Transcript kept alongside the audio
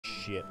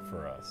shit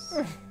for us.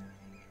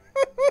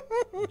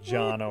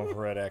 John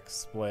over at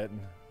XSplit.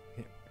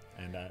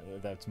 And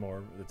that's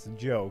a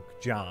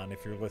joke, John,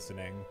 if you're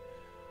listening.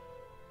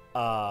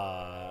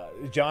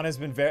 John has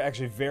been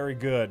actually very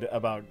good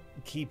about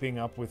keeping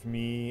up with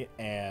me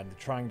and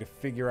trying to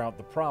figure out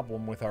the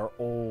problem with our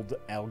old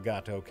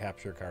Elgato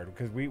capture card.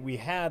 Because we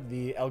had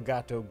the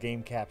Elgato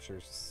Game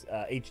Captures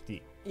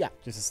HD. Yeah.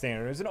 Just a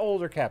standard. It was an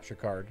older capture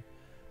card.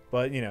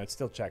 But, you know, it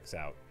still checks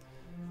out.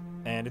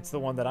 And it's the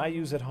one that I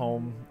use at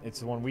home. It's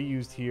the one we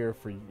used here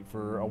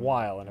for a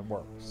while, and it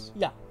works.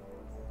 Yeah.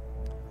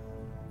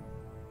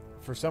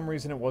 For some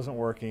reason, it wasn't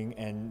working,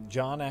 and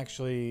John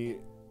actually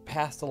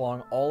passed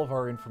along all of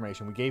our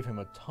information. We gave him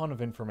a ton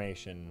of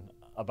information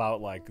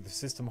about, like, the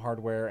system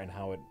hardware and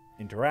how it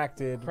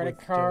interacted. Credit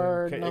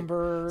card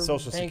number,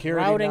 social bank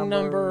security routing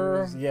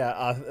number.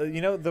 Yeah.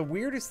 You know, the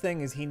weirdest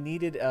thing is he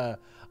needed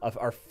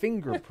our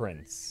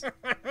fingerprints.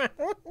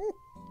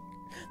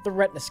 The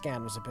retina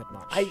scan was a bit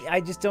much.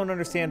 I just don't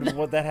understand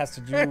what that has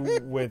to do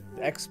with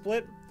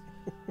XSplit.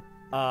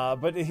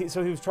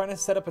 So he was trying to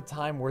set up a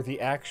time where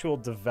the actual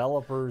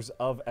developers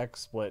of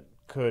XSplit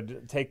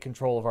could take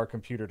control of our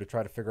computer to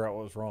try to figure out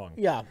what was wrong.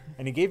 Yeah.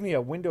 And he gave me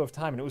a window of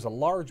time, and it was a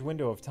large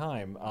window of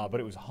time, but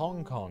it was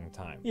Hong Kong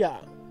time.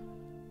 Yeah.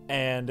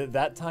 And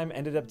that time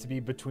ended up to be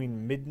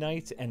between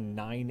midnight and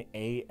 9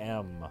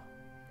 a.m.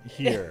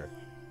 here.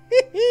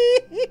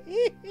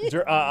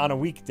 On a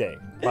weekday,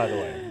 by the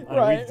way. On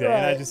a weekday. Right.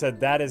 And I just said,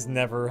 that is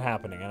never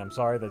happening. And I'm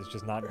sorry that it's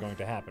just not going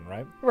to happen,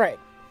 right? Right.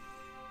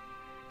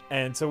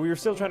 And so we were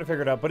still trying to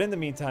figure it out. But in the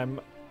meantime,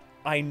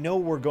 I know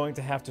we're going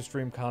to have to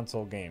stream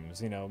console games.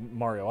 You know,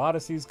 Mario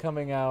Odyssey's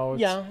coming out.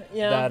 Yeah,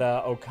 yeah.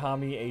 That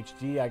Okami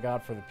HD I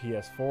got for the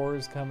PS4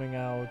 is coming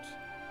out.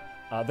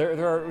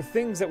 There are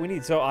things that we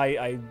need. So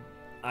I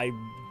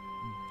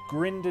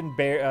grinned and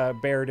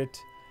bared it.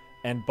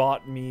 And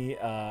bought me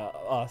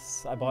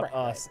us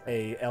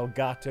a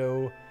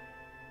Elgato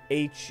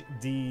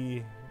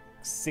HD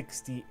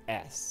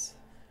 60S,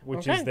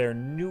 which is their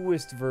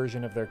newest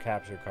version of their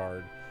capture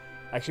card.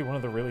 Actually, one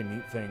of the really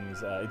neat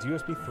things, it's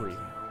USB 3,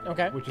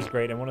 which is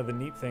great. And one of the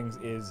neat things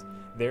is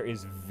there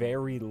is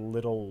very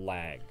little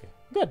lag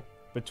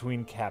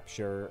between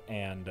capture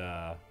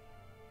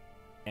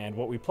and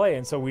what we play,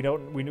 and so we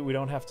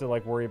don't have to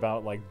like worry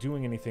about like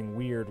doing anything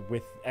weird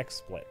with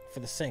XSplit for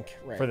the sync,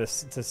 right? To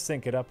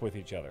sync it up with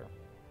each other.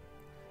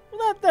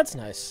 Well, that's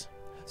nice.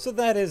 So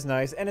that is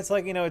nice, and it's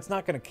like, you know, it's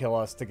not going to kill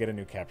us to get a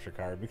new capture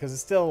card because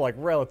it's still like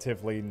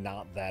relatively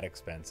not that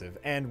expensive,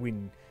 and we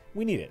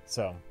need it.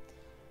 So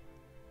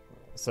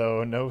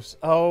no.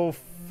 Oh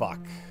fuck!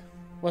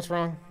 What's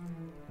wrong?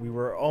 We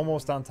were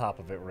almost on top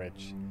of it,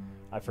 Rich.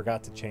 I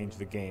forgot to change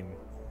the game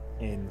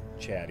in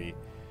Chatty.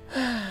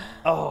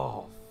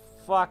 Oh,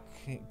 fuck.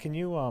 Can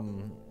you,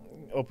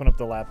 open up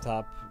the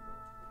laptop,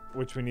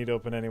 which we need to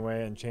open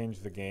anyway, and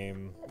change the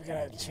game? We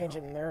gotta change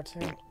it in there,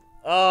 too.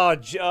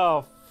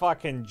 Oh,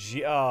 fucking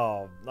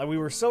we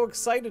were so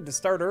excited to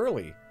start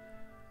early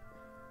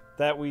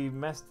that we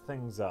messed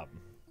things up.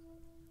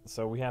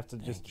 So we have to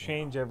just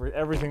change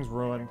everything's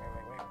ruined.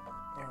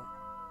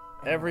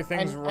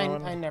 Everything's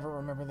ruined. I never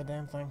remember the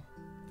damn thing.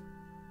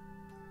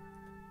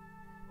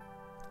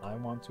 I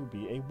want to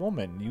be a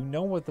woman. You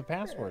know what the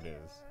password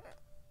is.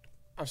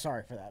 I'm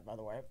sorry for that, by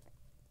the way.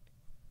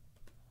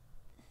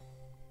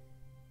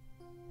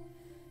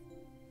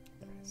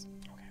 There it is.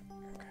 Okay.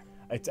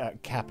 It's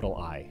capital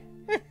I.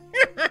 That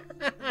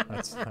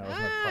was my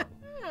problem.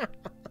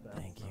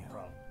 Thank you.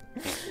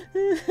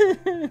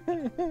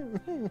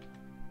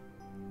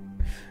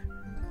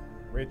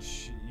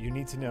 Rich, you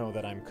need to know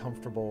that I'm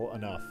comfortable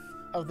enough.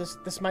 Oh,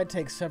 this might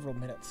take several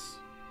minutes.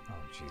 Oh,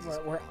 Jesus.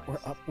 We're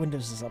up.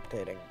 Windows is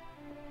updating.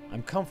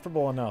 I'm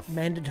comfortable enough.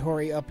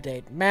 Mandatory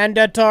update.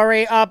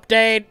 Mandatory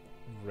update.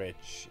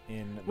 Rich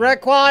in...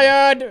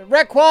 Required!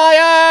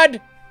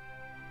 Required!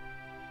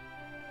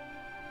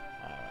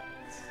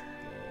 Alright.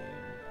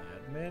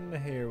 Game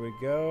admin. Here we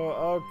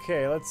go.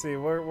 Okay, let's see.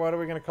 What are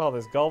we going to call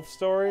this? Golf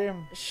Story?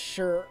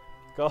 Sure.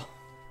 Gold?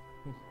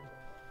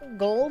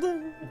 Gold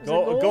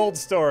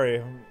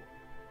Story.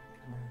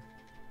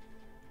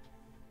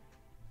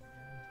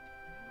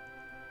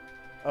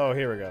 Oh,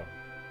 here we go.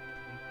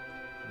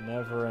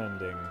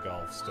 Never-ending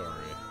golf story.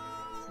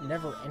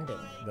 Never-ending?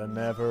 The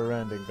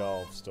never-ending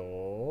golf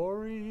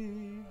story.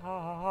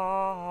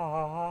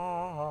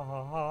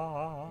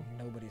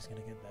 Nobody's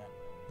gonna get that.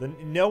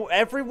 No,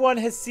 everyone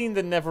has seen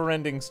the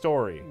never-ending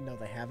story. No,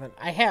 they haven't.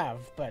 I have,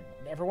 but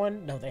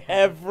everyone? No, they haven't.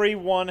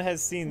 Everyone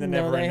has seen the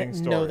never-ending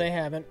story. No, they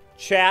haven't.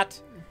 Chat,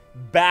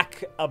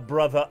 back a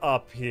brother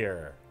up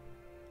here.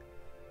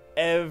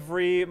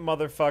 Every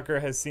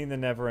motherfucker has seen the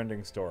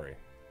never-ending story.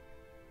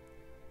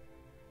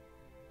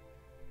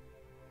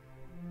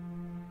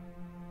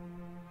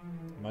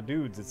 My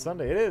dudes, it's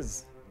Sunday. It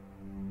is.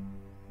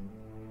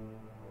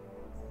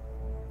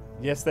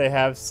 Yes, they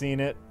have seen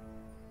it.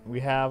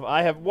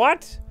 I have.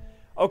 What?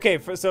 Okay,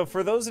 so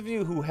for those of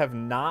you who have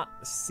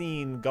not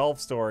seen Golf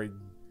Story,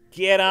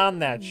 Get on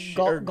that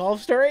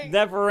Golf Story?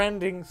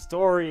 Never-ending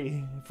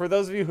Story. For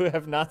those of you who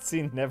have not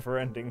seen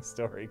Never-ending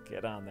Story,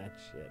 get on that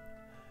shit.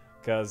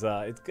 Because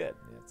it's good.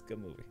 Yeah, it's a good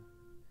movie.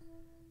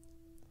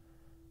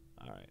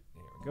 Alright,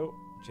 here we go.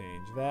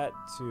 Change that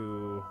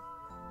to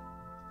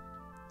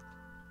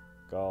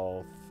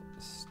Golf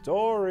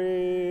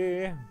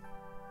Story.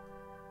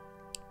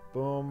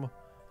 Boom.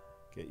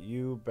 Get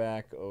you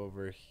back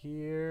over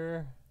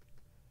here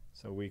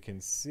so we can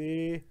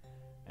see.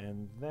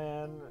 And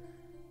then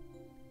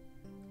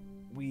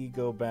we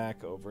go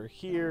back over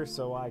here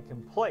so I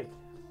can play.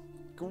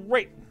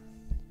 Great.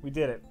 We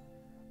did it.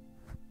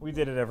 We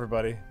did it,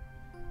 everybody.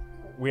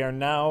 We are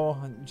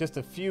now just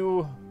a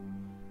few...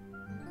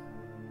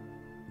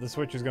 The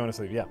Switch is going to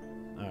sleep. Yeah.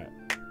 All right.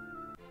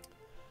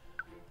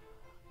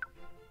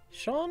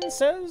 Sean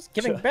says,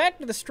 giving back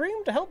to the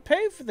stream to help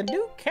pay for the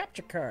new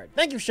capture card.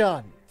 Thank you,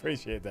 Sean.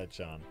 Appreciate that,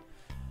 Sean.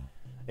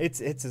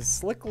 It's a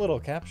slick little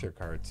capture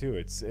card too.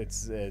 It's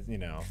you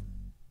know,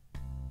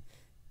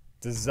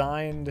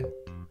 designed.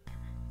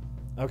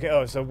 Okay.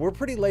 Oh, so we're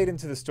pretty late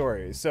into the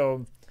story.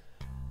 So.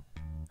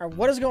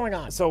 What is going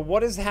on? So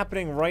what is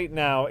happening right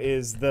now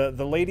is the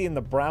lady in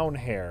the brown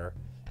hair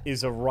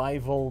is a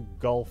rival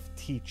golf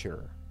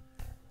teacher,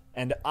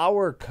 and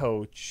our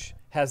coach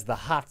has the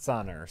hots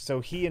on her, so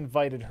he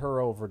invited her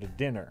over to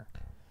dinner.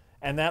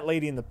 And that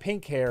lady in the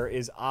pink hair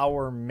is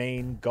our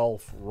main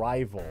golf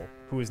rival,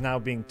 who is now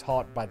being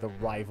taught by the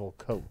rival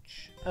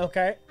coach.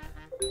 Okay.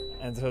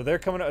 And so they're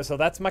coming. So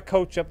that's my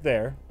coach up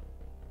there.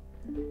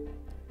 And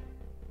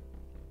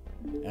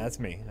that's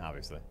me,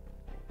 obviously.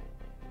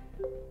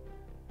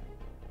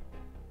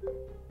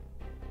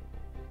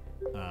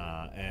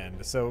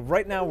 And so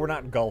right now we're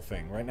not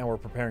golfing. Right now we're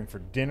preparing for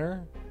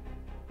dinner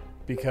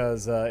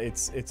because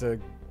it's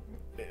an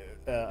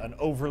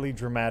overly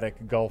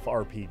dramatic golf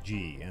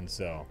RPG, and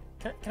so.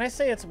 Can I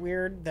say it's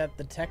weird that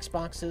the text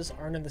boxes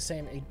aren't in the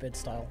same 8-bit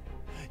style?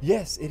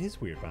 Yes, it is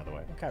weird, by the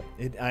way. Okay.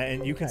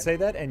 And you can say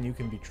that, and you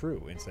can be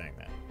true in saying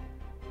that.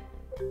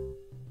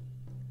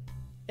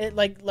 It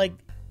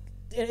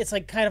it's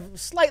like kind of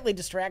slightly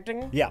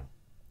distracting. Yeah,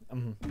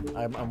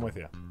 I'm with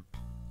you.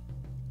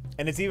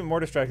 And it's even more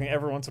distracting.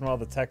 Every once in a while,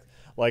 the text,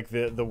 like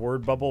the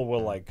word bubble,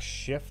 will like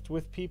shift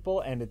with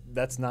people, and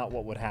that's not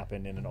what would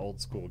happen in an old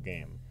school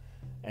game.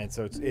 And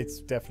so it's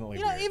definitely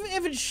you know, weird. even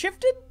if it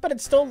shifted, but it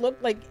still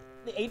looked like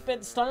the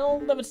 8-bit style,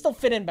 that would still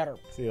fit in better.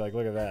 See, like,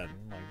 look at that.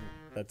 Like,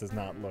 that does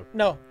not look.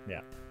 No.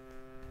 Yeah.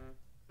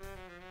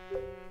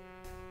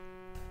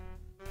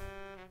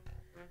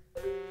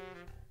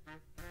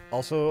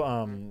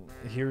 Also,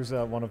 here's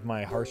one of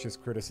my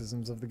harshest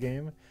criticisms of the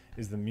game: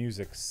 is the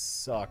music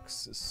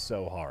sucks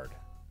so hard.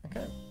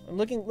 Okay. I'm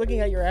looking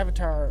at your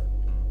avatar.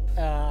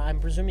 I'm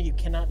presuming you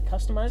cannot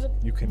customize it.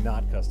 You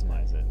cannot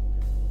customize it.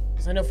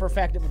 Because I know for a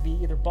fact it would be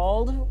either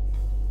bald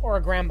or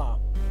a grandma.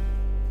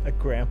 A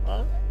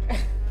grandma?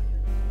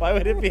 Why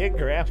would it be a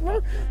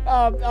grandma?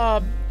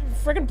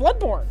 Friggin'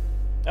 Bloodborne.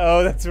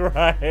 Oh, that's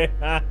right.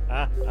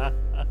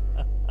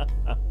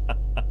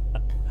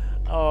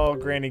 Oh,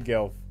 Granny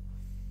Gilf.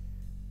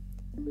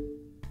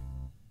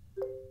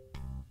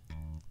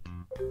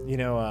 You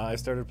know, I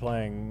started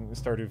playing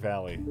Stardew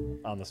Valley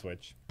on the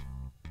Switch.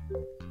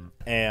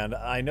 And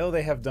I know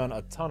they have done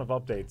a ton of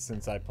updates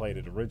since I played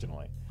it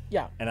originally.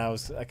 Yeah. And I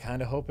was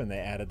kind of hoping they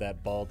added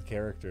that bald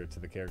character to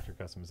the character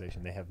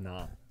customization. They have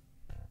not.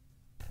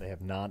 They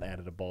have not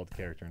added a bald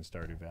character in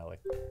Stardew Valley.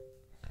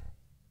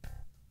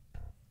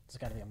 There's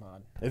got to be a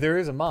mod. There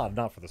is a mod,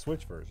 not for the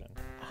Switch version.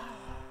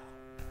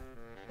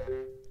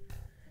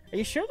 Are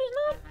you sure there's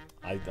not?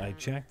 I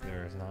checked.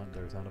 There's not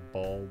a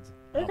bald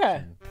Okay.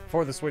 option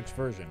for the Switch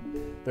version.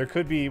 There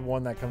could be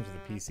one that comes with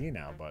a PC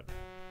now, but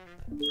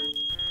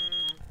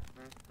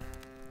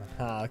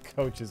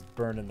Coach is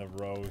burning the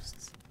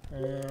roasts.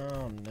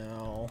 Oh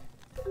no.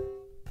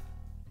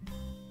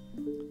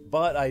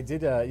 But I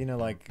did, you know,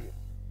 like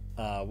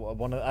I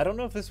don't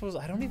know if this was.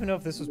 I don't even know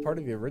if this was part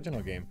of the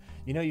original game.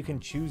 You know, you can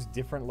choose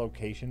different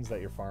locations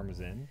that your farm is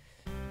in.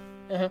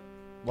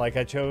 Like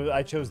I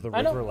chose the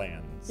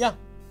Riverlands. Yeah.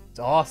 It's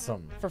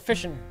awesome. For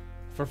fishing.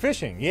 For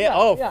fishing, yeah. Yeah,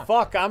 Oh yeah.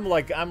 fuck! I'm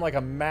like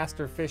a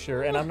master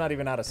fisher, and I'm not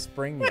even out of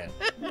spring yet.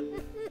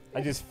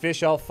 I just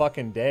fish all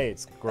fucking day.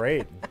 It's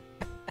great.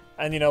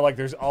 And you know, like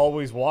there's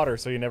always water,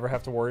 so you never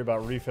have to worry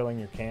about refilling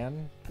your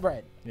can.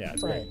 Right. Yeah,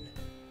 it's Right. great.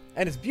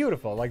 And it's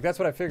beautiful. Like that's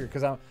what I figured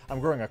because I'm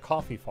growing a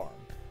coffee farm,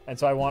 and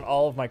so I want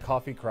all of my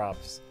coffee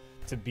crops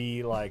to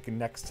be like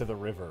next to the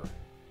river.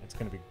 It's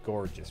gonna be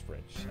gorgeous,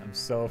 Rich. I'm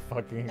so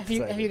fucking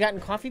excited. Have you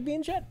gotten coffee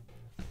beans yet?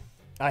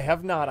 I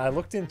have not. I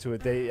looked into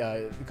it.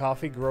 The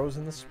coffee grows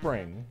in the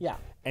spring. Yeah.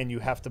 And you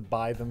have to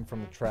buy them from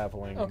the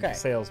traveling Okay.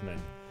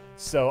 salesman.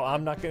 So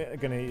I'm not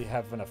gonna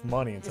have enough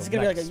money until It's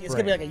gonna next be like spring. it's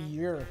gonna be like a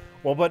year.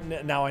 Well, but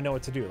now I know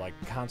what to do. Like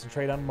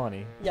concentrate on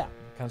money. Yeah.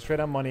 Concentrate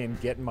on money and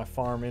getting my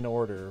farm in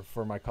order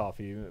for my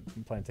coffee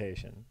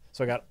plantation.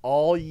 So I got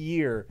all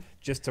year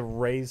just to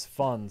raise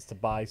funds to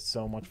buy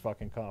so much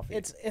fucking coffee.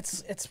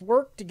 It's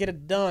work to get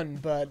it done,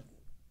 but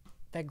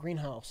that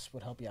greenhouse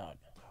would help you out.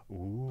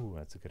 Ooh,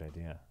 that's a good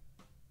idea.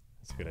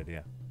 That's a good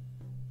idea.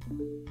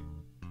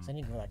 So then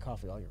you can grow that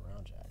coffee all year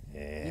round, Jack.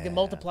 Yeah. You can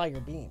multiply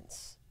your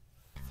beans.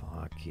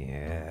 Fuck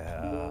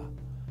yeah.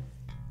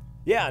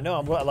 Yeah, no,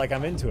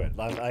 I'm into it.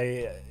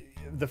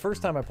 The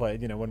first time I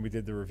played, when we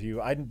did the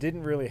review, I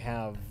didn't really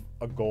have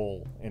a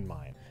goal in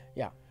mind.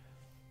 Yeah.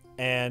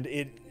 And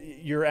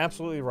you're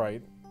absolutely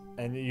right.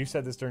 And you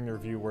said this during the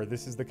review, where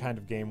this is the kind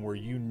of game where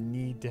you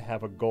need to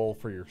have a goal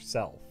for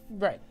yourself.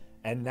 Right.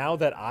 And now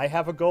that I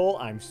have a goal,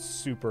 I'm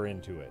super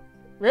into it.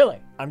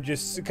 Really? I'm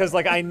just, because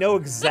I know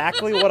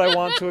exactly what I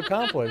want to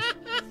accomplish.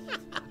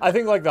 I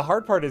think the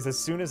hard part is as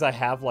soon as I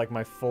have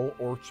my full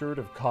orchard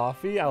of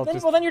coffee, Well,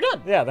 then you're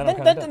done. Yeah, then I'm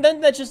kind of done.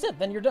 Then that's just it.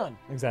 Then you're done.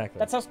 Exactly.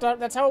 That's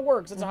how it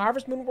works. That's how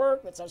Harvest Moon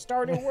works. That's how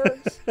Stardew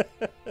works.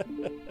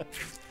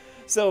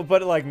 So,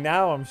 but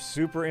now I'm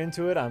super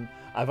into it.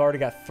 I've already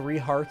got 3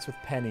 hearts with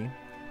Penny,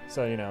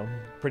 so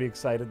pretty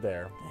excited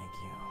there.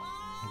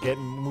 Thank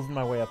you. Moving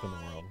my way up in the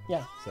world.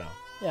 Yeah. So.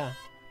 Yeah.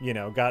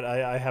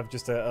 I have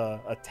just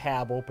a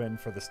tab open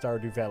for the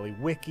Stardew Valley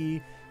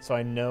wiki, so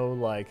I know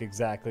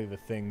exactly the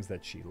things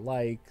that she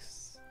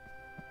likes.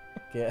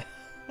 Yeah.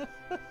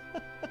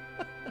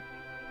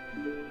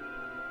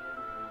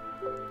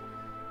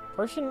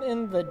 Person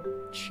in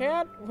the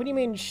chat, what do you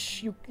mean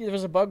there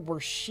was a bug where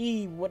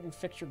she wouldn't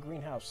fix your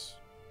greenhouse?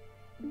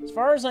 As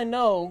far as I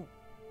know,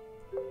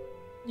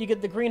 you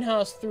get the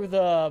greenhouse through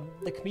the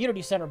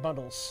community center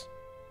bundles.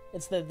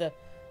 It's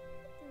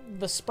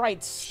the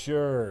sprites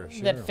Sure.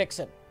 that fix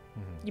it.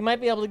 Mm-hmm. You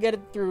might be able to get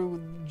it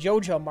through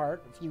Joja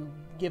Mart if you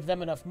give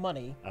them enough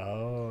money.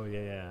 Oh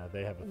yeah,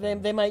 they have a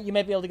thing. You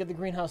might be able to get the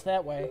greenhouse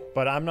that way.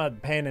 But I'm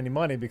not paying any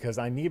money because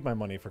I need my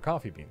money for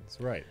coffee beans,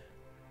 right?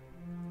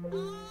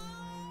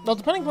 Well,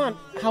 depending upon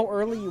how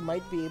early you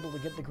might be able to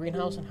get the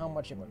greenhouse and how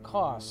much it would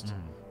cost,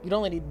 you'd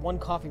only need 1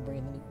 coffee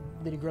bean,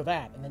 then you grow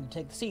that, and then you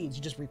take the seeds,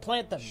 you just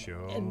replant them,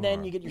 and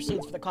then you get your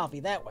seeds for the coffee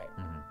that way.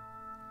 Mm-hmm.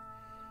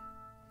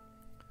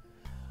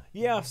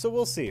 Yeah, so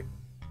we'll see.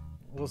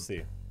 We'll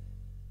see.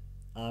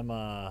 I'm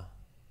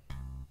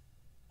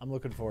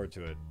looking forward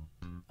to it.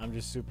 I'm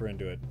just super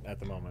into it at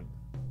the moment.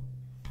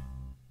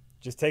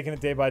 Just taking it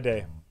day by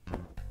day.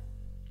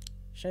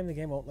 Shame the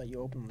game won't let you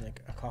open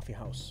a coffee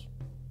house.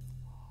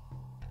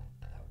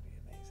 That would be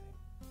amazing.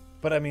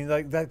 But I mean,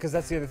 that because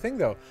that's the other thing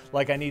though.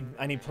 I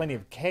need plenty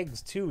of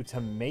kegs too to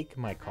make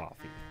my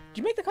coffee. Do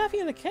you make the coffee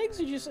in the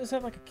kegs, or is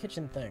that a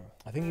kitchen thing?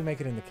 I think you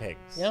make it in the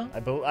kegs. Yeah?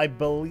 I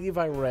believe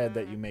I read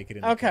that you make it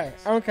in the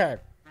kegs. Okay.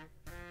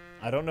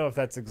 I don't know if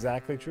that's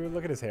exactly true.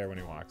 Look at his hair when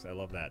he walks. I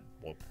love that.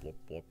 Blop, blop,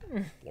 blop,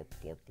 blop,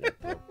 blop, blop,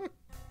 blop.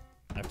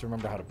 I have to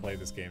remember how to play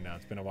this game now.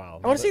 It's been a while.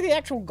 I want to see the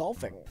actual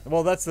golfing.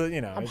 Well, that's the,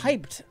 I'm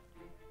hyped.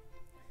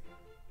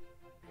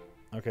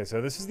 Okay,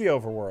 so this is the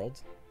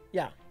overworld.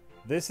 Yeah.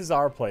 This is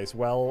our place,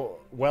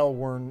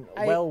 well-worn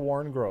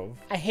Grove.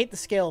 I hate the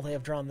scale they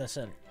have drawn this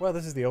in. Well,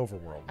 this is the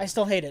overworld. I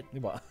still hate it.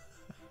 Well,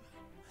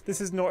 this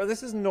is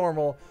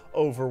normal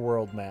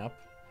overworld map.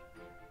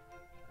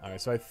 All right,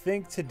 so I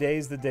think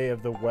today's the day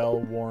of the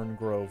well-worn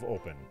Grove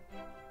open.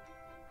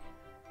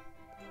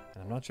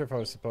 And I'm not sure if I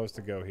was supposed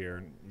to go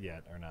here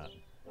yet or not.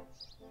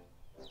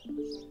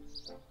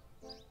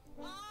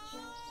 Oh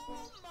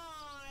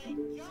my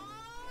God!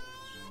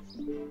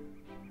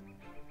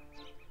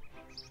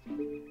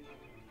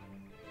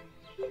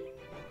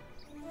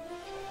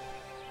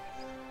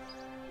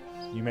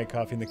 You make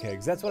coffee in the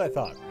kegs. That's what I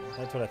thought.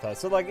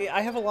 So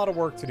I have a lot of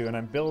work to do, and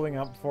I'm building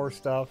up for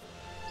stuff.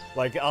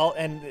 My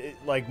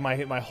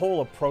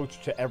whole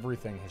approach to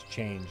everything has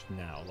changed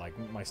now.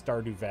 My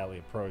Stardew Valley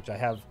approach. I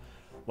have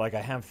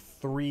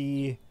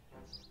 3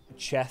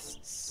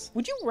 chests.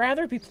 Would you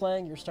rather be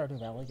playing your Stardew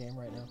Valley game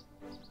right now?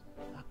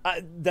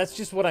 That's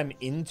just what I'm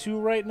into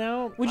right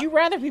now. Would you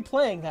rather be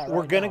playing that right now?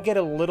 We're going to get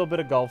a little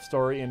bit of Golf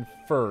Story in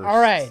first. All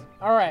right.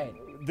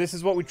 This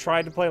is what we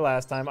tried to play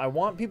last time. I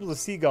want people to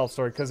see Golf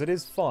Story because it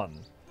is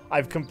fun.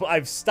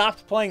 I've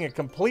stopped playing it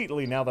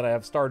completely now that I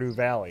have Stardew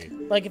Valley.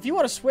 If you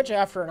want to switch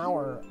after an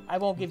hour, I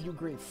won't give you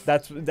grief.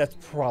 That's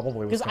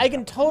probably because I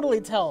can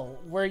totally tell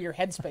where your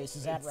headspace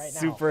is at right now.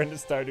 Super into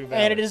Stardew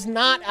Valley. And it is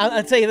not.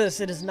 I'll tell you this: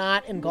 it is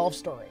not in Golf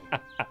Story.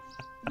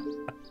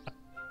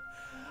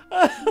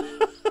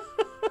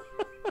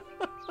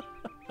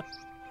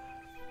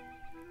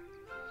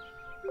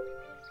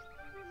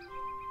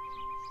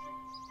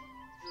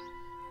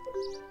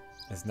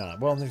 It's not.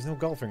 Well, there's no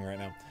golfing right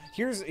now.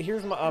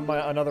 Here's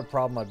my another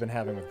problem I've been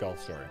having with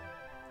Golf Story.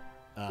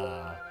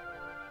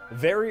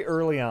 Very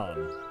early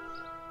on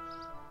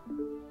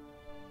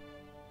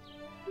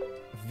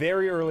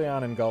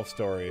in Golf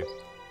Story,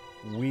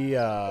 we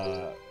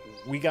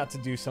got to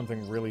do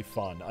something really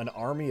fun. An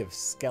army of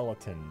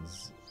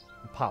skeletons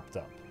popped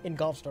up in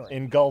Golf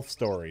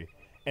Story.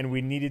 And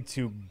we needed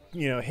to,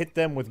 hit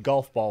them with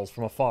golf balls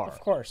from afar. Of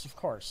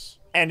course.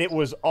 And it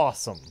was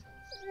awesome.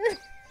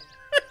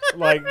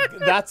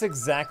 That's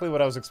exactly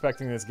what I was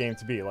expecting this game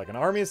to be. An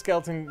army of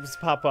skeletons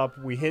pop up,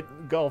 we hit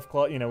golf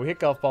balls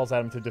at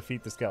them to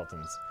defeat the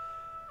skeletons.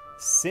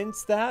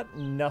 Since that,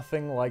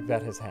 nothing like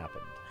that has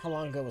happened. How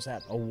long ago was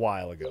that? A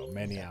while ago,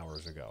 many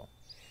hours ago.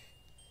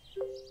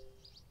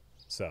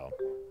 So,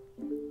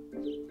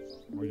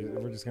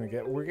 We're just gonna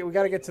get. We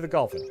got to get to the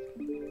golfing.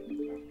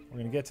 We're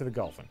gonna get to the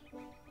golfing.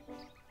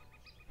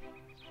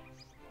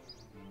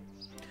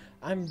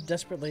 I'm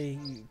desperately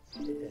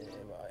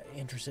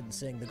interested in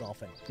seeing the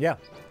golfing. Yeah,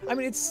 I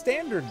mean it's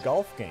standard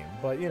golf game,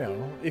 but you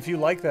know if you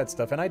like that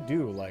stuff, and I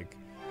do like.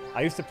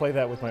 I used to play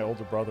that with my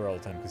older brother all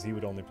the time because he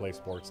would only play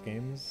sports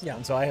games. Yeah.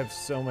 And so I have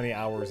so many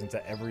hours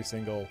into every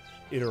single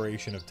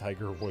iteration of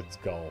Tiger Woods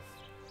golf.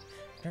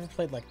 I've never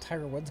played like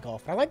Tiger Woods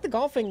golf. I like the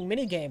golfing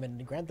minigame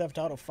in Grand Theft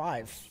Auto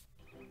 5.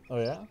 Oh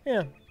yeah?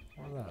 Yeah.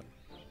 What's that?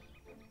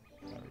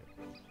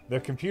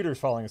 The computer's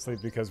falling asleep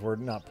because we're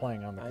not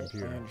playing on the I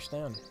computer.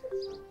 understand.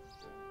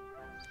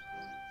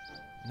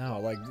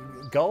 No, like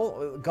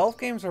golf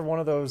games are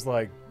one of those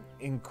like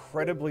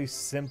incredibly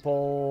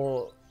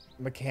simple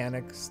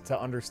mechanics to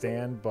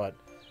understand, but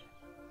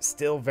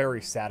still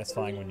very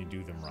satisfying when you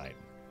do them right.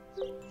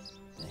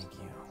 Thank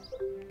you.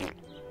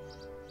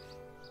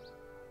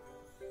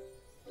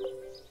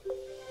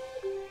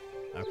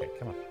 Okay,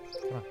 come on.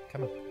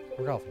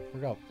 We're golfing.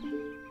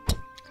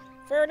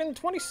 Faradin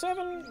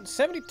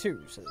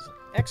 2772 says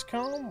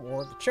XCOM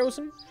or The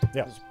Chosen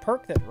Yeah. is a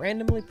perk that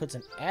randomly puts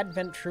an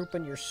advent troop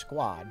in your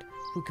squad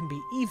who can be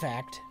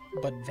evac'd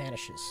but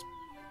vanishes.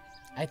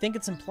 I think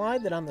it's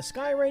implied that on the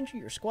Sky Ranger,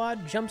 your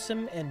squad jumps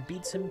him and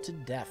beats him to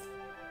death.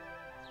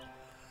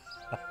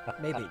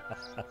 Maybe.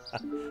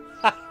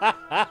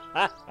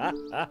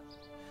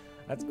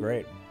 That's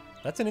great.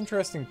 That's an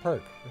interesting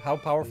perk. How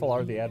powerful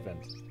are the Advent?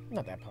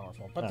 Not that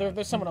powerful, but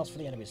there's someone else for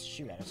the enemies to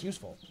shoot at. It's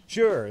useful.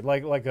 Sure,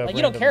 like a Like, random,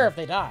 you don't care if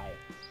they die.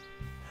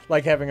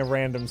 like having a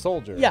random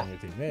soldier Yeah. on your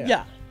team.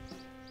 Yeah.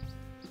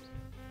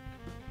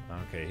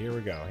 Okay, here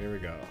we go.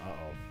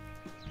 Uh-oh.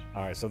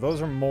 All right, so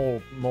those are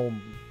moles.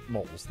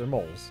 They're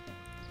moles.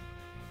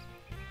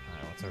 All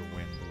right, what's our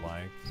wind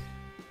like?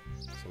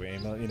 So we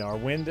aim, you know, our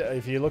wind,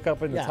 if you look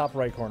up in the Yeah. top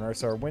right corner,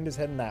 so our wind is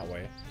heading that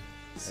way.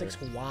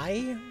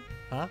 6Y?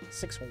 Huh?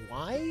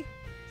 6Y?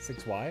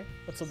 6Y?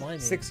 What's the Y mean?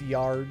 6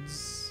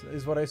 yards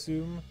is what I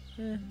assume.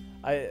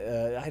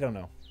 I don't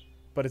know.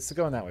 But it's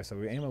going that way, so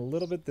we aim a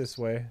little bit this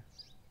way.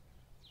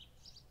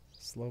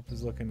 Slope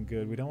is looking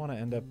good. We don't want to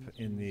end up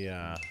in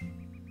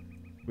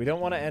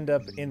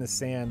the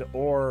sand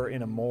or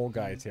in a mole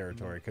guy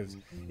territory, because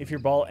if your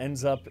ball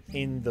ends up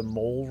in the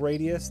mole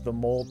radius, the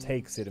mole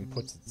takes it and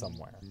puts it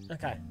somewhere.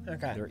 Okay.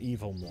 They're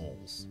evil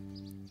moles.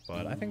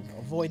 But I think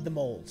Avoid the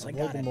moles. I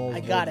got it. moles, I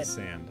avoid got the it.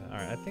 sand. All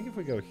right, I think if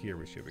we go here,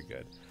 we should be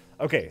good.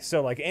 Okay,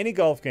 so like any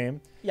golf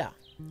game, Yeah.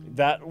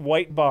 that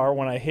white bar,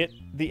 when I hit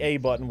the A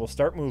button, will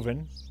start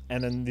moving,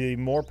 and then the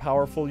more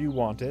powerful you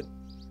want it,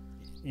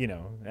 you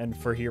know, and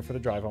for the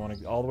drive, I want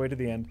to go all the way to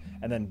the end,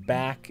 and then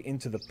back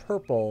into the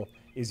purple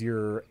is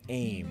your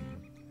aim.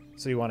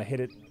 So you want to hit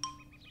it.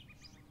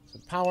 So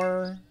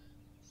power,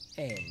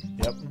 aim.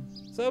 Yep.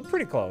 So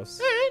pretty close.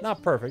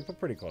 Not perfect, but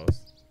pretty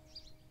close.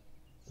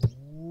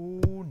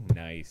 Ooh,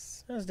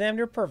 nice. That was damn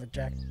near perfect,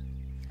 Jack.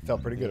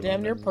 Felt pretty good. Damn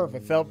about near that.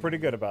 perfect. Felt pretty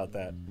good about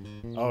that.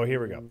 Oh,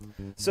 here we go.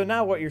 So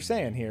now what you're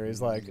saying here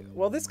is like,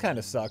 well, this kind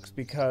of sucks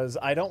because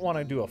I don't want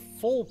to do a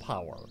full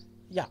power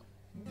Yeah.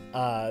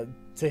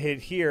 to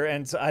hit here,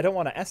 and so I don't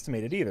want to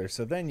estimate it either.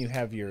 So then you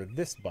have your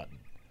this button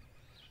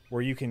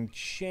where you can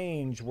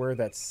change where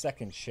that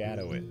second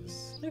shadow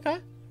is. Okay.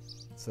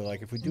 So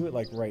like if we do it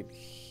like right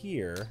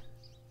here,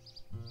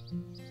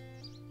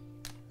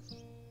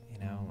 you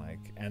know, like,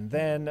 and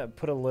then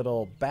put a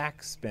little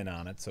backspin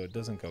on it so it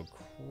doesn't go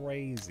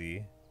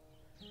crazy.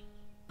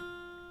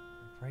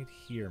 Right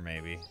here,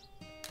 maybe.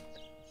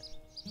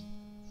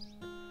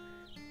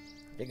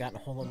 You got a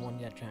hole in one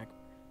yet, Jack?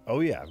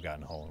 Oh yeah, I've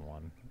gotten a hole in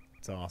one.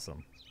 It's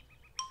awesome.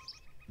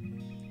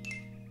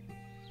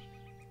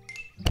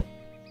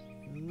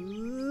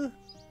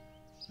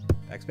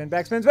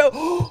 Backspin,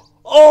 oh!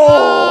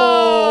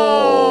 Oh!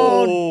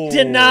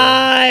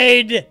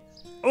 Denied!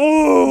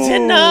 Ooh!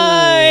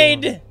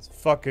 Denied! It's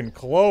fucking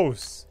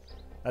close.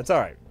 That's all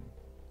right.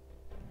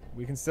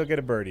 We can still get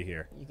a birdie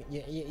here.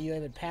 You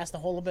aim it past the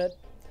hole a bit?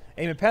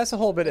 Aim it past the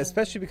hole a bit,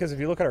 especially because if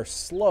you look at our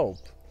slope,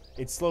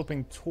 it's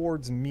sloping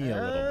towards me a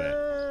little bit.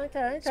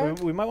 Okay. So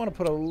we might want to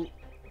put a...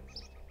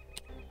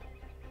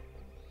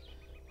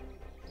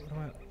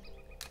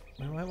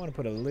 I might want to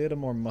put a little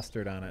more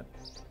mustard on it.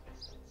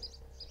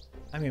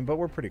 I mean, but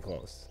we're pretty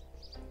close.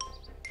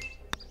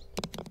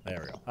 There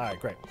we go. All right,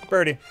 great.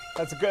 Birdie.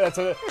 That's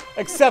a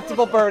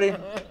acceptable birdie.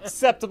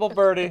 Acceptable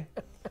birdie.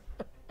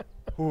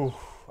 Ooh.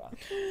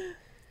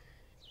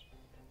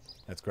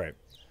 That's great.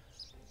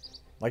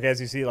 Like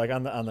as you see, like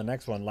on the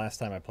next one, last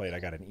time I played, I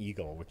got an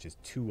eagle, which is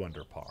 2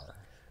 under par.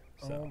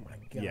 So, Oh my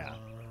god. yeah,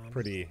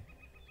 pretty.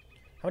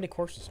 How many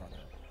courses are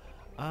there?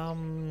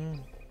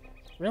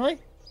 Really?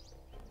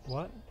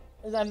 What?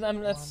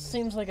 That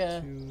seems like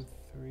a... 2,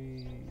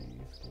 3,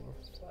 4,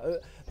 5.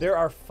 There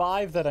are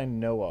 5 that I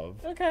know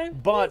of. Okay,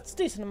 But it's a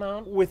decent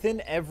amount.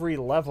 within every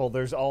level,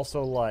 there's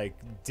also like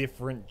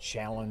different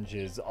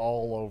challenges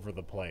all over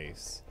the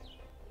place.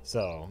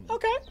 So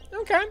Okay.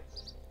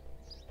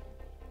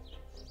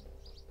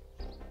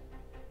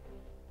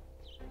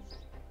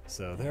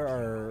 So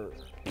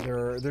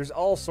there's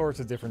all sorts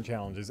of different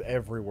challenges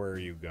everywhere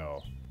you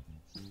go.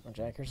 Oh,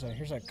 Jack,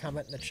 here's a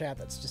comment in the chat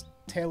that's just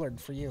tailored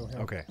for you.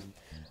 Okay.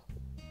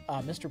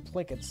 Mr.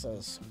 Plinkett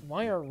says,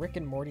 "Why are Rick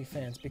and Morty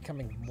fans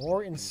becoming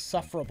more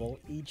insufferable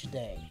each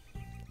day?"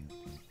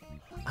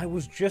 I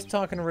was just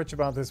talking to Rich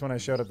about this when I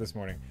showed up this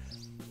morning.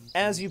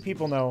 As you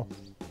people know,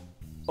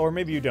 or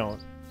maybe you don't,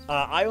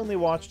 I only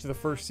watched the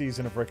first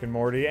season of Rick and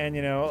Morty, and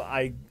you know,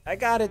 I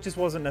got it, just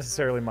wasn't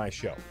necessarily my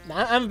show.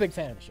 I'm a big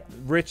fan of the show.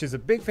 Rich is a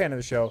big fan of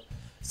the show,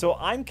 so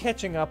I'm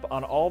catching up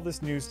on all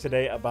this news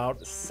today about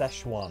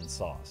Szechuan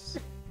sauce.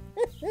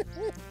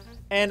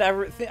 And I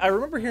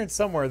remember hearing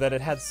somewhere that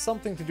it had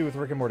something to do with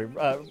Rick and Morty.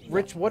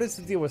 Rich, what is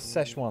the deal with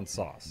Szechuan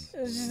sauce?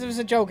 It was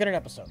a joke in an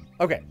episode.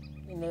 Okay.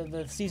 In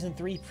the season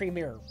 3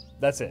 premiere.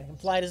 That's it. He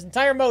implied his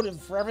entire motive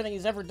for everything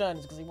he's ever done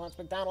is because he wants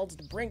McDonald's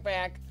to bring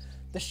back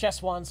the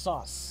Szechuan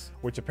sauce.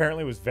 Which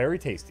apparently was very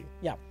tasty.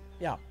 Yeah,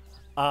 yeah.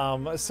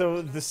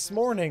 So this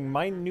morning,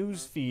 my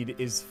news feed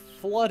is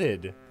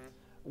flooded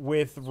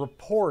with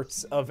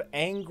reports of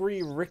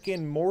angry Rick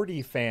and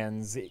Morty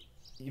fans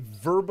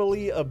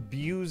verbally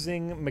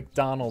abusing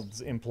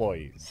McDonald's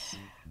employees.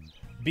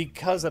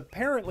 Because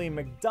apparently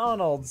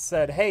McDonald's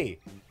said, hey,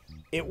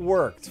 it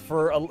worked.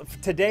 For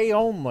today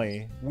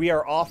only, we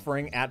are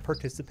offering at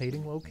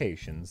participating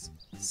locations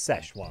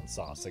Szechuan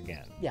sauce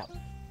again. Yeah.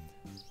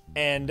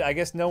 And I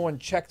guess no one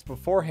checked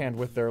beforehand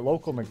with their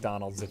local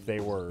McDonald's if they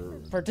were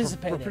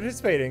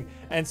participating.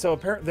 And so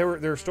apparently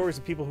there were stories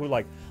of people who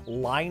like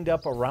lined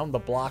up around the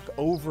block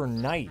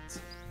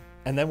overnight.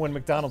 And then when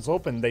McDonald's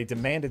opened, they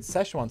demanded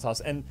Szechuan sauce.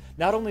 And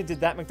not only did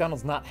that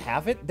McDonald's not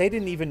have it, they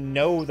didn't even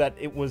know that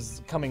it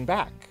was coming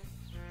back.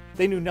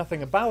 They knew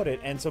nothing about it.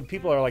 And so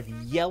people are like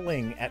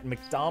yelling at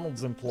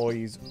McDonald's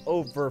employees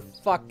over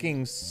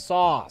fucking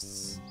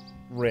sauce,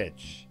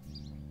 Rich.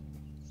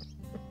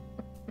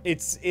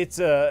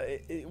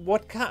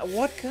 What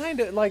kind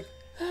of, like,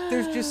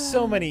 there's just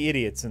so many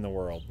idiots in the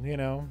world, you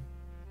know?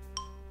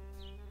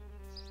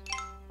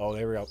 Oh,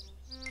 there we go.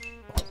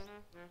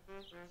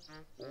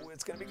 Oh,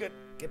 it's gonna be good.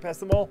 Get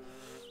past the mole.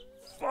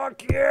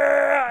 Fuck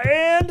yeah!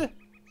 And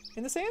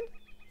in the sand?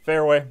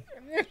 Fairway.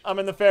 I'm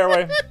in the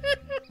fairway.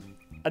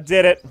 I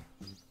did it.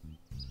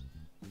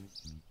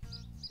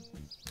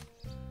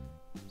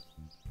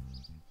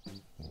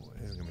 Oh,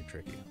 this is gonna be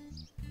tricky.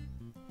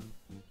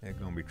 It's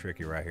gonna be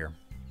tricky right here.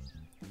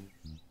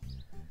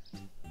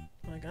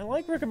 Like, I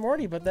like Rick and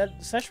Morty, but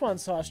that Szechuan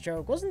sauce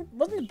joke wasn't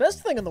the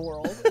best thing in the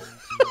world.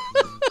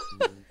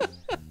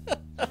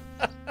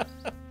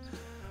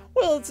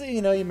 Well, it's,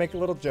 you know, you make a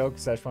little joke,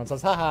 Szechuan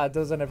sauce. Haha,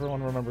 doesn't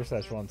everyone remember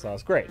Szechuan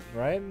sauce? Great,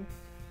 right?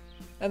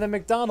 And then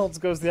McDonald's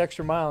goes the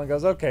extra mile and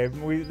goes, okay,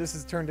 this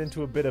has turned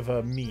into a bit of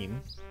a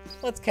meme.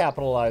 Let's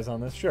capitalize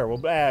on this. Sure, well,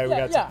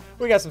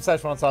 we got some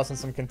Szechuan sauce in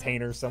some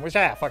containers somewhere.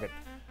 Fuck it,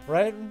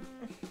 right?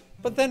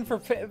 But then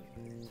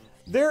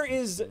there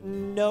is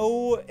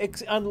no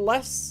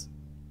unless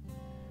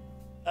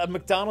a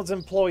McDonald's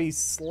employee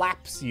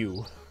slaps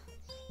you,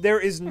 there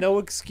is no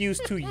excuse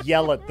to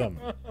yell at them.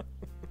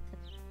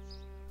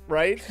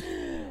 Right?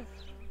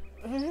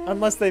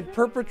 Unless they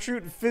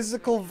perpetrate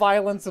physical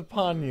violence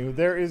upon you,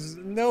 there's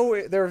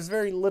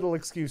very little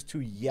excuse to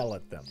yell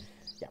at them.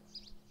 Yeah.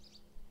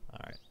 All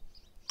right.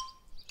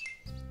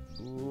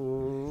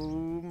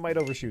 Ooh, might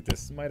overshoot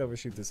this. Might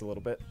overshoot this a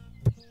little bit.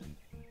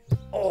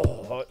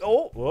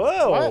 Oh,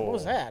 whoa! What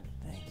was that?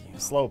 Thank you.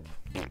 Slope.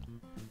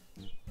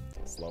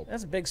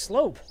 That's a big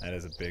slope. That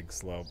is a big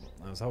slope.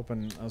 I was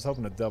hoping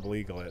to double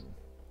eagle it,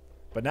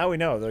 but now we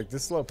know, like,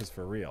 this slope is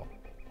for real.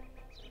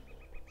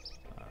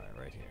 All right,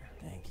 right here.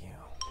 Thank you.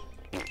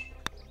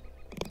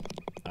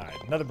 All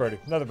right, another birdie.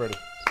 Another birdie.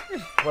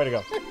 Way to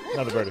go.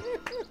 Another birdie.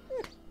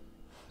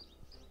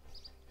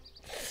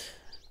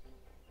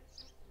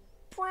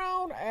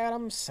 Brown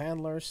Adam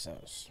Sandler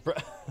says,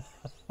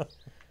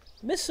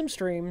 "Missed some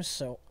streams,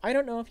 so I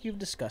don't know if you've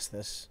discussed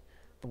this,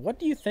 but what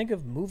do you think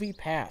of Movie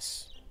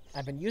Pass?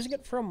 I've been using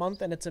it for a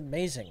month and it's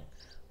amazing.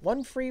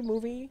 One free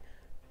movie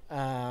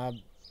for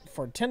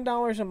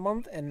 $10 a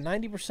month and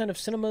 90% of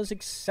cinemas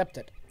accept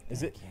it."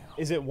 Is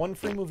it one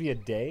free movie a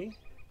day?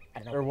 I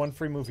don't know. Or one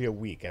free movie a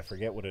week? I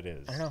forget what it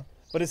is. I don't know.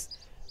 But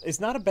it's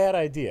not a bad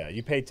idea.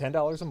 You pay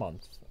 $10 a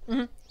month,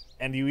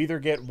 and you either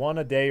get one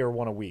a day or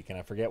one a week, and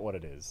I forget what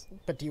it is.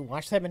 But do you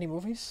watch that many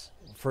movies?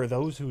 For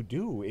those who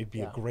do, it'd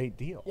be a great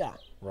deal. Yeah.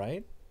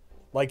 Right?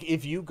 Like,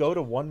 if you go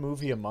to one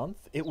movie a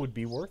month, it would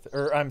be worth it.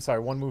 Or, I'm sorry,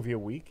 one movie a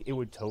week, it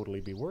would totally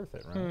be worth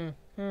it, right?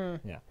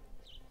 Yeah.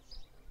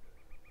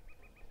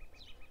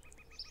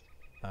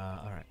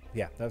 All right.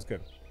 Yeah, that was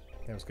good.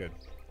 That was good.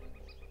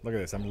 Look at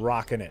this. I'm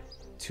rocking it.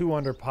 2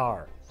 under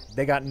par.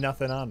 They got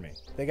nothing on me.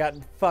 They got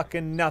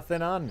fucking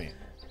nothing on me.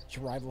 Is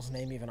your rival's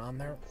name even on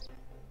there?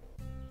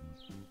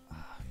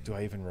 Do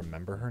I even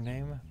remember her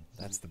name?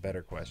 That's the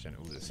better question.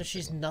 Ooh, So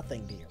she's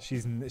nothing to you.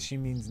 She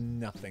means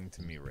nothing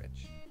to me,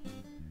 Rich.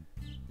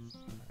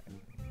 Right.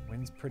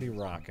 Wind's pretty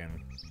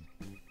rocking.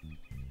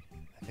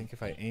 I think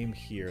if I aim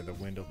here, the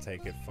wind will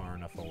take it far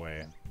enough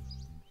away.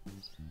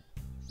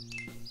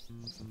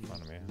 What's in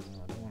front of me?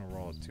 Oh, I don't want to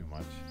roll it too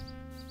much.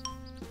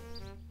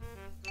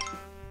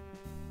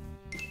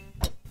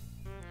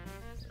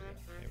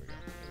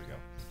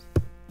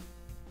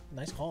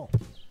 Nice call.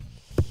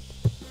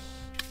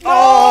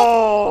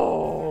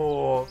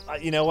 Oh!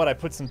 You know what? I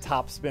put some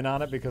top spin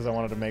on it because I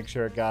wanted to make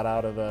sure it got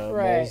out of the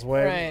mole's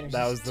way. Right.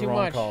 That was the Too wrong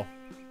much. call.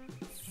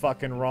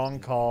 Fucking wrong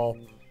call.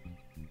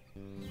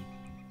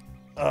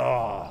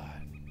 Ugh.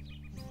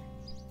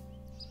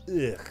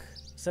 Ugh.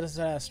 Is that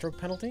a stroke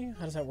penalty?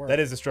 How does that work?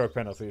 That is a stroke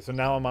penalty. So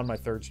now I'm on my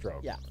third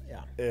stroke. Yeah,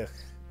 yeah. Ugh.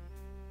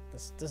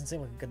 This doesn't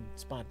seem like a good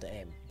spot to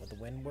aim with the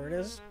wind where it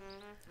is.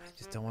 I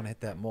just don't want to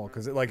hit that mole.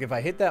 Because, like, if I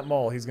hit that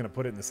mole, he's going to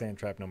put it in the sand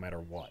trap no matter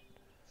what.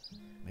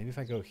 Maybe if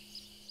I go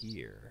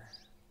here.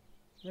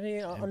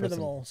 Maybe under the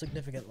mole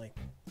significantly.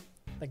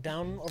 Like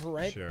down over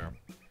right? Sure.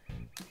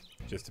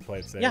 Just to play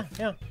it safe. Yeah,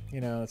 yeah. You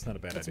know, that's not a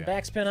bad Put some idea.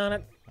 backspin on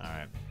it. All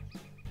right.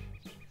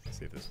 Let's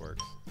see if this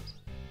works.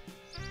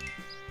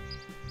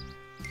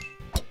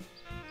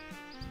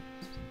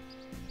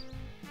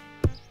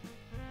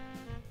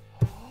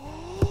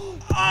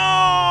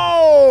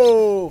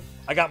 Oh!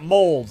 I got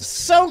mold.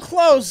 So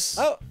close!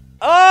 Oh!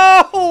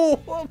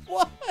 Oh!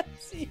 What?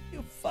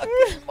 You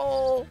fucking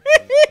mole.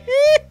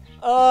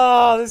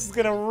 Oh, this is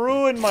gonna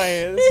ruin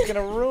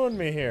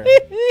me here.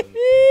 Here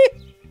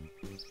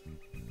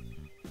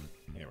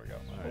we go.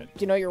 All right. Do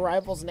you know your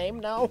rival's name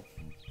now?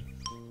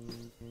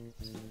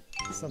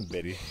 Some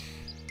biddy.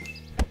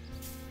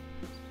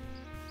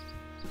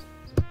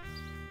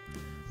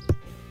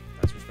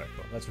 That's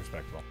respectful. That's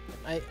respectful.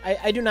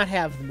 I do not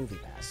have the movie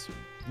pass.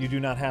 You do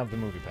not have the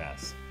movie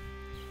pass.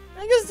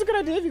 I guess it's a good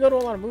idea if you go to a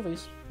lot of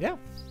movies. Yeah.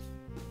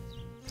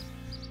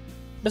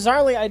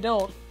 Bizarrely, I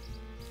don't.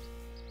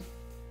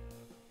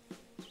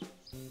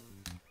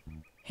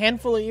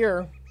 Handful a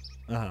year.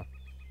 Uh-huh.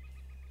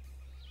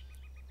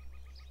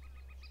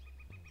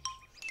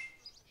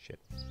 Shit.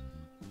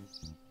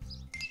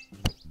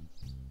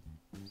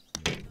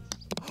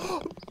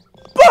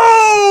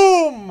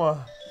 Boom!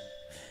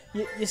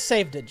 You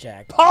saved it,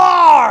 Jack.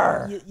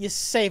 Par! You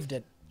saved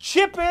it.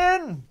 Chip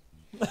in!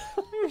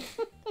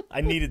 I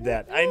needed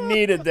that. I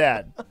needed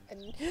that.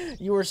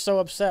 You were so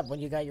upset when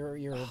you got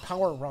your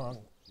power wrong.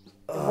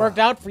 It worked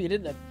out for you,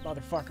 didn't it,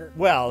 motherfucker?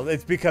 Well,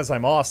 it's because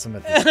I'm awesome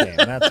at this game.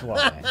 That's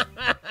why.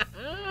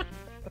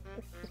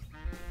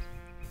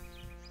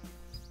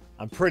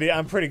 I'm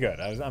pretty good.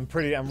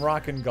 I'm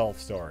rocking Golf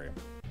Story.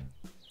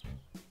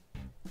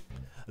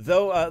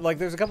 Though, like,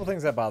 there's a couple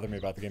things that bother me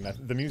about the game.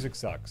 The music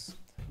sucks.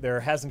 There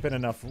hasn't been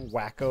enough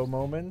wacko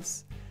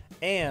moments,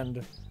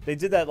 and they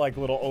did that like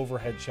little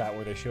overhead shot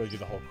where they showed you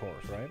the whole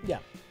course, right? Yeah.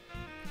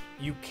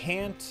 You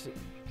can't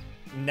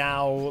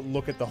now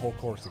look at the whole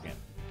course again.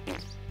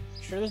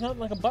 Sure there's not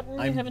like a button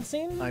you haven't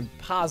seen? I'm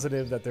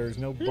positive that there's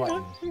no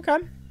button. Okay.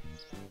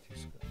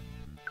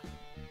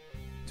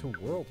 To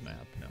world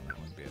map? No, that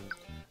wouldn't be it.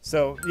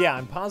 So, yeah,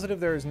 I'm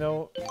positive there is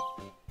no...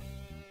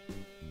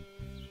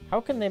 How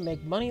can they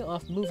make money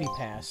off Movie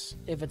Pass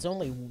if it's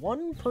only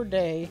one per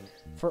day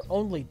for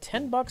only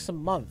 $10 a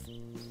month?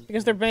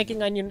 Because they're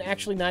banking on you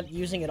actually not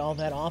using it all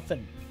that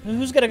often.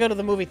 Who's going to go to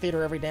the movie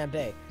theater every damn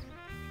day?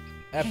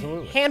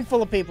 Absolutely.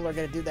 Handful of people are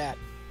going to do that.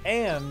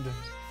 And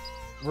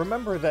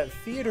remember that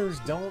theaters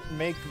don't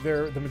make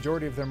the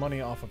majority of their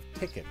money off of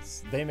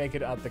tickets. They make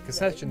it at the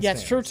concession Yeah,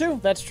 that's stands. true too.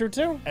 That's true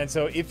too. And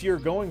so if you're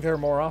going there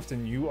more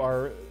often, you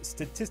are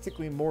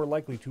statistically more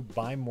likely to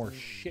buy more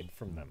shit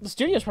from them. The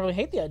studios probably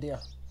hate the idea.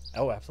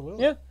 Oh,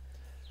 absolutely. Yeah.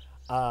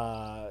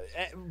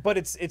 But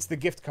it's the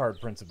gift card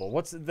principle.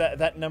 What's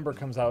that number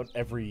comes out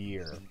every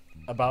year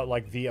about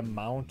like the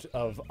amount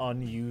of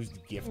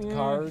unused gift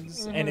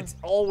cards, and it's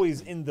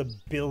always in the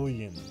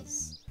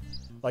billions.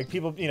 Like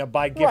people,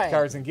 buy gift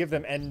cards and give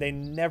them, and they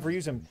never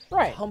use them.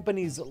 Right.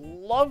 Companies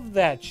love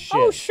that shit.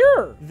 Oh,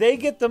 sure. They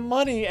get the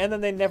money, and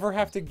then they never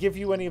have to give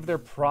you any of their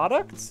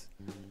products.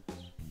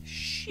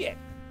 Shit.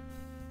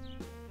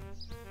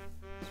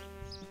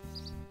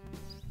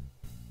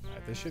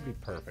 Alright, this should be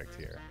perfect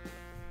here.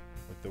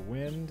 With the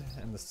wind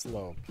and the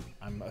slope,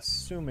 I'm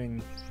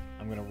assuming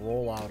I'm going to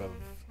roll out of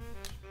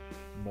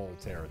mole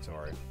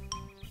territory.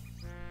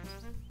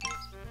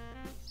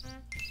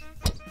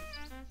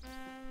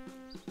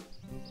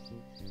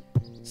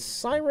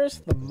 Cyrus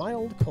the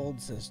Mild Cold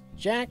says,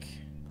 Jack,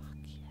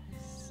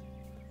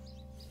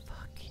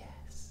 Fuck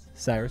yes.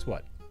 Cyrus,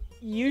 what?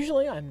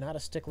 usually I'm not a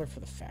stickler for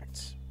the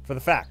facts, For the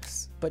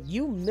facts. but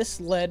you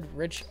misled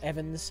Rich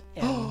Evans,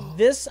 and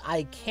this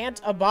I can't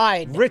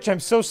abide. Rich, I'm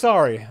so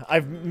sorry.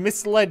 I've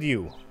misled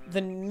you.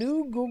 The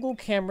new Google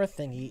camera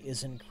thingy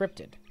is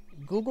encrypted.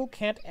 Google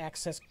can't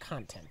access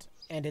content,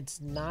 and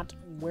it's not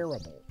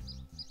wearable.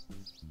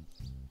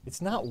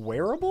 It's not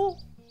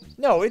wearable?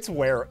 No, it's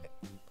wearable.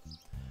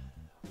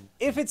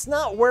 If it's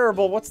not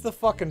wearable, what's the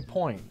fucking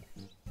point?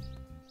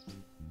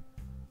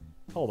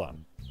 Hold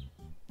on.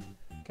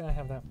 Can I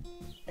have that?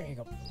 There you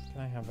go. Can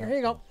I have There that?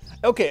 you go.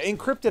 Okay,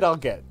 encrypted I'll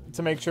get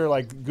to make sure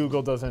like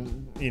Google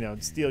doesn't,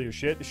 steal your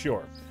shit.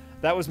 Sure.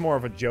 That was more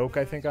of a joke,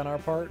 I think, on our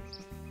part.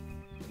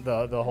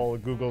 The whole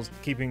Google's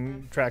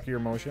keeping track of your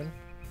motion.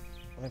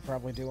 They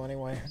probably do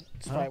anyway.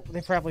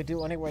 They probably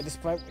do anyway,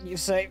 despite what you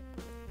say.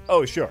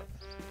 Oh, sure.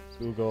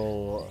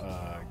 Google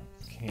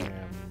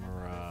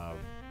camera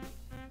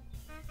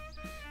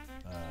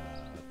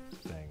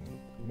thing.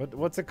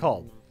 What's it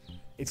called?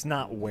 It's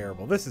not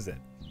wearable. This is it.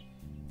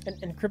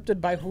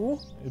 Encrypted by who?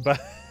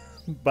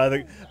 By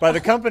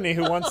the company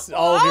who wants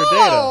all of your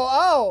data.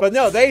 Oh! But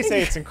no, they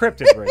say it's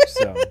encrypted, Rich.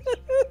 So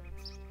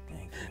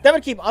That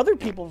would keep other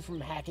people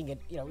from hacking it,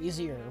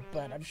 easier.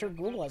 But I'm sure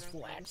Google has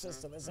full access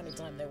to this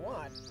anytime they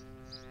want.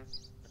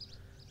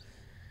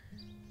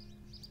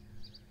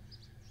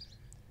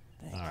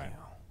 all right,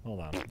 hold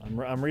on.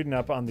 I'm reading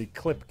up on the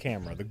clip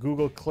camera, the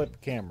Google Clip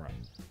camera.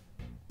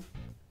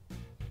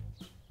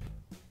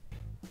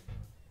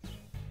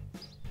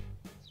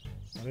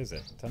 What is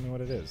it? Tell me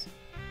what it is.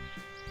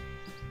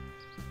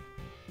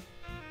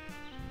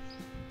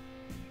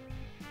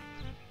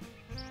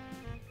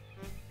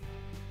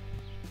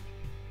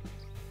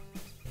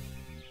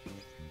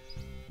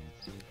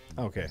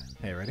 Okay,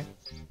 hey, ready?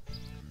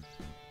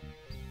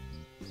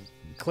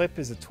 Clip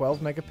is a 12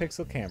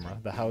 megapixel camera.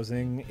 The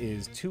housing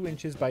is 2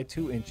 inches by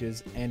 2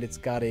 inches, and it's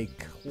got a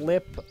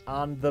clip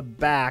on the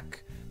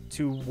back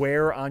to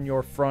wear on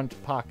your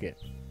front pocket.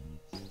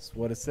 That's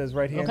what it says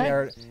right here in the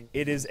art.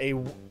 It is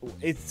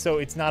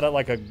it's not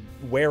like a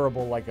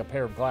wearable like a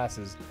pair of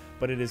glasses,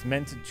 but it is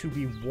meant to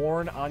be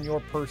worn on your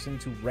person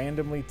to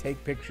randomly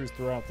take pictures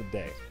throughout the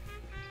day.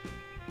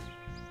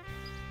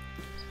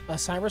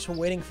 Cyrus, we're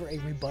waiting for a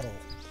rebuttal.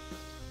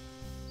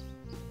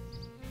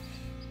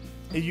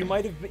 You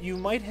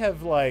might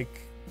have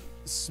like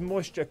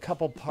smushed a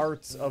couple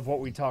parts of what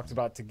we talked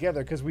about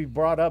together because we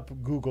brought up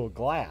Google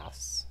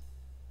Glass,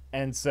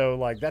 and so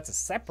like that's a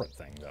separate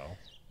thing though.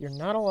 You're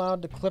not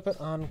allowed to clip it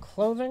on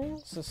clothing,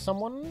 says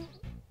someone,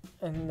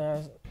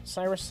 and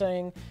Cyrus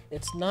saying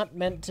it's not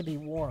meant to be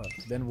worn.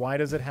 Then why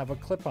does it have a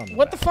clip on the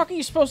What back? the fuck are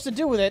you supposed to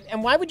do with it?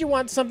 And why would you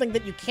want something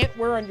that you can't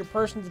wear on your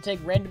person to take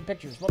random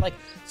pictures? What, like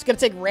it's gonna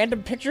take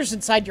random pictures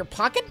inside your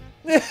pocket?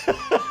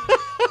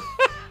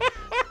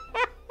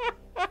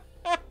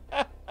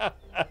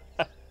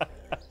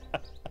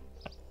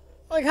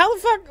 Like, how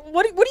the fuck?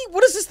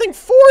 What is this thing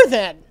for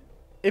then?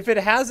 If it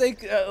has a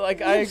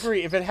I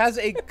agree. If it has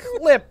a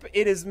clip,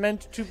 it is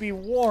meant to be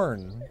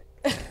worn.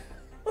 Get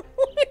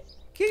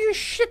your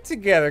shit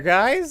together,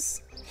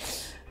 guys.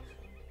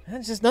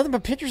 It's just nothing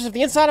but pictures of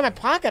the inside of my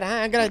pocket.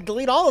 I gotta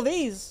delete all of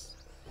these.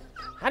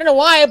 I don't know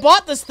why I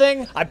bought this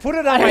thing. I put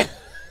it on my.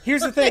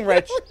 Here's the thing,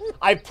 Rich.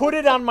 I put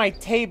it on my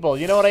table.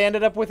 You know what I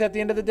ended up with at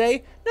the end of the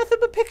day? Nothing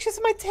but pictures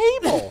of my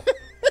table.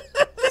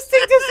 This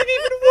thing doesn't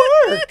even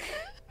work.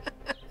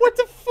 What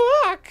the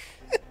fuck?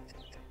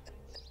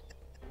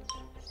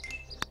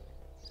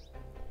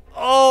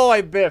 Oh,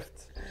 I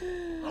biffed.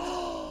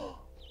 Oh,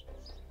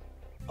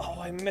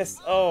 I missed.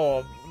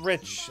 Oh,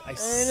 Rich, I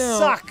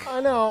suck. I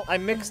know. I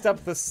mixed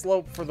up the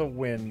slope for the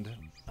wind.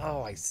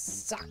 Oh, I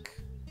suck.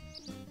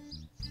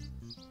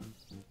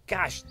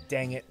 Gosh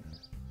dang it.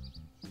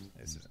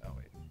 This is. Oh,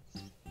 wait.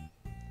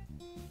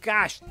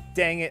 Gosh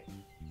dang it.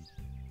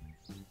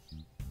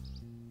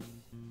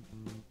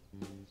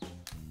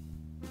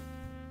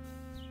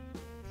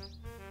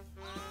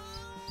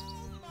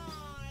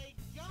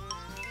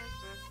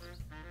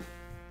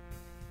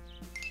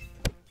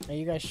 Are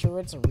you guys sure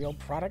it's a real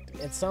product?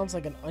 It sounds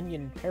like an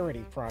Onion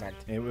parody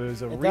product. It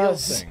was a real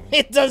thing.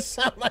 It does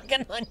sound like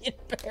an Onion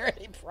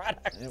parody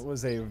product. It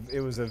was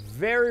a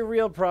very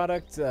real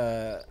product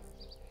at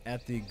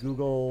the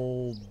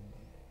Google.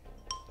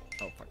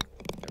 Oh fuck!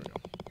 There we go.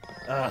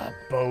 Ah,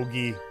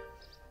 bogey.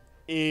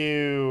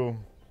 Ew.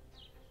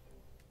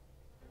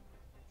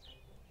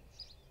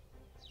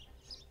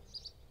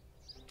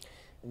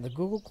 In the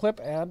Google Clip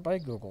ad by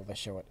Google, they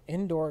show it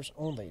indoors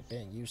only,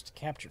 being used to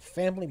capture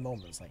family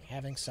moments like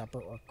having supper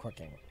or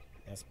cooking.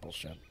 That's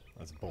bullshit.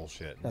 That's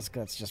bullshit. That's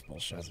just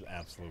bullshit. That's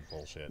absolute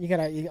bullshit.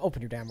 You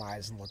open your damn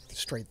eyes and look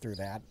straight through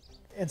that,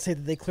 and say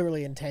that they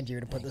clearly intend you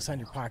to put this on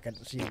your pocket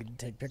so you can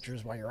take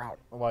pictures while you're out.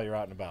 While you're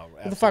out and about.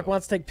 Who the fuck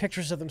wants to take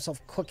pictures of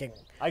themselves cooking?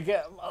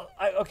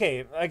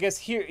 Okay. I guess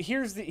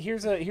here's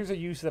a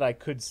use that I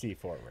could see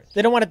for it.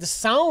 They don't want it to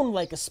sound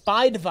like a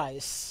spy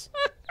device.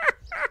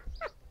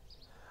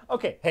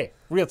 Okay, hey,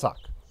 real talk.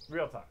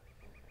 Real talk.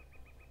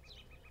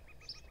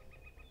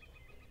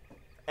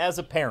 As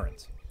a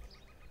parent,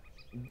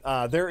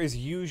 there is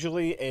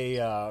usually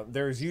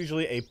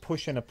a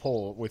push and a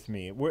pull with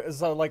me.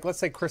 So, like, let's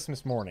say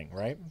Christmas morning,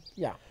 right?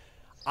 Yeah.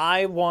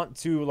 I want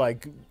to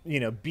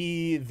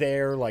be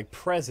there, like,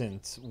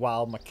 present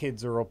while my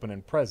kids are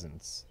opening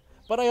presents,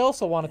 but I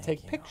also want to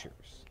take pictures.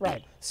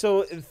 Right.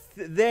 So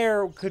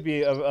there could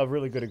be a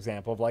really good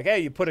example of like, hey,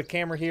 you put a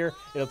camera here,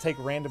 it'll take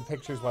random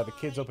pictures while the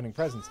kid's opening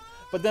presents.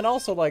 But then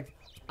also like,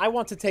 I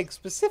want to take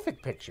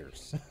specific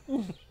pictures.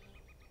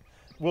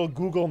 Will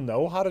Google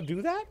know how to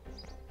do that?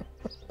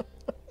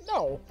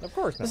 No. Of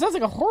course not. It sounds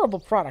like a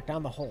horrible product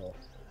on the whole.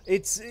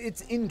 It's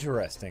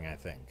interesting, I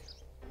think.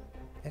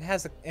 It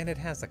has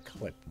a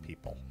clip,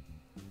 people.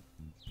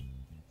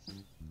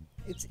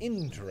 It's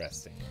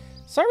interesting.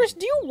 Cyrus,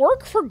 do you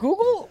work for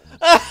Google?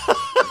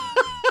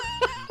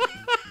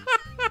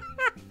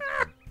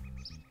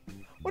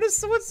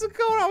 What's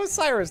going on with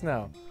Cyrus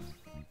now?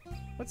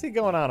 What's he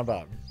going on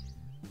about?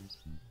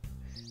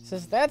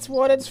 Says that's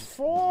what it's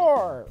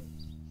for.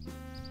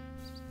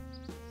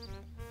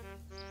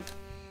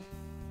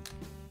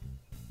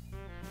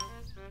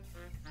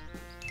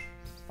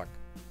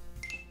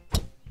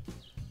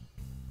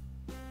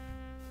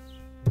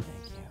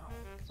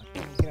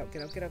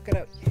 Get out, get out, get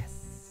out.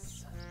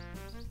 Yes.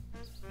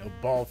 No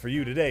ball for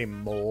you today,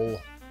 mole.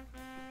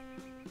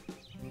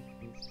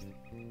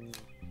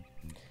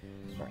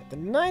 All right, the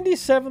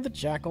 97th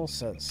Jackal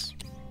says,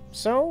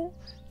 so,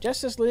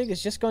 Justice League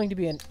is just going to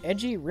be an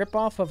edgy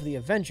ripoff of the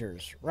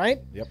Avengers, right?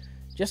 Yep.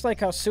 Just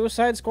like how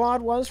Suicide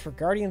Squad was for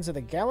Guardians of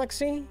the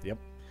Galaxy? Yep.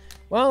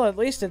 Well, at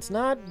least it's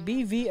not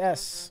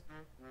BVS.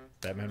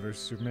 Batman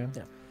vs. Superman?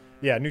 Yeah.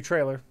 Yeah, new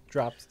trailer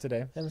dropped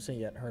today. Haven't seen it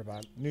yet, heard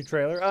about it. New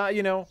trailer.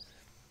 You know,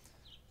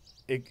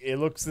 it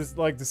looks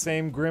like the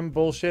same grim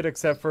bullshit,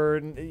 except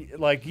for,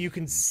 like, you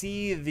can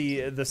see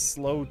the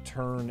slow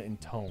turn in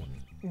tone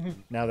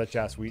now that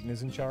Joss Whedon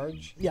is in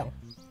charge. Yeah.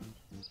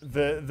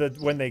 The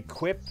when they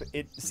quip,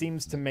 it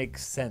seems to make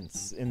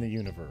sense in the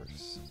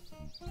universe.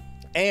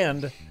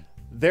 And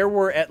there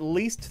were at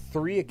least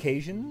 3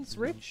 occasions,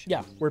 Rich,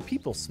 yeah, where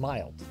people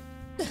smiled.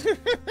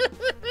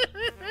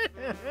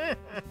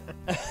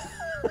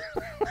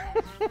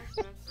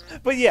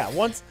 But yeah,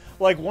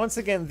 once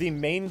again, the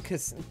main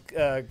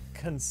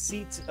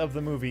conceit of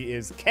the movie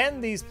is,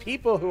 can these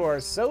people who are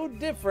so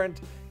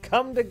different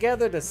come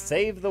together to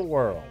save the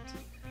world?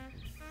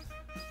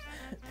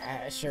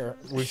 Sure.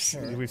 We've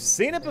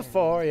seen it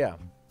before, yeah.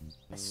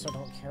 I still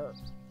don't care.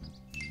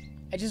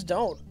 I just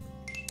don't.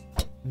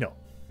 No.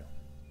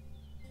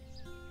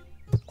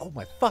 Oh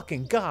my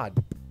fucking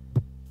god.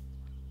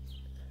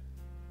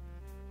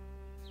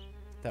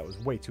 That was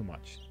way too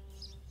much.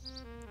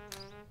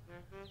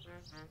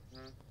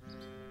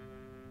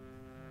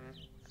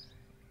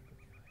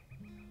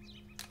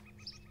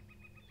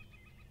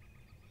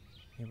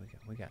 Here we go.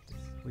 We got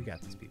this. We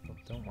got this, people.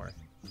 Don't worry.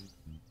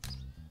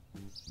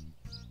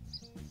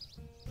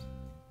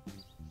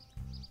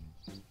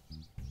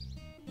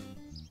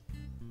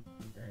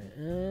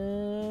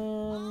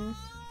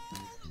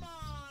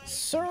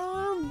 Sir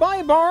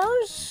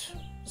Bybars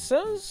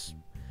says,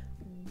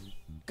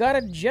 got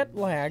a jet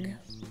lag,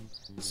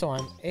 so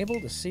I'm able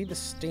to see the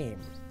steam.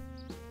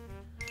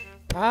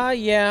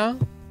 Yeah,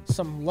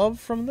 some love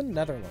from the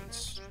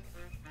Netherlands.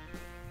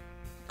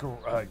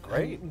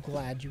 Great. I'm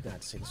glad you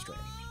got to see the stream.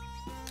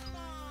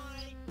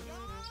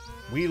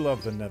 We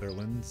love the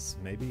Netherlands,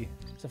 maybe.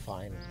 It's a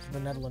fine. The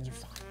Netherlands are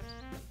fine.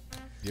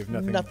 You have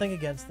nothing. Nothing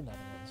against the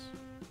Netherlands.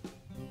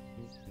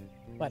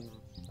 What?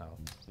 Oh.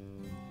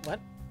 What?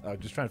 Oh,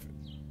 just trying to.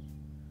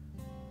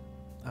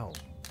 Oh,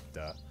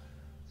 duh.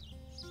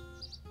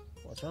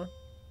 What's wrong?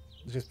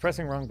 Just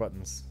pressing wrong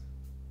buttons.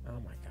 Oh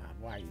my god,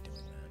 why are you doing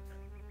that?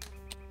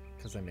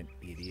 Because I'm an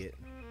idiot.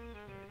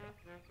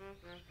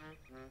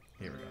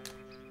 Here we go.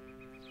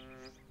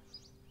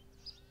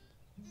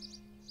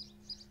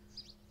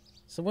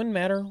 Does the wind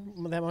matter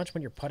that much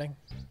when you're putting?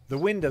 The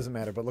wind doesn't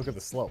matter, but look at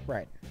the slope.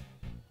 Right.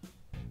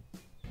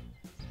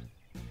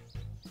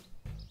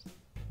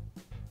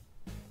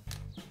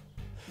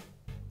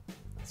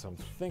 So I'm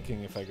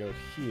thinking if I go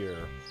here.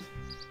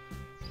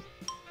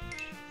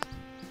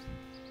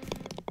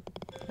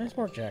 Nice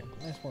work, Jack.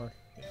 Nice work.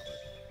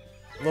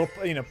 A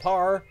little,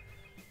 par.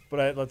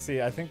 But let's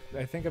see. I think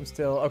I'm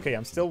still okay.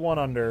 I'm still 1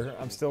 under.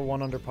 I'm still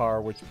 1 under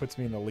par, which puts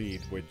me in the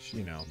lead. Which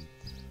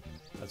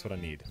that's what I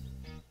need.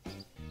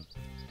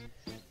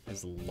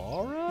 Is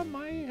Laura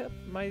my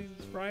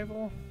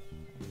rival?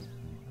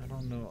 I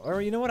don't know.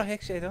 Or you know what? I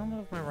don't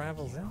know if my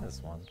rival's in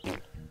this one.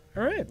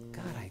 All right.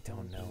 God, I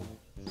don't know.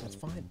 That's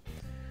fine.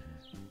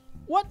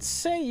 What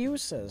say you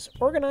says,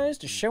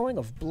 organized a showing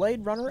of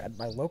Blade Runner at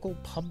my local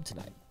pub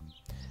tonight.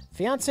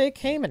 Fiance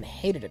came and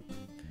hated it.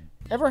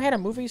 Ever had a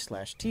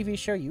movie/TV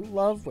show you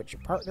love which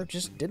your partner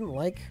just didn't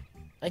like?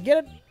 I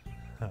get it,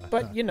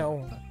 but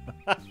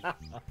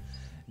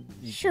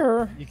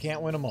sure. You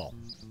can't win them all.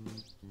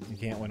 You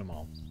can't win them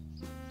all.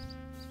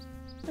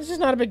 It's just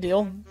not a big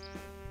deal.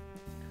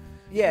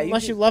 Yeah,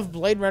 unless you love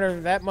Blade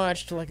Runner that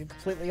much to like a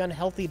completely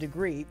unhealthy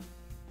degree.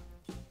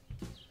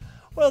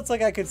 Well, it's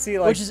like I could see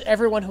which is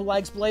everyone who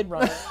likes Blade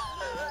Runner.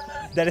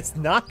 That is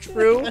not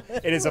true.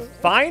 It is a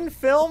fine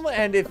film,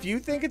 and if you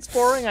think it's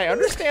boring, I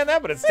understand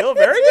that, but it's still a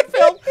very good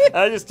film.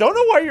 I just don't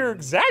know why you're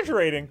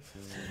exaggerating.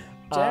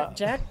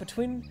 Jack,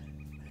 between...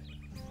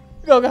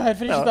 Go ahead,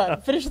 finish your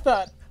thought. Finish your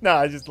thought. No,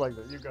 I just like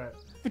that. You go ahead.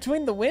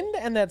 Between the wind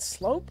and that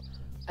slope,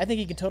 I think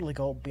you can totally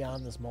go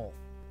beyond this mole.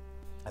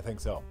 I think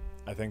so.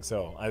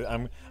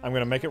 I'm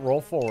gonna make it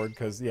roll forward,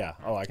 because,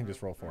 I can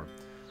just roll forward.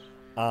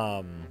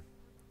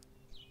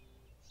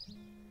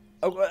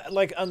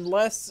 Like,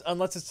 unless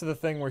it's to the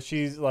thing where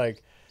she's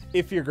like,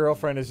 if your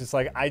girlfriend is just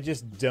like, I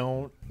just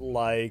don't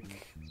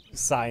like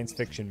science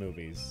fiction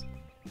movies,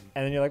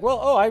 and then you're like,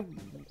 well, I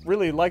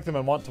really like them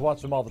and want to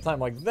watch them all the time,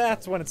 like,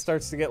 that's when it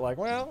starts to get like,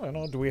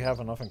 well, do we have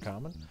enough in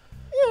common?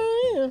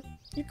 Yeah,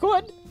 you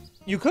could.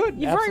 You could.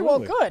 You absolutely. very well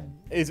could.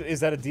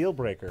 Is that a deal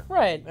breaker?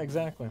 Right.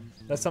 Exactly.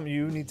 That's something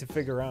you need to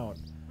figure out.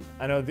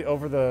 I know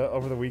over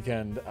the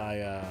weekend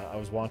I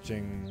was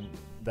watching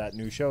that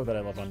new show that I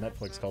love on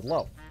Netflix called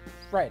Love.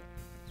 Right.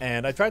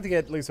 And I tried to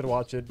get Lisa to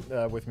watch it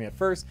with me at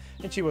first,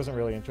 and she wasn't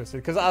really interested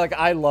because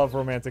I love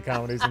romantic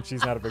comedies, and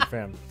she's not a big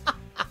fan.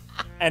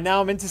 And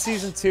now I'm into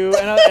season 2,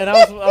 and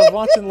I was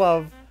watching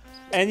Love,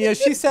 And, you know,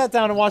 she sat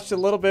down and watched a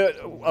little bit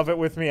of it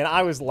with me, and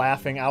I was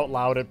laughing out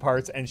loud at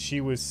parts, and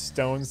she was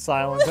stone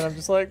silent. And I'm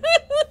just like,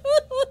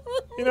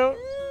 you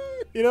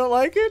don't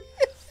like it?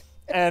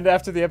 And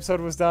after the episode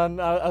was done,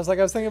 I was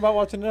thinking about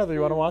watching another.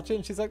 You want to watch it?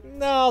 And she's like,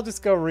 no, I'll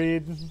just go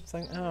read. It's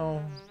like,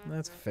 oh,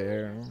 that's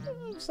fair.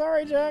 I'm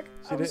sorry, Jack.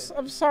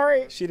 I'm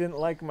sorry. She didn't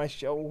like my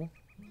show.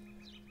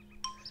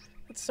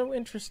 It's so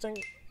interesting.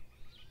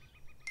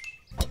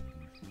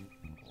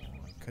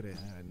 I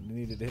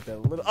needed to hit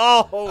that little.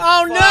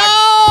 Oh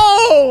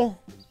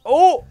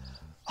no!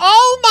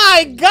 Oh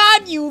my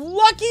God! You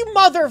lucky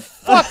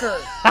motherfucker!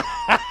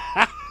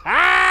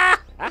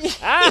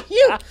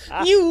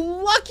 you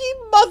lucky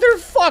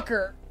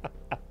motherfucker!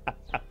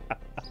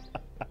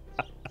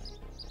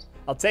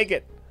 I'll take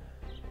it.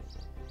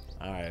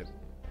 All right.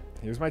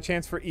 Here's my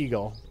chance for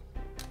eagle.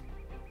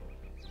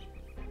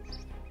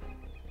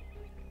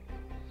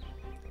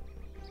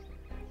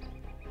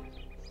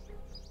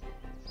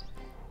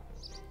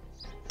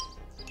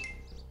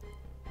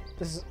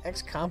 This is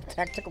XCOM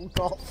Tactical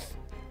Golf.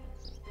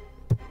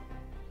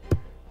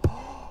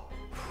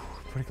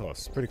 Pretty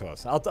close. Pretty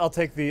close. I'll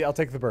take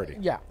the birdie.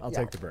 Yeah. I'll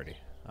take the birdie.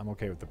 I'm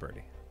okay with the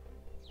birdie.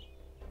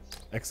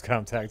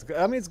 XCOM Tactical.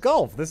 I mean, it's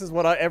golf. This is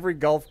what every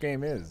golf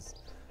game is,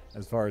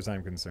 as far as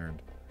I'm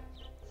concerned.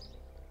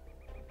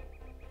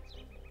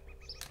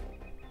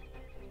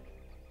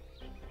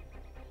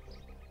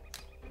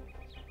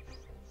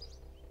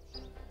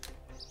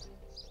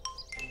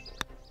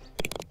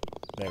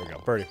 There we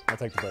go. Birdie. I'll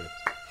take the birdie.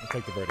 I'll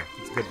take the birdie.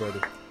 It's a good birdie.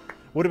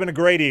 Would have been a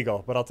great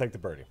eagle, but I'll take the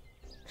birdie.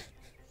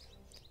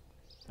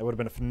 That would have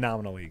been a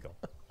phenomenal eagle.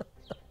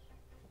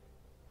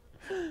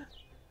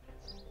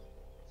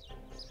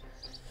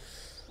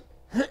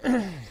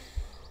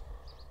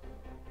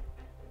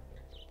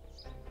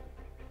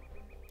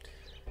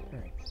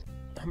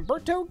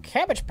 Humberto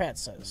Cabbage Patch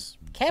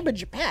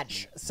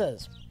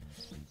says,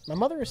 my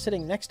mother is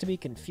sitting next to me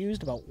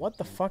confused about what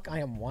the fuck I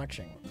am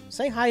watching.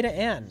 Say hi to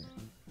Anne.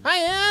 Hi,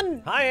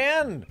 Anne! Hi,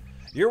 Anne!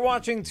 You're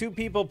watching two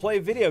people play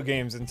video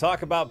games and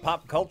talk about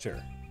pop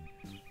culture.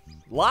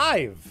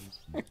 Live!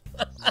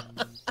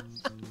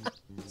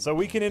 So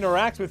we can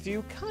interact with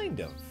you,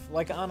 kind of.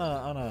 Like on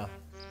a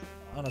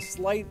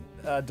slight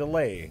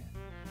delay.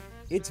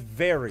 It's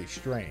very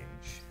strange.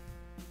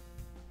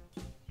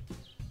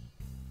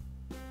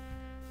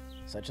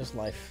 Such is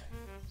life.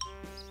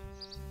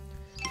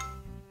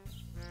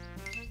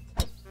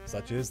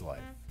 Such is life.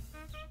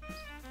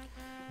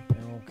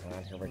 Oh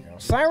God, here we go.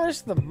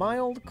 Cyrus the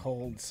Mild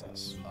Cold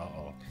says,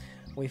 Uh-oh.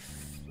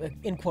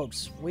 In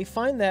quotes, we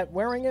find that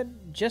wearing it,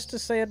 just to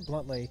say it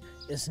bluntly,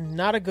 is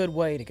not a good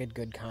way to get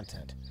good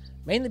content.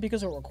 Mainly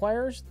because it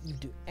requires you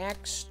to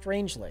act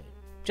strangely.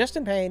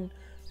 Justin Payne,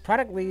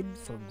 product lead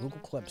for Google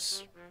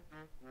Clips.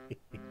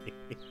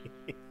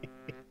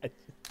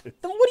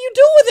 Then what do you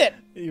do with it?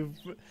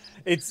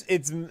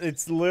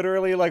 It's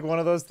literally like one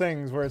of those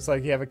things where it's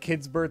like you have a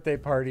kid's birthday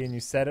party and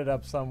you set it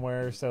up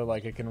somewhere so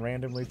like it can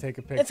randomly take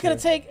a picture. It's gonna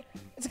take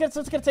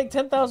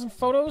 10,000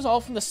 photos all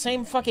from the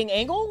same fucking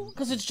angle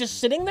because it's just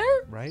sitting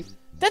there. Right?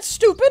 That's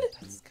stupid.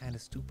 That's kind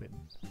of stupid.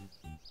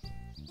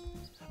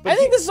 I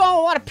think this is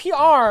all a lot of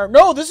PR.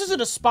 No, this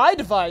isn't a spy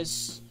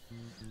device.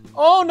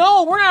 Oh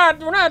no, we're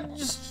not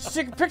just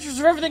taking pictures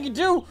of everything you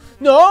do.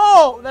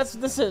 No,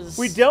 this is.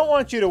 We don't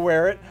want you to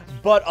wear it,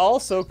 but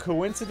also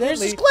coincidentally, here's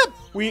this clip.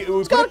 We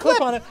put a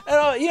clip on it,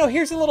 and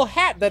here's a little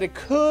hat that it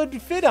could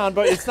fit on,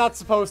 but it's not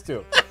supposed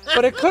to.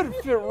 But it could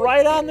fit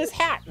right on this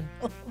hat.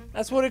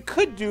 That's what it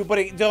could do, but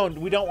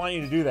we don't want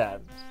you to do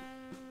that.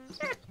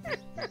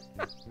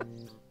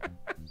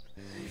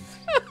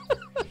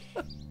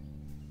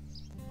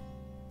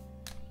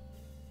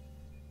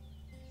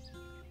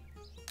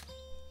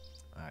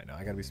 Alright, no,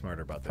 I gotta be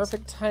smarter about this.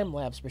 Perfect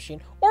time-lapse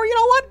machine. Or you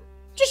know what?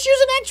 Just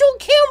use an actual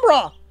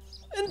camera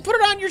and put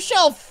it on your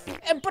shelf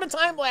and put a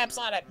time-lapse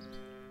on it.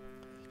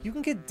 You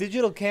can get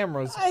digital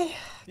cameras.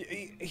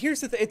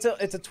 Here's the thing.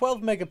 It's a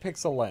 12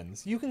 megapixel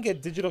lens. You can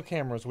get digital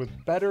cameras with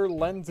better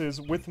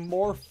lenses with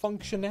more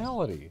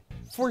functionality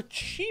for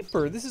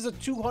cheaper. This is a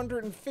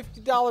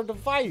 $250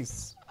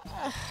 device.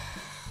 God.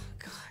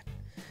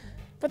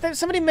 But then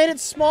somebody made it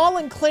small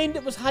and claimed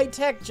it was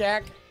high-tech,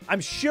 Jack.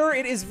 I'm sure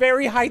it is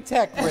very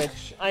high-tech,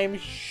 Rich. I am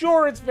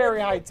sure it's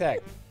very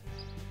high-tech.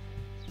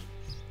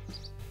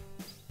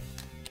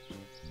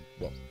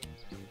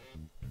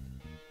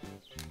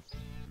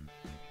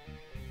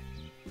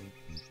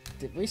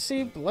 Did we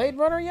see Blade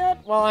Runner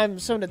yet? Well, I'm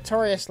so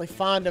notoriously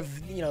fond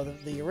of,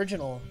 the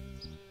original.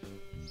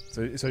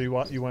 So you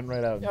went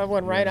right out. I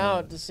went right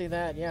out to see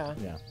that, yeah.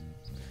 Yeah.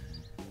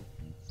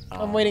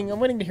 I'm waiting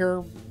to hear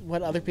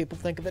what other people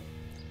think of it.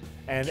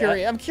 And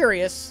I'm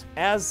curious.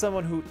 As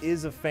someone who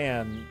is a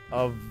fan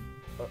of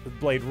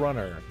Blade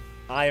Runner,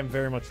 I am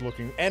very much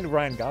looking, and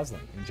Ryan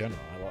Gosling in general.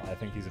 I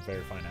think he's a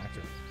very fine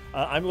actor.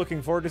 I'm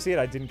looking forward to see it.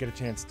 I didn't get a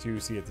chance to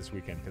see it this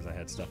weekend because I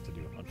had stuff to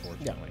do,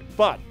 unfortunately. Yeah.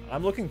 But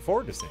I'm looking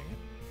forward to seeing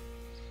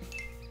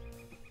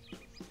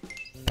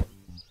it.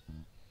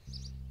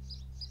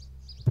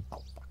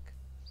 Oh, fuck.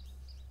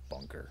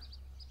 Bunker.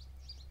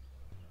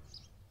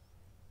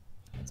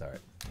 That's all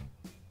right.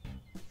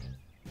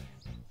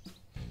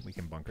 We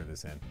can bunker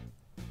this in.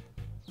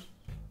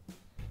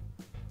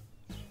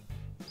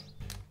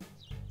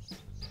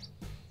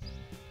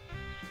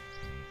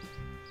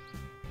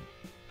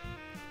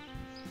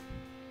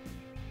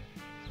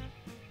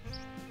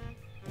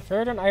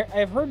 Faradon,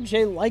 I've heard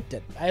Jay liked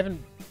it. I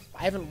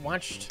haven't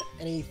watched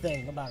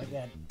anything about it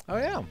yet. Oh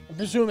yeah, I'm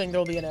presuming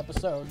there'll be an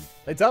episode.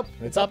 it's up.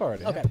 It's up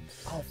already. Okay.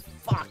 Yeah. Oh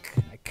fuck!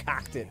 I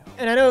cocked it.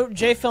 And I know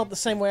Jay felt the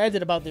same way I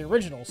did about the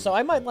original, so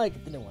I might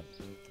like the new one.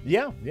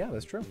 Yeah,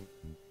 that's true.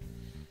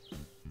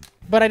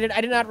 But I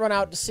did not run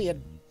out to see it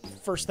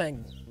first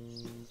thing.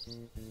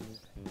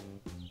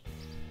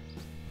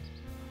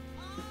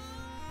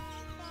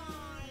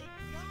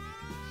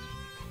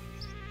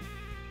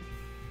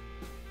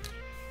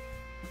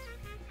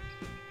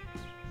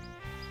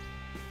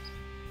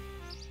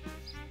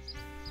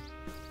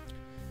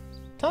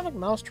 Atomic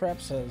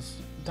Mousetrap says,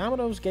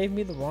 Domino's gave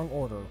me the wrong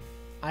order.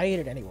 I ate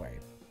it anyway.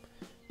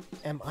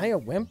 Am I a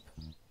wimp?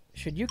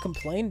 Should you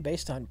complain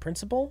based on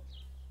principle?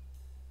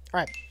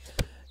 Alright.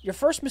 Your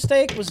first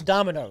mistake was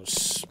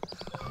Domino's.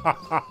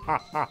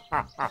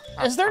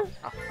 Is there...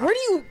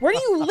 Where do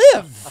you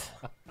live?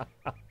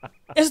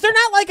 Is there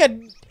not like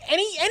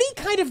any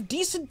kind of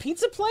decent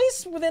pizza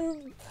place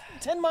within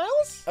 10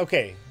 miles?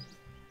 Okay.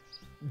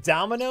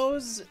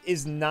 Domino's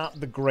is not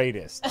the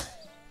greatest.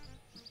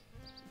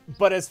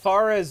 But as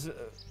far as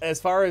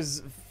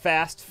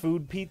fast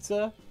food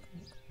pizza,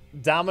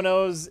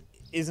 Domino's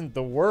isn't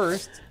the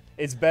worst.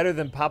 It's better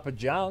than Papa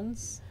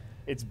John's.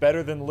 It's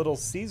better than Little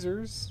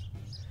Caesars.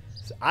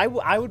 So I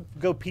would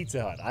go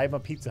Pizza Hut. I'm a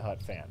Pizza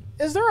Hut fan.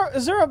 Is there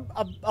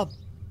a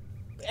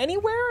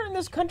anywhere in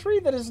this country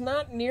that is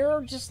not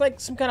near just like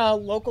some kind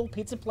of local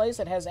pizza place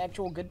that has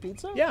actual good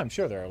pizza? Yeah, I'm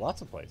sure there are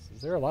lots of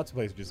places. There are lots of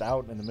places just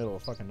out in the middle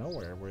of fucking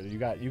nowhere where you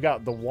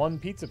got the one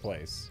pizza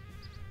place.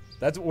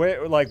 That's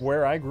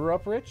where I grew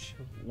up, Rich.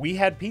 We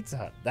had Pizza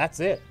Hut.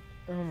 That's it.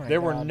 Oh my There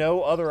God. were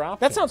no other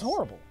options. That sounds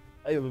horrible.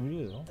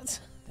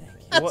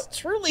 That's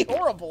truly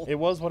horrible. It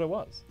was what it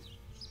was.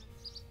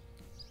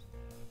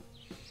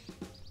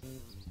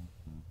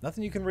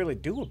 Nothing you can really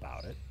do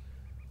about it.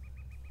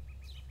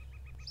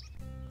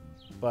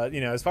 But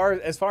you know, as far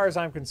as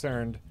I'm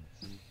concerned,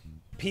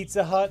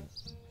 Pizza Hut,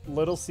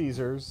 Little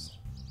Caesars,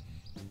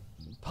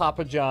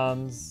 Papa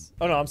John's.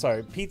 Oh no, I'm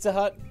sorry. Pizza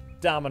Hut,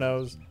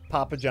 Domino's,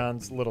 Papa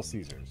John's, Little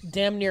Caesars.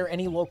 Damn near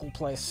any local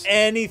place.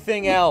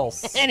 Anything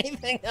else.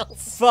 Anything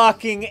else.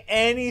 Fucking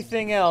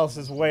anything else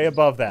is way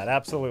above that.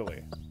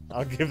 Absolutely.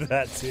 I'll give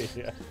that to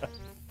you.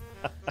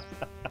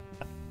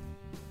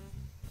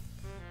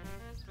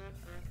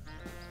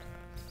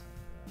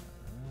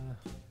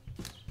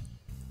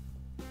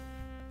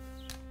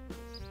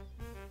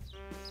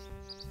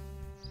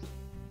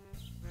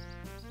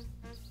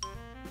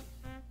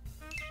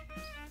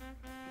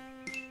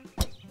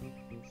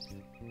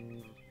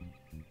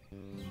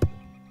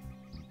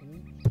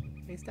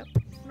 Hey, stop.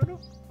 No.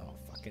 Oh,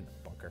 fucking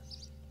bunker.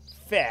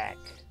 Fuck.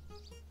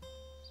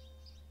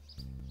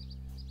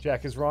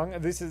 Jack is wrong.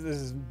 This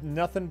is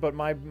nothing but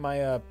my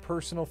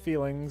personal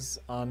feelings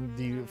on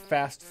the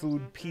fast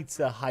food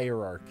pizza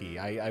hierarchy.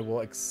 I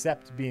will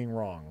accept being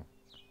wrong.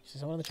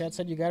 Someone in the chat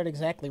said you got it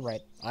exactly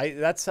right.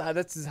 That's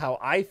how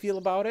I feel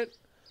about it.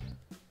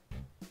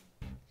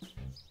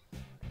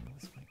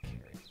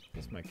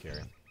 This might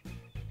carry.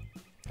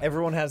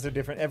 Everyone has a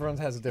different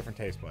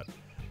taste bud.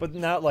 But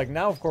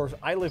now of course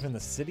I live in the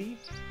city,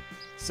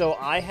 so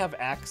I have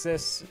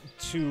access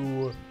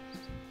to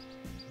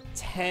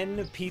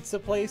 10 pizza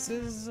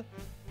places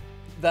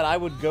that I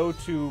would go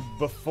to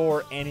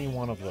before any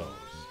one of those.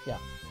 Yeah.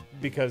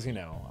 Because, you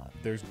know,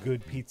 there's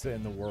good pizza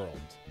in the world.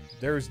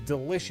 There's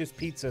delicious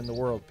pizza in the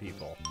world,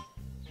 people.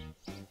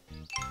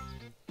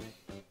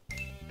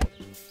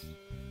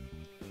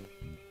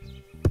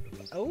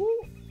 Oh.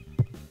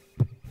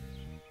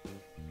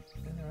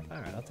 All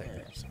right, I'll take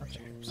it.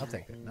 I'll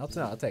take it.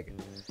 I'll take it.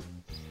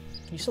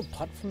 Can you still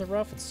putt from the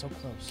rough? It's so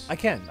close. I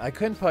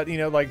couldn't putt, you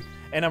know, like,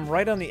 and I'm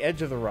right on the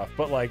edge of the rough,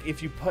 but like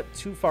if you putt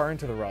too far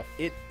into the rough,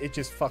 it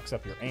just fucks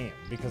up your aim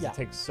because it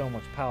takes so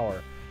much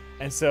power.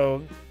 And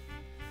so,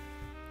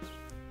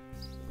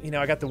 you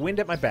know, I got the wind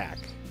at my back.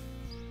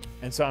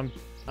 And so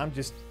I'm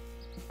just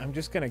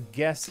going to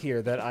guess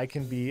here that I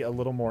can be a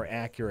little more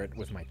accurate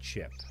with my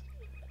chip.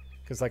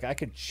 Cuz like I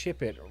could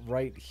chip it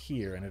right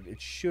here and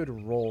it should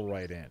roll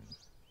right in.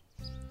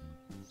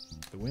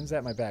 The wind's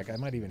at my back. I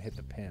might even hit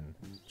the pin.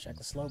 Check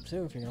the slope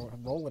too if you're gonna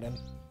roll it in.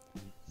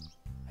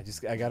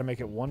 I gotta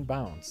make it one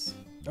bounce.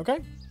 Okay.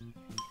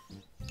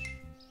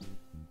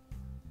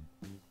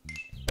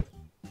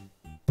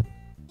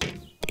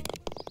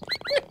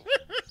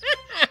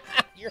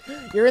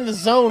 You're in the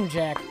zone,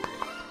 Jack.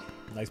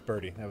 Nice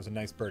birdie. That was a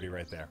nice birdie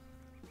right there.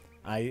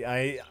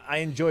 I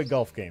enjoy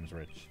golf games,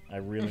 Rich. I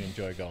really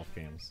enjoy golf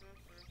games.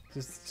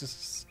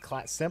 Just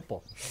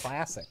simple,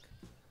 classic.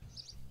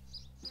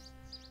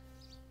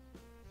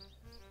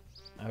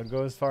 I would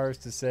go as far as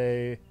to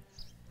say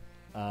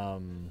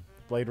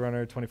Blade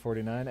Runner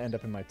 2049 end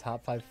up in my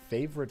top 5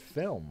 favorite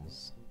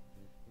films.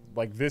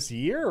 like this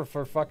year or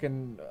for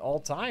fucking all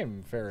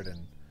time,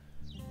 Ferritin.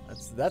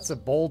 That's a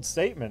bold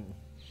statement.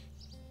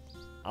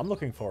 I'm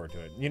looking forward to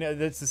it. You know,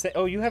 that's the same.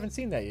 Oh, you haven't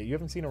seen that yet. You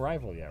haven't seen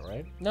Arrival yet,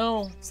 right?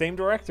 No. Same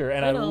director,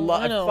 and I know.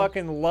 I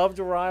fucking loved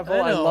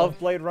Arrival. I love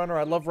Blade Runner.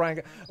 I love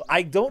Ryan.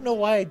 I don't know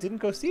why I didn't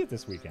go see it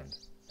this weekend.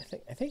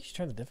 I think you should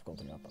turn the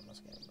difficulty up on this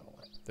game.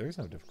 There is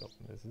no difficulty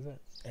in this, is it?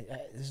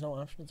 There's no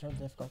option to turn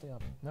the difficulty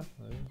up. No.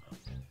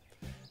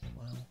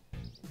 Wow.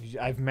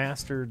 I've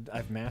mastered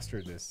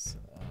this,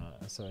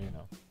 so you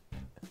know.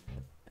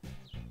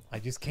 I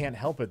just can't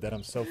help it that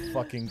I'm so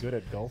fucking good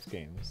at golf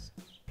games.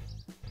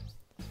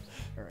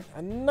 All right.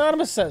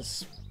 Anonymous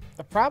says,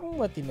 the problem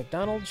with the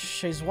McDonald's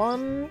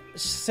Szechuan.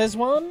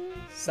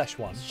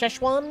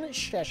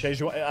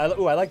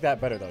 I like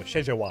that better though.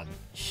 Szechuan.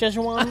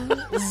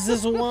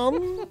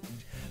 Szechuan.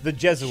 The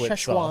Jesuit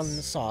Szechuan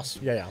sauce. sauce.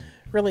 Yeah.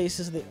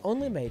 Releases they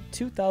only made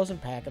 2,000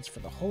 packets for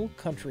the whole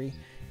country.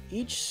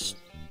 Each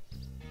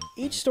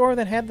store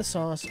that had the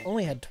sauce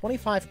only had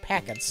 25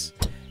 packets,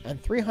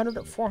 and 300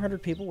 or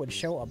 400 people would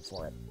show up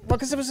for it. Well,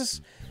 because it was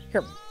this.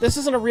 Here, this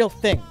isn't a real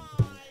thing.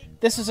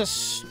 This is a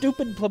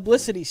stupid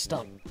publicity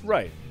stunt.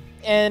 Right.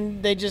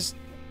 And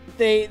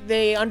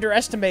they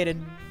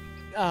underestimated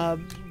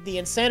the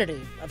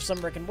insanity of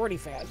some Rick and Morty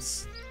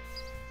fans.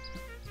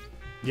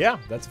 Yeah,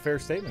 that's a fair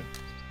statement.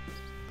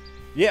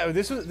 Yeah,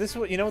 this was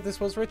you know what this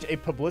was, Rich? A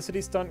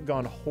publicity stunt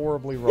gone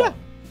horribly wrong.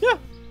 Yeah.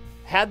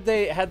 Had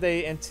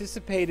they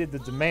anticipated the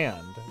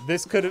demand,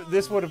 this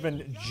would have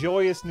been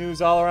joyous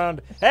news all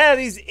around. Hey,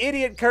 these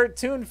idiot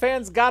cartoon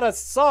fans got a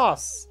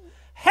sauce.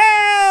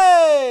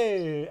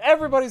 Hey!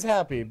 Everybody's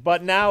happy.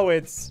 But now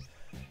it's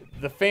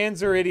the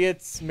fans are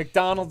idiots,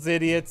 McDonald's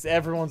idiots,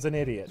 everyone's an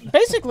idiot.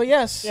 Basically,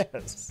 yes. Yes.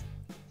 This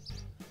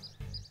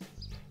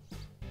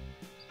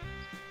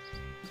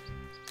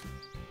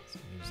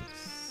music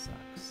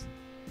sucks.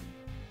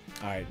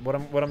 All right,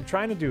 what I'm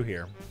trying to do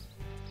here,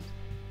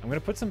 I'm going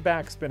to put some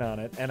backspin on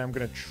it, and I'm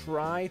going to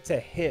try to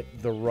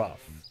hit the rough.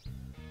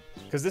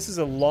 Because this is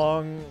a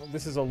long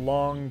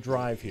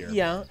drive here.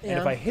 Yeah. And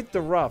if I hit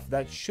the rough,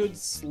 that should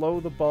slow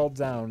the ball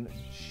down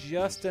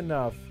just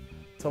enough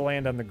to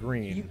land on the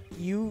green.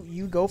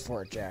 You go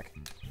for it, Jack.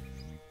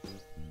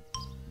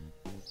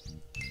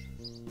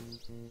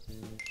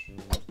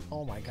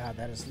 Oh my God,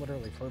 that is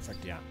literally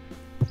perfect. Yeah.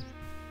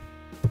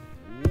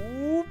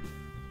 Whoop.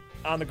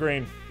 On the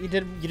green. You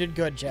did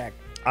good, Jack.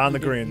 On the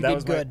green. That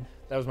was good.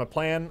 That was my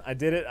plan. I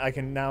did it. I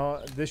can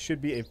now. This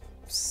should be a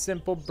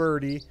simple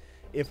birdie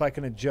if I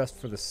can adjust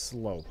for the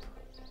slope.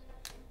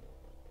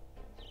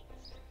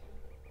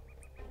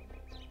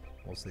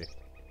 We'll see.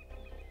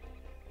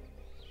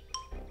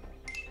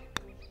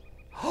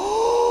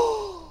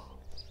 Oh,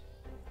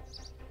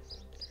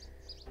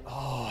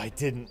 I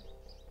didn't.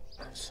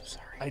 I'm so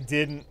sorry. I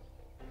didn't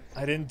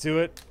do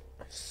it.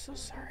 I'm so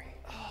sorry.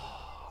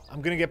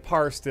 I'm gonna get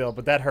par still,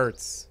 but that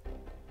hurts.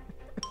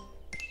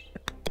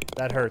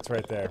 That hurts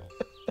right there.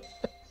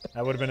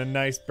 That would have been a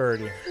nice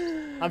birdie.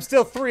 I'm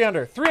still 3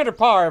 under. 3 under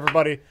par,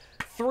 everybody.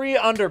 3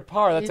 under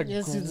par. That's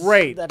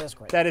great. That is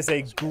great. That is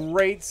a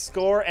great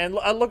score. And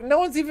look, no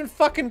one's even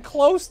fucking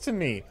close to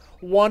me.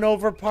 1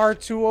 over par,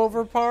 2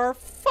 over par.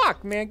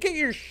 Fuck, man. Get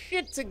your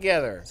shit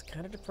together. It's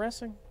kind of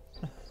depressing.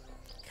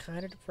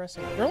 Kind of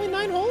depressing. You're only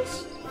 9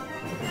 holes?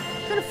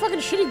 What kind of fucking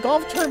shitty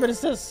golf tournament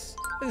is this?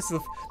 This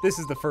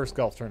is the first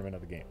golf tournament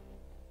of the game.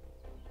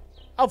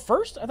 Oh,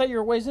 first? I thought you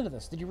were ways into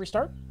this. Did you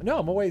restart? No,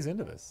 I'm a ways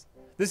into this.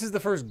 This is the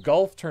first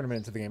golf tournament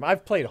into the game.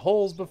 I've played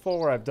holes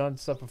before. I've done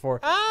stuff before.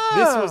 Oh.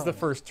 This was the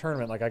first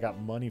tournament. Like, I got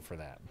money for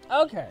that.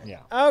 Okay.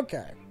 Yeah.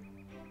 Okay.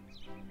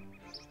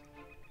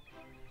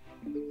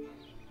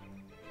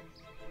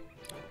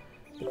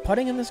 The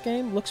putting in this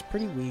game looks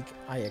pretty weak.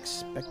 I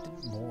expected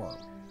more.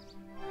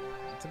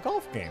 It's a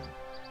golf game.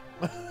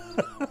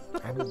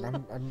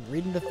 I'm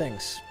reading the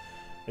things.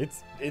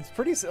 It's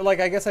pretty, like,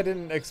 I guess I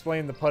didn't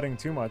explain the putting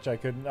too much.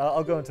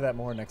 I'll go into that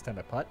more next time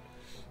I putt.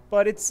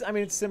 But it's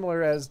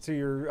similar as to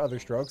your other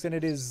strokes, and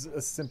it is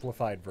a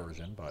simplified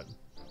version, but.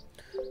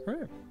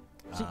 Right.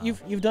 So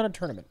you've done a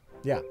tournament.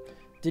 Yeah.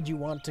 Did you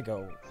want to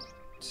go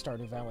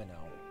Stardew Valley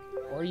now?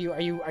 Or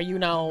are you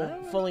now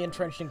fully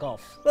entrenched in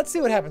golf? Let's see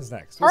what happens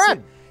next. All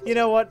right. You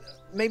know what?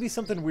 Maybe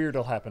something weird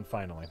will happen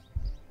finally.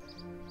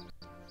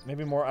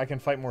 Maybe I can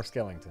fight more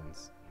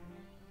skeletons.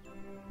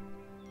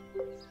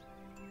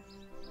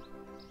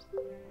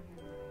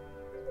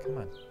 Come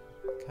on.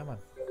 Come on.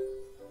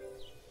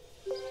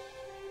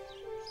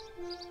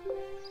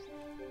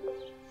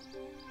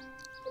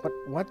 But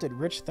what did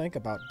Rich think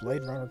about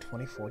Blade Runner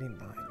 2049?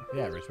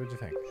 Yeah, Rich, what'd you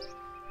think?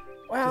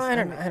 Well, I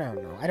don't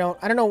know.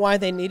 I don't know why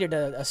they needed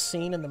a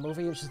scene in the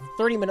movie. It was just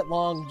a 30-minute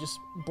long just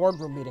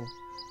boardroom meeting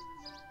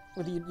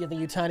with the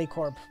Yutani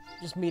Corp,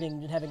 just meeting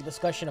and having a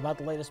discussion about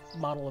the latest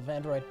model of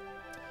Android.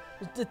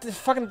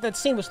 That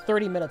scene was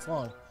 30 minutes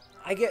long.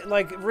 I get,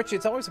 like, Rich,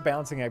 it's always a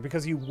balancing act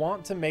because you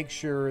want to make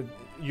sure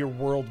your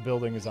world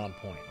building is on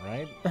point,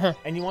 right? Uh-huh.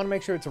 And you want to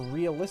make sure it's a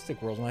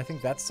realistic world, and I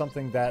think that's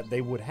something that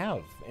they would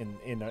have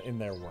in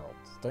their world,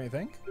 don't you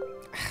think?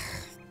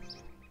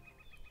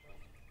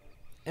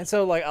 And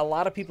so, like, a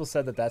lot of people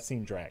said that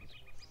scene dragged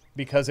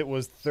because it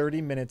was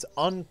 30 minutes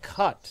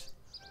uncut.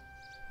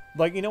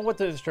 Like, you know what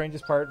the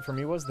strangest part for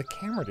me was? The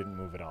camera didn't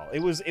move at all.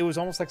 It was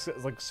almost like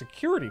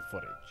security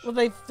footage.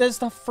 Well, that's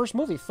the first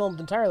movie filmed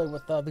entirely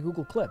with the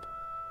Google Clip.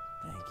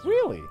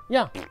 Really?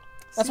 Yeah.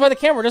 That's why the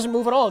camera doesn't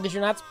move at all, because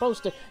you're not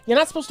supposed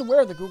to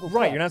wear the Google Clip.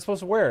 Right, you're not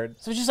supposed to wear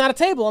it. So it's just on a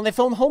table, and they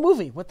film the whole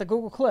movie with the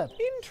Google Clip.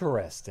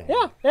 Interesting.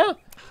 Yeah.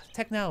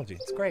 Technology,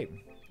 it's great.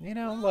 You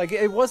know, like,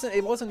 it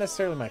wasn't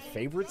necessarily my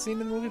favorite scene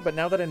in the movie, but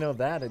now that I know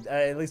that,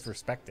 I at least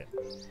respect it.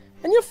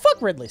 And you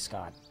fuck Ridley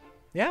Scott.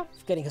 Yeah?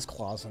 Getting his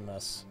claws in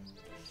this.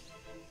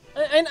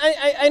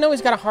 I know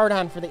he's got a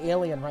hard-on for the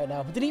alien right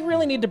now, but did he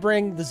really need to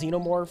bring the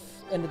xenomorph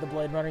into the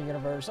Blade Runner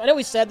universe? I know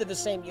he said they're the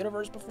same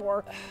universe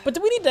before, but do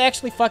we need to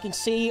actually fucking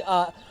see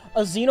a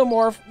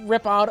xenomorph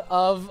rip out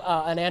of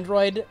an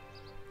android?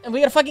 And we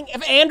got a fucking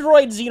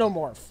android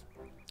xenomorph.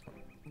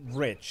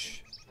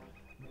 Rich.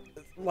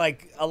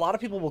 Like, a lot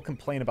of people will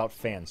complain about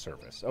fan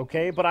service,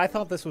 okay? But I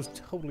thought this was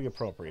totally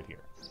appropriate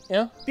here.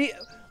 Yeah?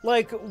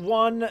 Like,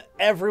 one,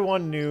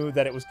 everyone knew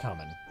that it was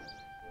coming.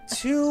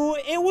 Two,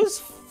 it was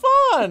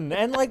fun,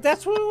 and like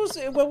that's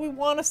what we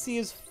want to see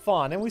is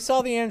fun. And we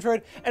saw the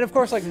android, and of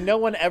course, like no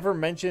one ever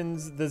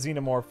mentions the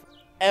xenomorph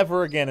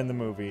ever again in the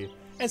movie,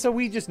 and so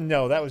we just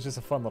know that was just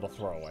a fun little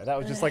throwaway. That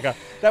was just like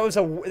that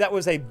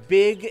was a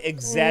big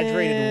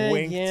exaggerated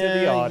wink to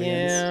the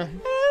audience. Yeah.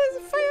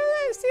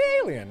 It's the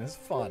alien. It's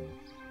fun.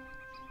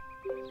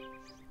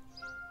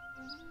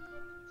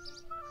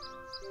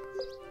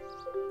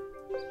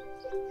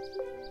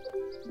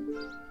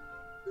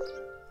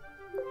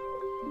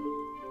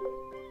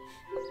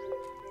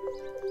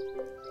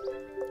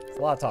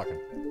 A lot of talking.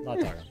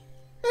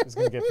 Just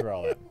gonna get through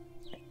all that.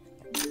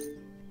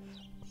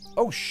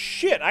 Oh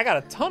shit! I got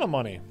a ton of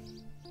money.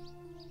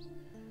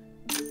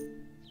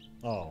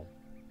 Oh.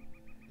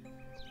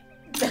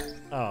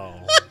 Oh.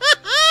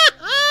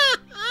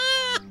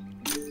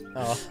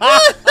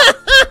 Oh.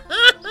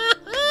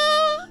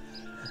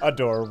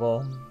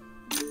 Adorable.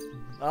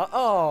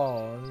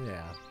 Oh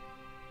yeah.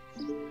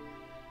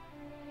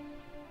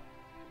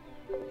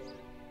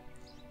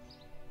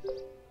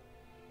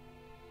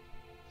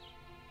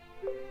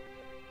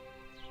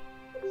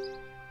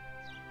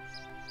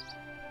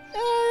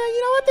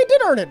 You know what? They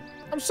did earn it.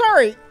 I'm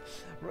sorry.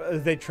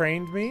 They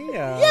trained me.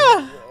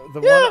 Yeah.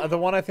 The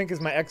one I think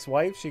is my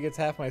ex-wife. She gets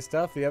half my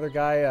stuff. The other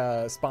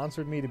guy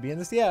sponsored me to be in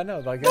this. Yeah, no,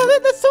 like No,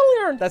 that's totally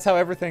earned. that's how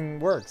everything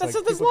works. That's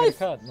like, his people get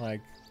a life. cut.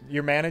 Like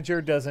your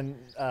manager doesn't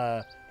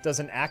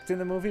act in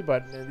the movie,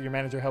 but your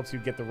manager helps you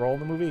get the role in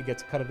the movie. You get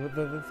to cut it with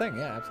the thing.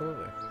 Yeah,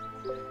 absolutely.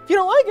 If you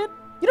don't like it,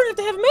 you don't have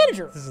to have a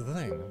manager. This is the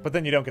thing. But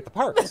then you don't get the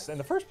parts in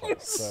the first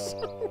place.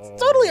 So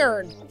It's totally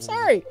earned. I'm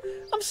sorry.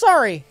 I'm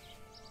sorry.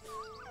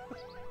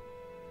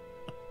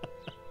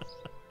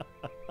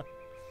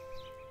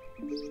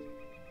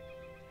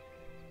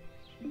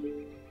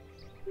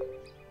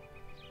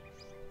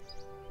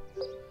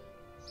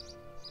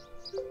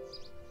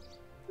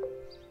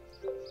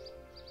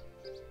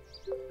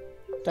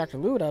 Dr.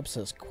 Lewid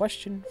says,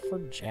 question for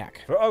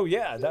Jack. Oh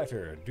yeah,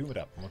 Doctor, doom it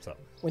up. What's up?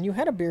 When you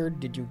had a beard,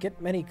 did you get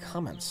many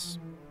comments?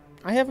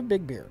 I have a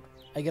big beard.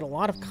 I get a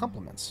lot of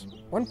compliments.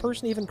 One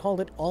person even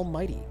called it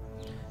almighty.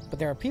 But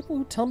there are people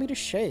who tell me to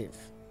shave.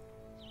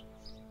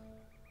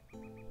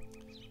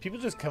 People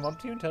just come up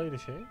to you and tell you to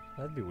shave?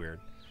 That'd be weird.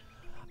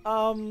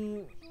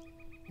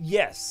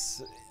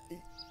 Yes.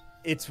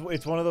 It's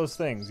one of those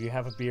things. You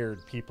have a beard,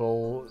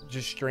 people,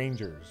 just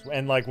strangers.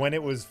 And like when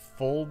it was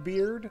full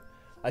beard,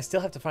 I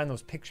still have to find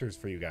those pictures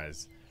for you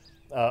guys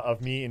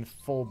of me in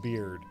full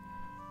beard.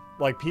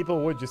 Like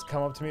people would just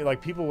come up to me,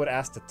 like people would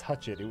ask to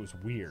touch it. It was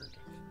weird.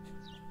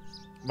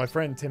 My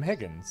friend Tim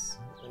Higgins,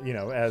 you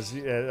know, as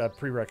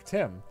prereq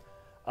Tim,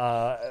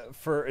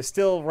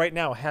 still right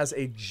now has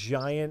a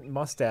giant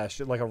mustache,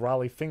 like a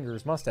Raleigh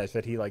Fingers mustache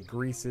that he like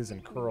greases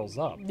and curls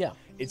up. Yeah.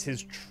 It's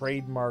his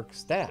trademark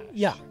stash.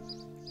 Yeah.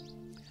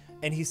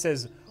 And he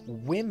says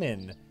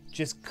women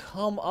just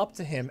come up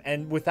to him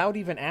and without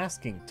even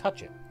asking,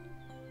 touch it.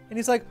 And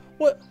he's like,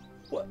 what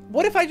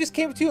if I just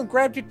came up to you and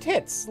grabbed your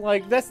tits?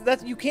 Like that's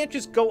you can't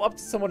just go up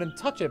to someone and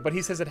touch it. But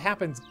he says it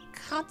happens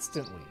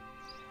constantly.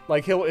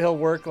 Like he'll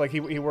work, like he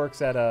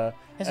works at a.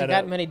 Has he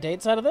gotten many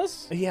dates out of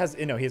this? He has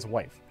he has a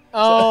wife.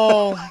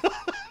 Oh.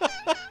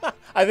 So,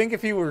 I think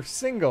if he were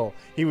single,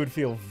 he would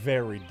feel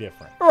very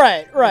different.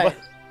 Right.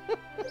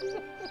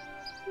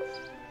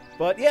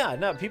 But yeah,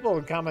 no, people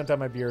would comment on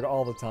my beard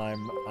all the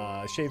time.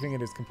 Shaving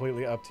it is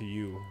completely up to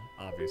you,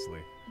 obviously.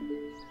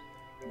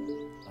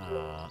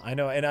 I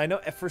know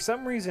for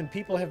some reason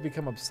people have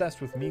become obsessed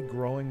with me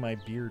growing my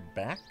beard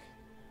back.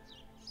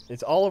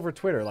 It's all over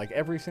Twitter, like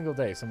every single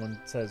day someone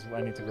says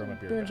I need to grow my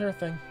beard Beards back. are a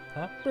thing.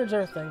 Huh? Beards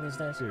are a thing these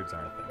days. Beards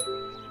are a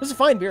thing. It was a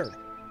fine beard.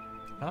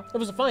 Huh? It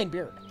was a fine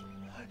beard.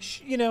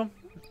 You know,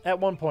 at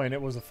one point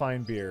it was a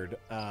fine beard,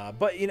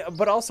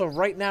 but also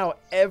right now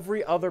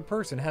every other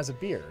person has a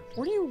beard.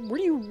 Where do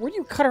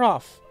you cut it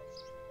off?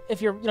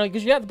 If you're,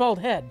 because you got the bald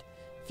head,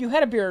 if you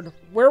had a beard,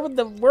 where would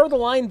the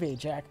line be,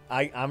 Jack?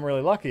 I'm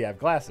really lucky. I have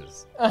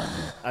glasses.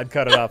 I'd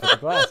cut it off with the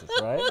glasses,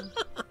 right?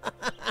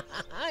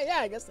 Yeah,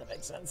 I guess that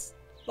makes sense.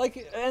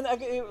 Like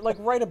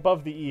right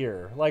above the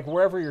ear, like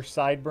wherever your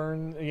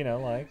sideburn, you know,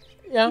 like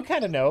Yeah. you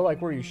kind of know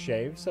like where you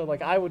shave. So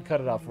like I would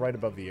cut it off right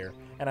above the ear,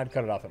 and I'd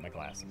cut it off at my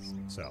glasses.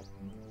 So.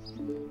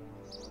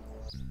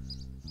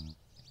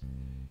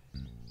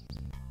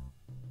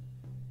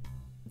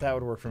 That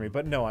would work for me.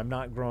 But no, I'm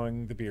not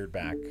growing the beard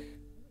back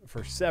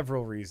for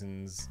several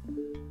reasons.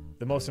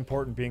 The most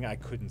important being I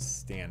couldn't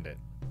stand it.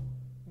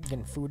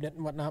 Getting food in it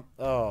and whatnot.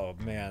 Oh,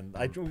 man.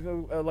 Like,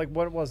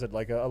 what was it?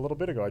 Like a little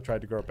bit ago, I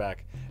tried to grow it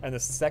back. And the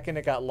second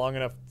it got long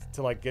enough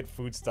to, like, get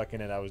food stuck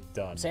in it, I was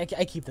done. See, I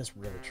keep this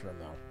really trim,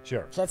 though.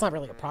 Sure. So that's not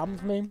really a problem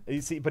for me.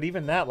 You see, but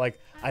even that, like,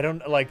 I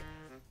don't, like,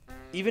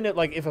 even if,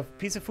 like, if a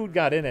piece of food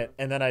got in it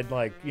and then I'd,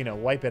 like, you know,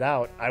 wipe it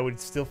out, I would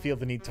still feel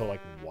the need to, like,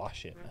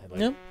 wash it.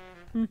 Yeah.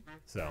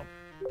 So.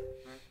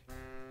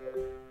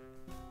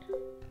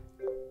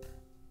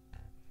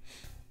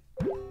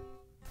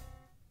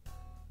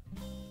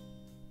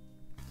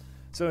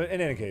 So,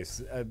 in any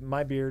case,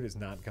 my beard is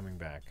not coming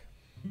back.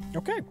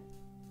 Okay. All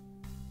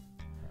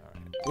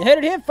right. You heard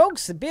it here,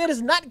 folks. The beard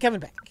is not coming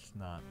back. It's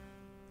not.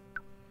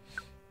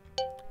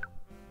 All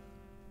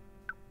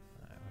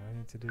right, what do I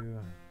need to do?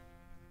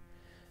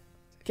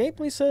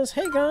 Gapley says,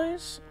 "Hey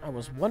guys, I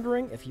was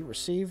wondering if you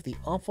received the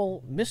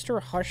awful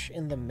Mr. Hush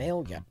in the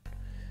mail yet.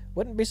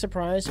 Wouldn't be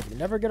surprised if you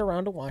never get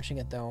around to watching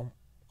it, though.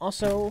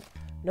 Also,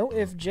 know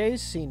if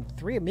Jay's seen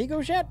Three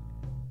Amigos yet?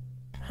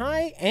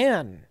 Hi,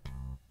 Anne."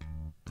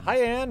 Hi,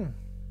 Anne.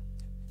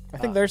 I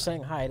think they're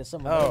saying hi to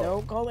someone they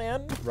know called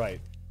Anne. Right.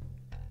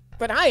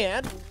 But hi,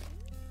 Anne.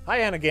 Hi,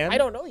 Anne again. I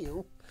don't know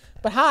you,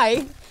 but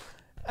hi.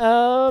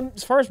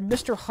 As far as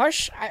Mr.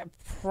 Hush, I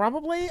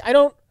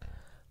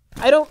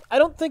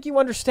don't think you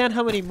understand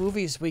how many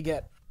movies we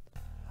get.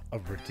 A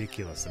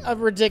ridiculous amount.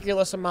 A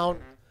ridiculous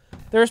amount.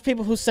 There's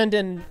people who send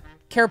in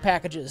care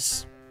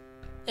packages,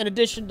 in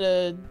addition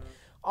to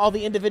all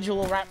the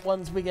individual wrap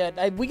ones we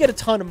get. We get a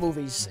ton of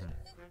movies.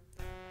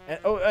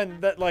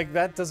 And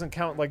that doesn't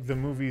count like the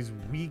movies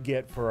we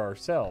get for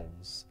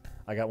ourselves.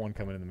 I got one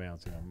coming in the mail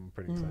too. I'm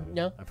pretty excited.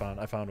 Yeah.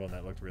 I found one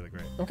that looked really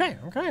great. Okay.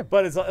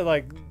 But it's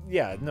like,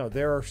 yeah, no,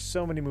 there are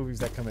so many movies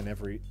that come in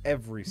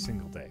every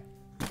single day.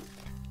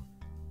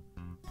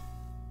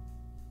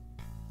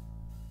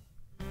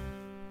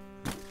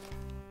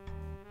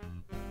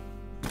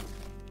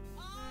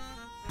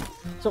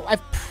 So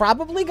I've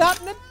probably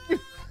gotten it.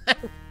 I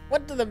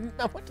went to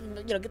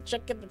the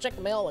check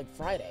the mail like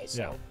Friday.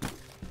 So. Yeah.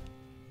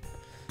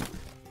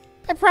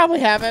 I probably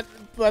have it,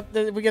 but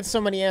we get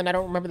so many in, I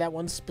don't remember that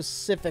one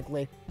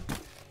specifically.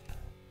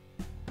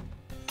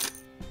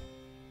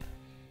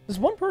 There's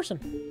one person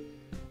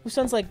who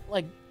sends like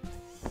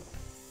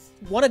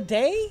one a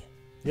day?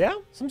 Yeah?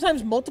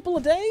 Sometimes multiple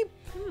a day?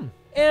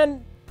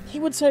 And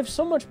he would save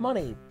so much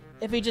money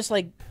if he just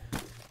like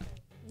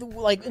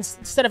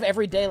instead of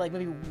every day, like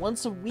maybe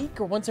once a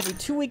week or once every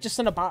 2 weeks, just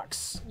send a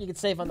box. You could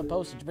save on the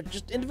postage, but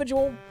just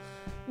individual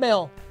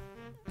mail,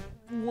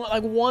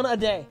 like one a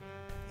day.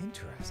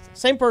 Interesting.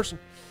 Same person.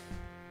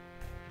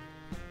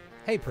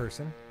 Hey,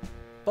 person,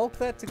 bulk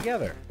that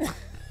together.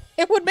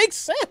 It would make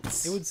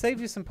sense. It would save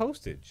you some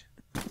postage.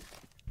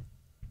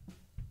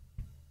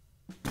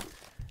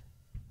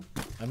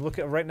 I'm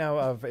looking right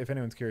now. If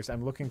anyone's curious,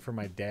 I'm looking for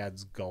my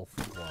dad's golf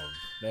glove.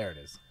 There it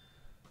is.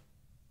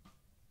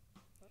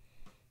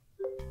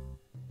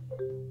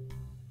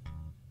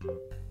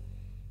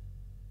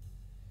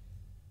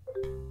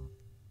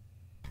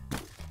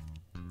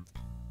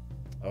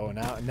 Oh,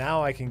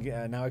 now I can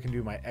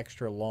do my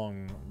extra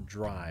long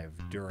drive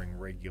during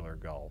regular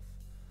golf,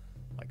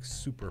 like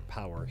super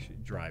power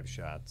drive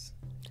shots.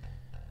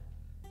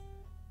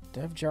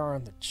 Dev jar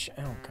on the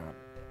oh god,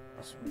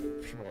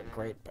 people are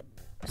great, but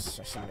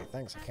there's so many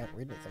things I can't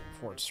read anything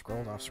before it's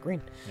scrolled off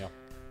screen. Yeah.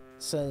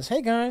 Says,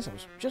 "Hey guys, I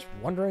was just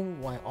wondering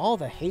why all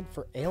the hate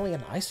for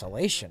Alien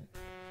Isolation.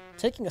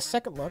 Taking a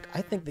second look,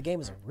 I think the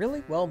game is a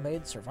really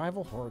well-made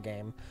survival horror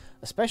game,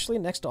 especially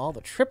next to all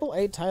the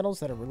AAA titles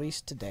that are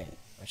released today.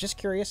 I was just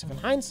curious if in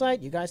hindsight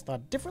you guys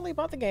thought differently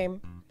about the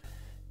game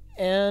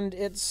and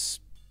its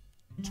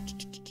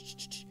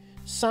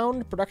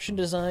sound, production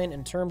design,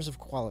 in terms of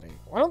quality.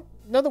 Well, I don't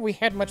know that we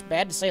had much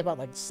bad to say about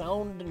like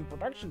sound and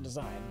production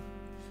design.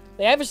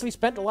 They obviously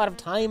spent a lot of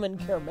time and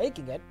care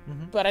making it,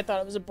 but I thought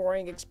it was a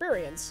boring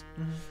experience,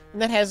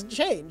 and that hasn't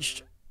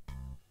changed."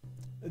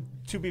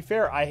 To be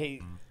fair,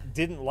 I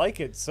didn't like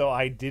it, so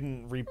I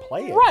didn't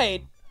replay it.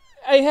 Right.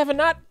 I have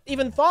not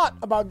even thought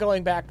about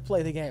going back to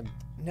play the game.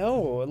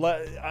 No,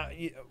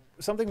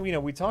 something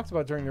we talked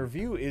about during the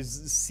review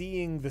is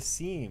seeing the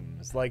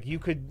seams. Like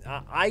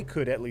I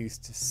could at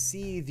least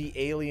see the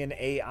alien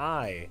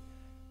AI,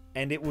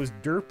 and it was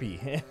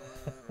derpy.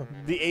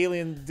 The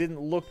alien didn't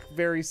look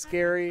very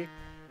scary.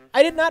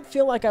 I did not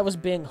feel like I was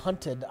being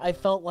hunted. I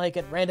felt like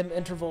at random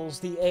intervals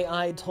the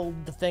AI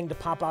told the thing to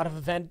pop out of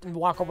a vent and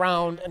walk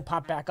around and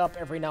pop back up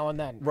every now and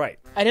then. Right.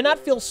 I did not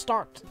feel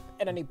stalked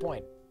at any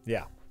point.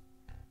 Yeah.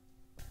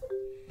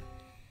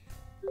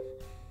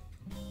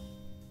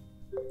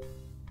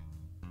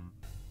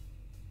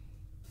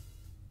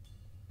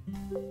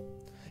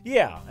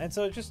 Yeah, and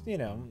so just, you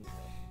know,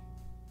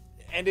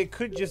 and it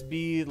could just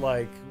be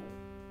like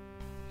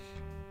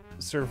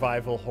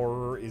survival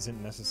horror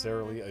isn't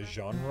necessarily a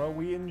genre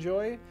we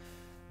enjoy,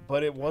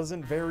 but it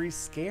wasn't very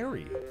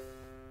scary.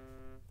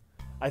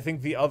 I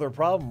think the other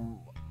problem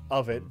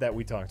of it that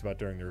we talked about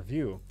during the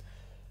review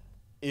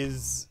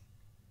is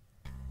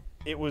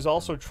it was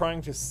also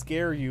trying to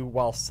scare you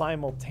while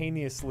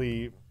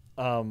simultaneously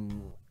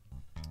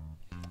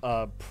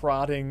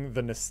prodding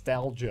the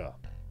nostalgia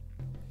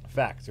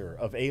factor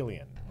of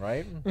Alien,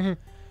 right? Mm-hmm.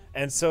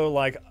 And so,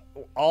 like,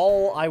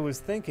 all I was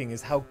thinking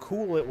is how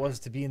cool it was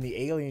to be in the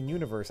Alien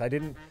universe. I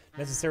didn't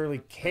necessarily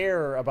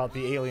care about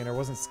the Alien or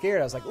wasn't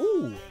scared. I was like,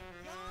 ooh,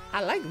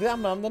 I like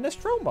them. I'm the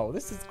Nostromo.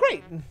 This is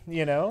great,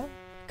 you know?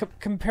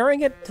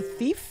 Comparing it to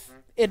Thief,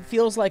 it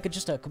feels like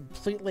just a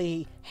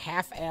completely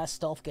half-assed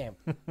stealth game.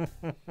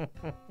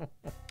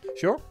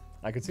 Sure,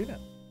 I could see that.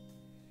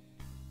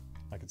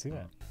 I could see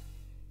that.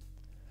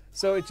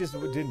 So it just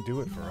didn't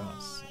do it for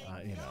us,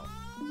 you know.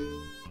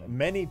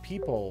 Many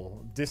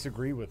people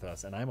disagree with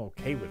us, and I'm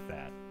okay with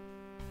that.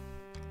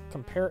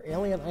 Compare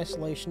Alien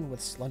Isolation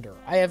with Slender.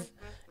 I have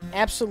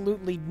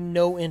absolutely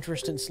no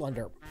interest in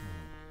Slender.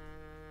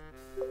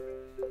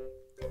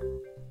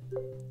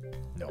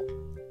 No.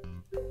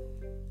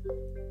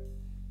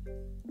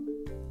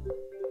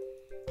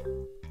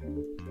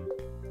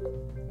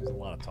 There's a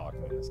lot of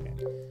talking in this game.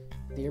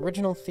 The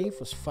original Thief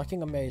was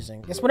fucking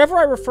amazing. Yes, whenever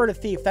I refer to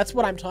Thief, that's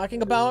what I'm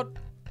talking about,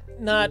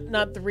 not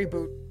the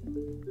reboot.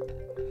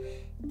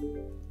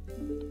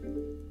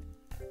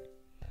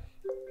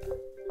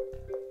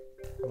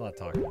 A lot of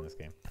talking in this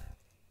game.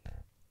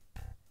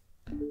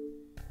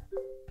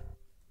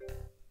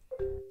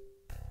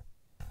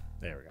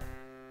 There we go.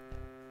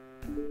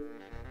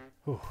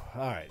 Whew.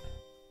 All right.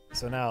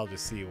 So now I'll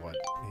just see what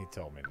he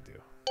told me to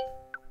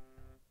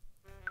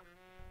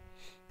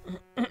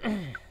do.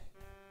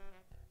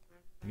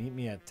 Meet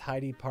me at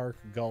Tidy Park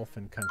Golf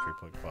and Country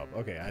Club.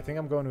 Okay, I think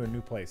I'm going to a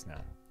new place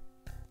now.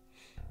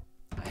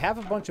 I have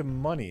a bunch of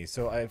money,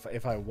 so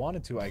if I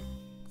wanted to, I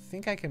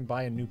think I can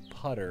buy a new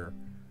putter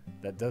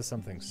that does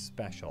something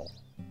special.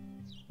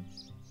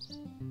 Let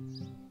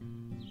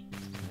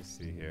me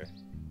see here.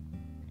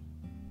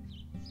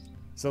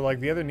 So, like,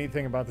 the other neat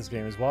thing about this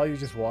game is while you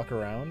just walk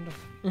around,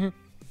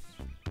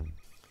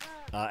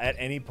 at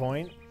any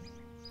point,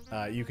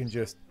 you can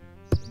just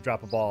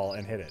drop a ball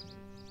and hit it.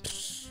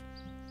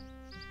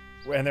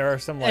 And there are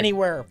some, like...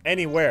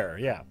 Anywhere,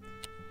 yeah.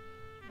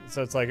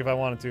 So it's like, if I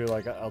wanted to,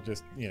 like, I'll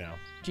just, you know...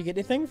 Did you get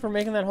anything for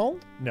making that hole?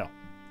 No.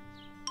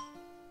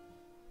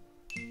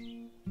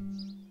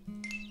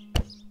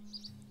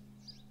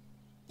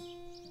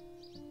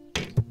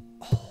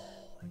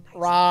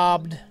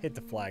 Robbed. Hit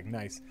the flag,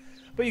 nice.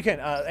 But you can,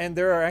 and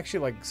there are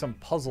actually like some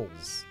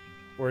puzzles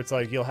where it's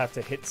like you'll have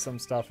to hit some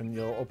stuff and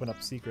you'll open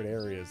up secret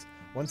areas.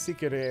 One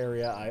secret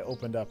area I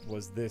opened up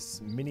was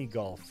this mini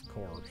golf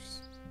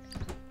course.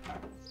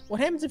 What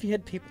happens if you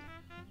hit people?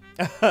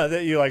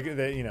 That you like,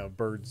 that, you know,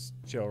 birds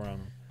show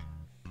around,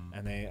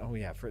 and they, oh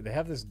yeah, they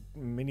have this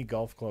mini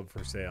golf club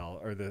for sale,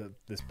 or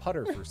this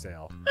putter for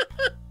sale.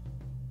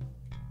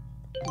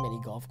 Mini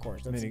golf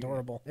course, that's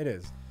adorable. It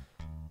is.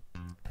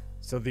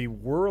 So the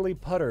whirly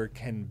putter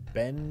can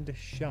bend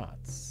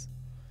shots.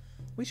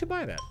 We should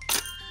buy that.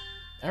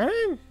 All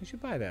right. We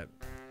should buy that.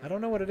 I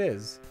don't know what it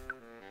is.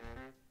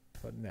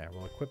 But there,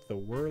 we'll equip the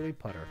whirly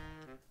putter.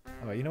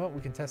 Oh, you know what? We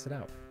can test it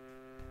out.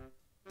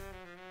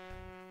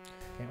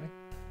 Can't we?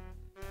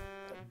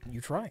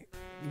 You try.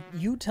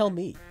 You tell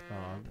me. Oh,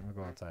 I'm going to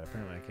go outside.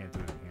 Apparently I can't do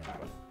it in here.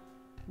 But...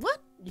 What?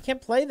 You can't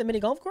play the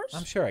mini golf course?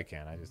 I'm sure I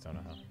can. I just don't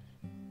know how.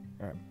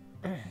 All right.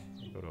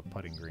 Go to a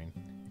putting green.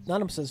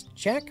 Nonum says,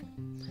 Jack.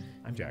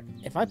 I'm Jack.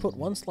 If I put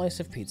one slice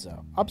of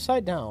pizza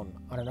upside down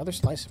on another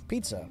slice of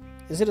pizza,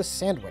 is it a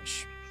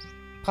sandwich?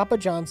 Papa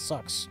John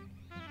sucks.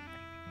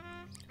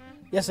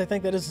 Yes, I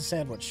think that is a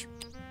sandwich.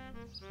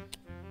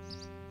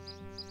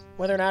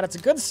 Whether or not it's a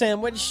good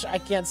sandwich, I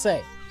can't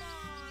say.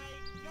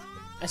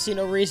 I see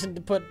no reason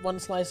to put one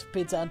slice of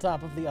pizza on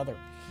top of the other.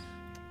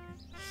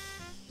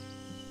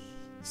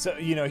 So,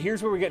 you know,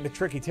 here's where we get into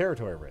tricky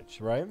territory,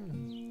 Rich, right?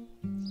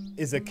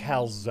 Is a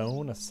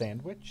calzone a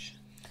sandwich?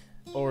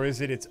 Or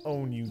is it its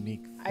own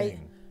unique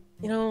thing?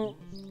 You know,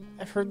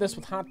 I've heard this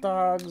with hot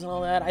dogs and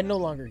all that. I no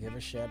longer give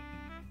a shit.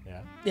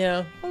 Yeah?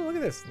 Yeah. Oh, look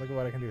at this. Look at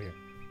what I can do here.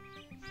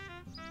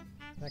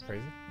 Isn't that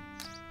crazy?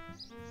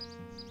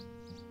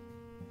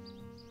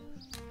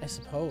 I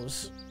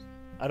suppose.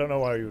 I don't know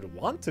why you would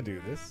want to do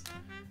this.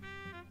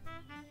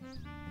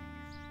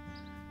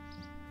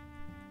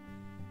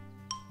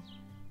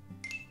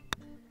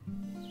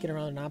 Get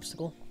around an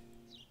obstacle.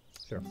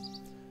 Sure.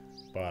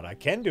 But I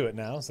can do it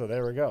now, so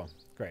there we go.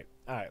 Great.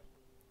 All right.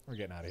 We're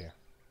getting out of here.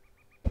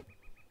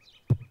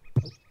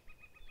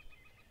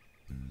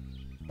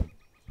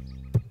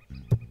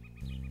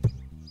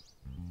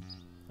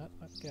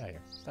 Get out of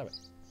here. Stop it.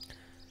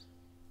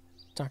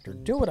 Dr.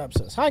 Do It Up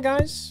says, Hi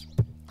guys.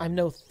 I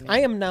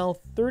am now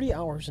 30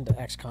 hours into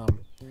XCOM,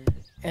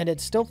 and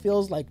it still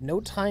feels like no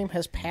time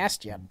has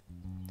passed yet.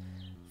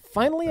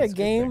 Finally, That's a a good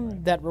thing, game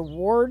right? that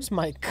rewards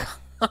my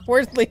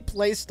cowardly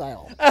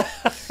playstyle.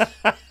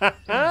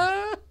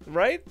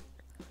 Right?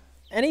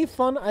 Any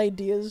fun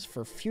ideas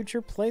for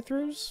future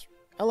playthroughs?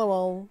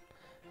 LOL.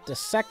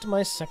 Dissect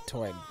my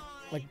sectoid.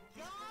 Like,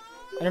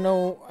 I don't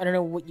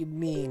know what you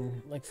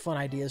mean. Like fun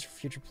ideas for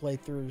future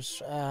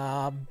playthroughs.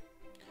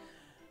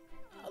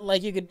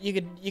 Like you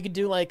could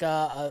do like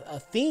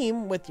a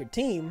theme with your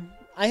team.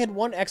 I had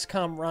one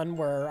XCOM run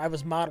where I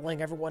was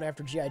modeling everyone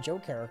after G.I. Joe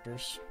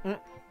characters. Neat.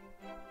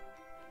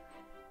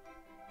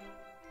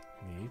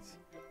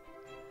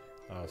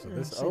 Oh, so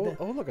this.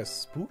 Oh, look, a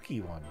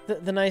spooky one.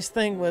 The nice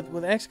thing with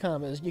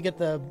XCOM is you get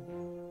the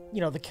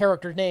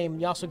character name.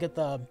 You also get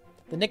the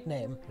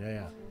nickname.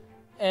 Yeah.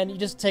 And you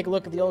just take a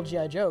look at the old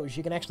G.I. Joes.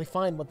 You can actually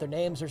find what their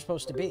names are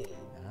supposed to be.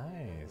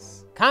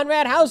 Nice.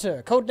 Conrad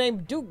Hauser,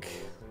 codename Duke.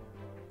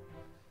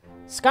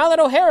 Scarlett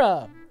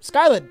O'Hara,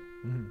 Scarlett.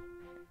 Mm-hmm.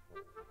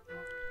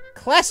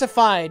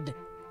 Classified,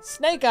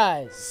 Snake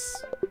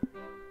Eyes.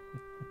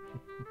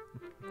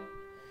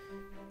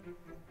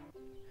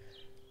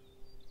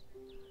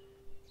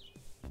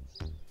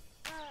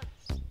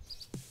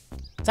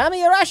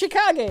 Tommy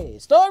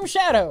Arashikage, Storm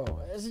Shadow.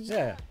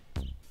 Yeah.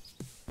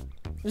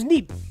 It was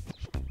neat.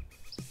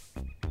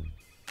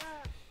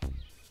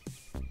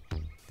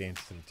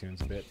 Dance to the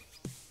tunes a bit.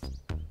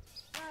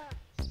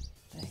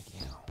 Thank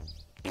you.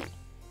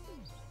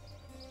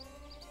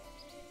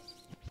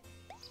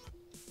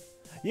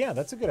 Yeah,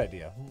 that's a good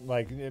idea.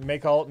 Like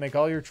make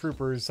all your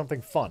troopers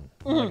something fun,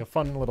 like a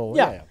fun little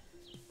Yeah.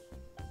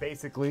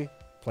 Basically,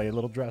 play a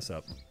little dress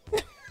up.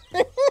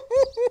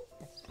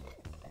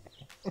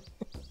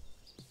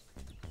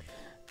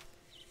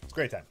 It's a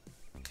great time.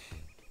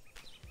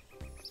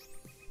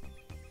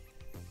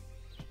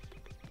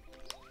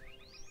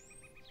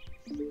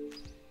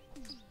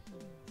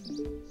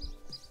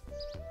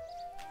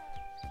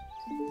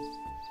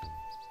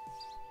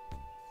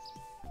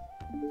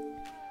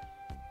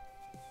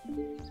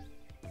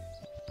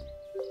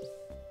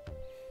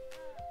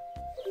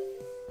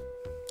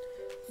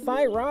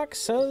 Thigh Rock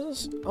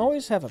says,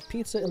 always have a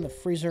pizza in the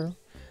freezer,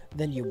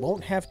 then you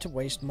won't have to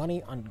waste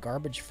money on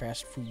garbage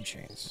fast food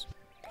chains.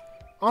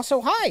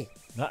 Also, hi!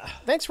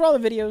 Thanks for all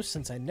the videos,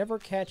 since I never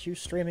catch you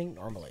streaming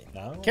normally.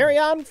 No. Carry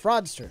on,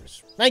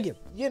 fraudsters. Thank you.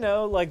 You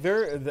know, like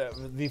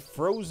the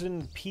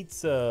frozen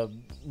pizza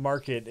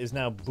market is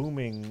now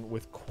booming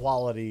with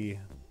quality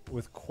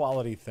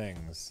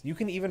things. You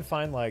can even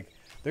find like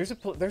there's a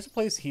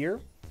place here.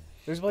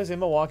 There's a place in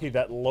Milwaukee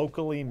that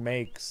locally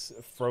makes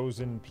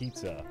frozen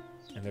pizza,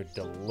 and they're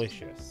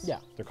delicious. Yeah.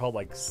 They're called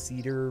like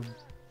Cedar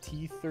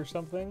Teeth or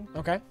something.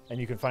 Okay. And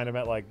you can find them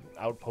at like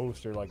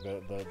Outpost or like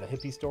the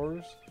hippie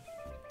stores.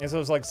 And so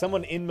it's like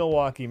someone in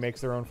Milwaukee makes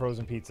their own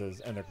frozen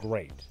pizzas, and they're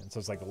great. And so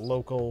it's like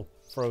local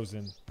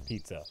frozen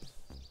pizza.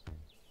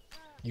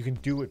 You can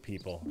do it,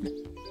 people.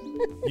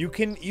 You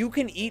can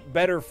eat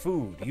better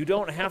food. You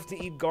don't have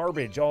to eat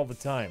garbage all the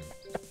time.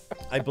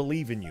 I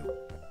believe in you.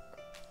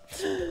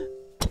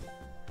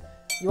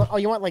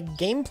 You want like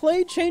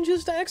gameplay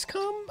changes to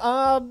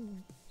XCOM?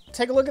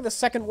 Take a look at the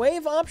second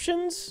wave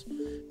options.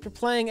 If you're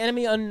playing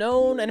Enemy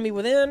Unknown, Enemy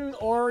Within,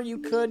 or you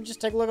could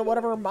just take a look at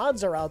whatever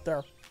mods are out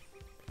there.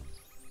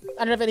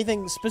 I don't have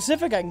anything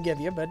specific I can give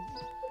you, but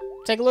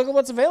take a look at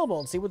what's available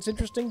and see what's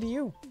interesting to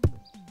you.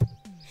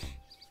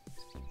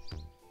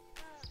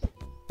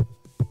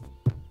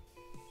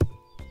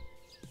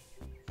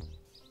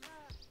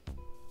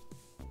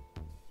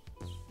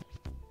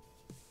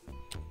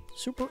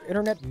 Super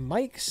Internet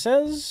Mike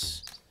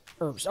says...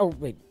 oh,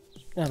 wait.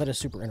 No, that is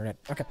Super Internet.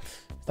 Okay.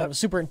 I thought it was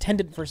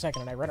Superintendent for a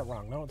second, and I read it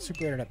wrong. No, it's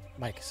Super Internet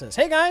Mike says,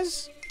 hey,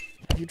 guys!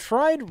 Have you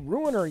tried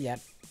Ruiner yet?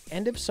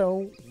 And if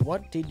so,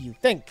 what did you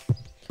think?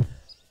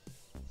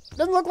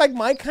 Doesn't look like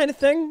my kind of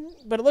thing,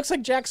 but it looks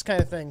like Jack's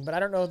kind of thing. But I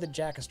don't know that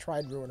Jack has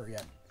tried Ruiner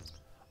yet.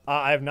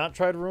 I have not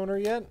tried Ruiner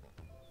yet.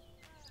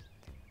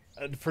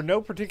 For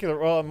no particular...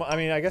 Well, I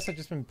mean, I guess I've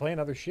just been playing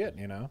other shit,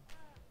 you know?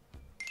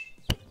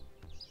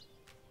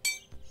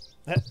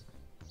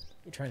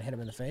 You trying to hit him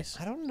in the face?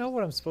 I don't know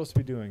what I'm supposed to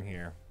be doing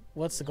here.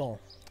 What's the goal?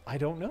 I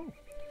don't know.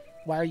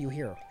 Why are you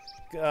here?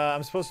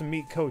 I'm supposed to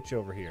meet Coach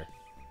over here.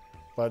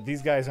 But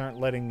these guys aren't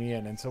letting me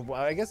in, and so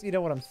I guess you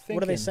know what I'm thinking.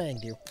 What are they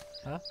saying to you?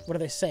 Huh? What are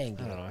they saying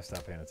to I you? don't know. I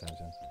stopped paying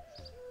attention.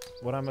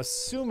 What I'm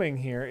assuming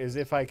here is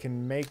if I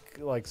can make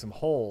like some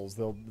holes,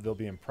 they'll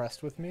be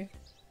impressed with me.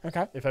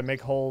 Okay. If I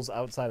make holes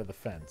outside of the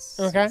fence.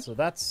 Okay. So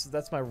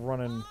that's my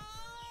running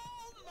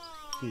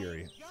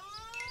theory.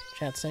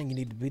 Chat's saying you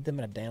need to beat them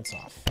in a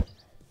dance-off.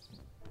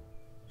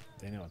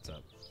 They know what's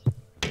up.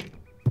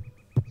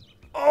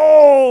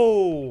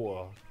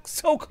 Oh!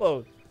 So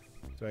close.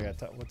 So I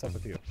got what's up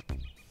with you?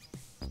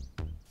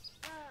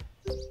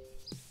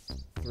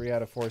 3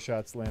 out of 4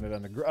 shots landed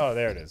on the oh,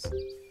 there it is.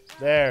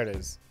 There it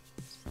is.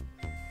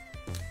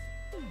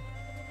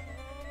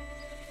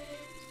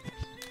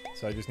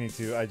 So I just need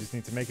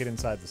to make it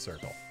inside the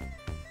circle.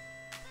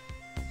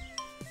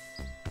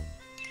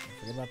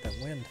 Forget about that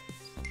wind.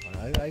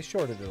 I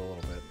shorted it a little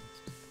bit.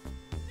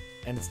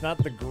 And it's not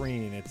the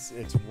green, it's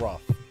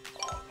rough.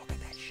 Oh, look at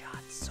that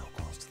shot. So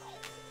close to the hole.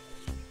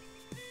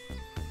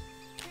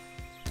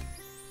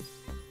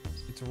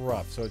 it's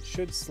rough, so it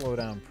should slow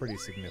down pretty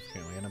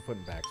significantly, and I'm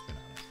putting backspin on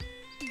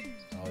it.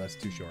 Oh, that's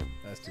too short.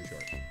 That's too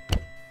short.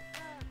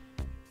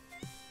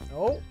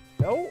 Oh,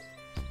 no.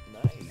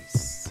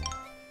 Nice.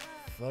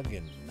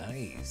 Fucking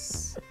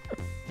nice.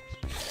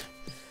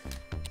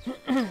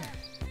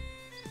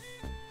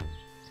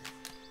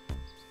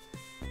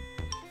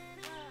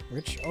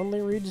 Rich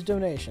only reads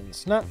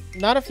donations. Not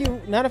if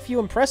you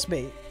impress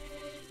me.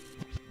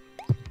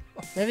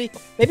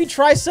 Maybe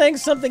try saying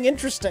something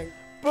interesting.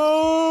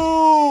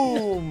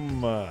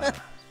 Boom!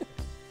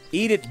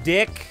 Eat it,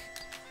 dick.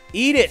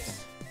 Eat it.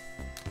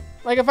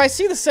 Like, if I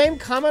see the same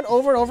comment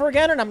over and over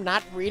again and I'm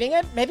not reading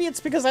it, maybe it's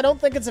because I don't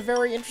think it's a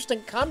very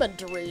interesting comment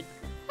to read.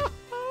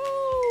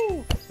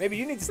 Maybe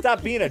you need to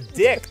stop being a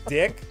dick,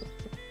 dick.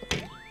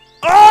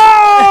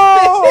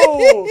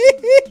 Oh!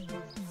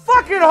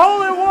 Fucking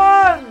hole in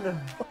one!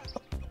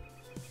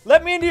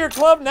 Let me into your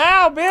club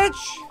now, bitch!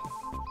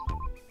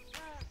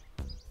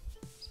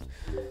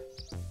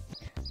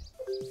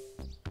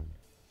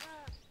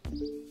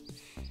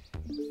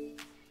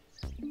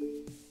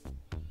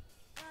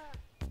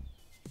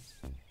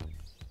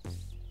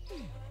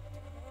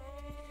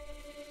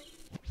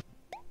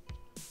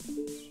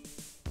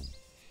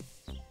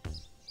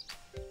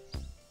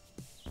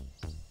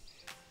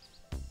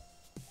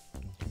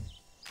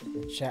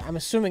 I'm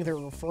assuming they're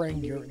referring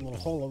to your little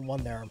hole in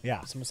one there.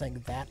 Yeah. Someone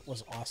saying that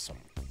was awesome.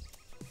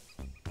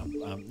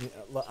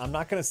 I'm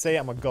not gonna say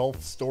I'm a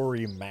golf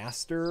story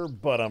master,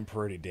 but I'm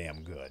pretty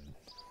damn good.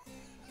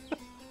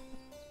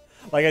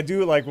 Like, I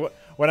do, like,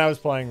 when I was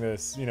playing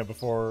this, you know,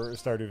 before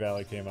Stardew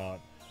Valley came out,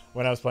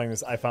 when I was playing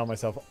this, I found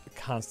myself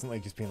constantly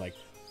just being like,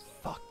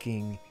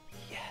 fucking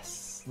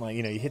yes. Like,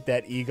 you know, you hit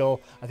that eagle.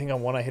 I think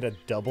on one I hit a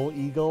double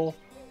eagle,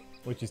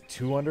 which is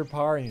 2 under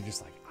par, and you're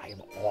just like, I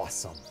am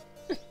awesome.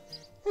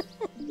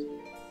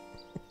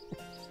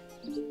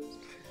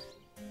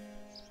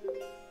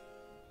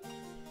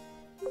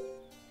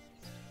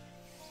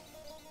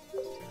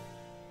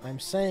 I'm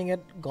saying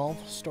it,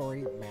 golf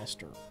story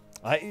master.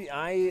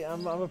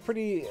 I'm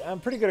pretty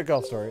good at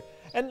golf story,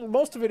 and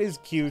most of it is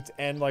cute.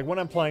 And like when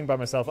I'm playing by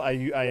myself, I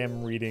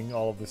am reading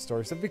all of this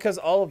story stuff because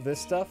all of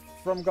this stuff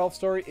from Golf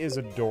Story is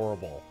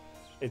adorable.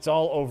 It's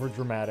all over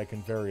dramatic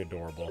and very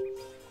adorable.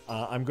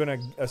 I'm gonna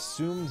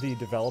assume the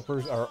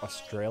developers are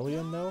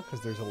Australian though,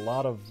 because there's a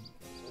lot of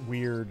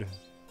weird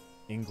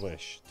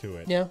English to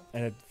it. Yeah,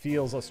 and it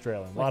feels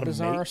Australian. Like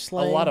bizarre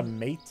slang. A lot of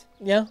mate.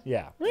 Yeah.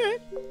 Yeah. All right.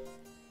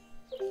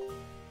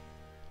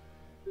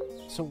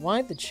 So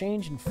why the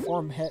change in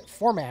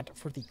format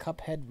for the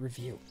Cuphead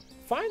review?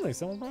 Finally,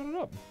 someone brought it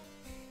up.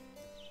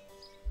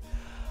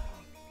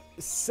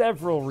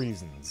 Several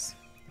reasons.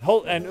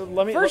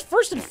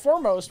 First and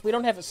foremost, we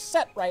don't have a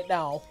set right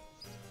now.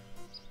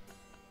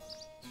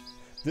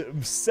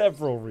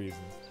 Several reasons.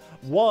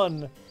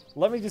 One,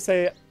 let me just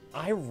say,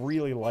 I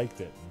really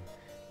liked it.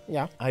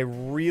 Yeah. I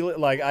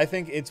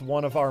think it's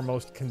one of our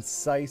most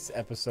concise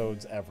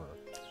episodes ever.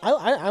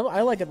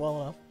 I like it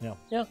well enough. Yeah.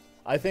 Yeah.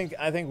 I think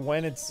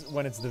when it's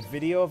the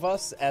video of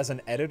us as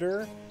an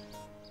editor,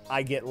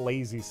 I get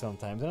lazy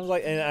sometimes, and I'm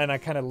like, and I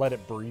kind of let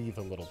it breathe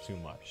a little too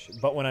much.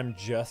 But when I'm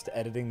just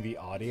editing the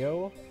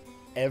audio,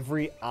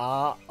 every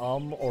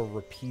or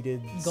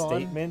repeated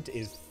statement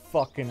is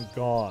fucking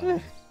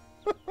gone.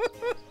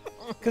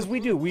 Because we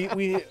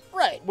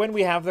right, when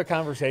we have the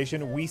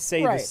conversation, we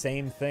say right. the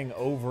same thing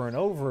over and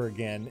over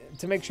again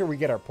to make sure we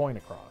get our point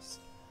across.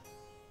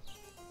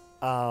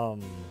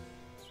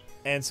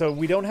 And so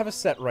we don't have a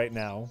set right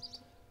now,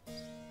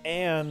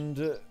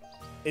 and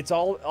it's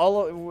all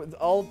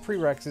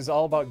prereqs is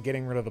all about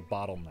getting rid of the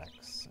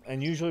bottlenecks.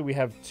 And usually we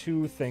have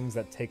 2 things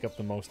that take up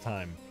the most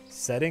time: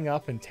 setting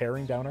up and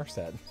tearing down our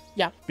set.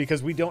 Yeah.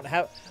 Because we don't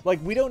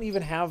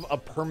even have a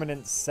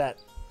permanent set,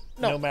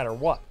 no matter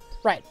what.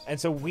 Right. And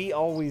so we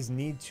always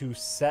need to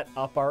set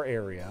up our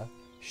area,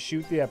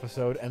 shoot the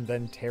episode, and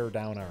then tear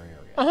down our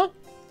area. Uh-huh.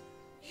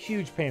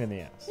 Huge pain in the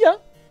ass. Yeah.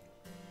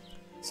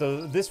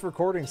 So this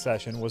recording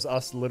session was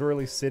us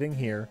literally sitting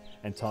here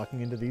and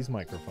talking into these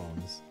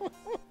microphones.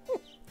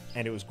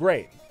 And it was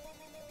great.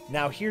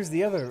 Now here's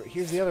the other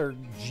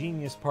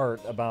genius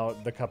part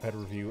about the Cuphead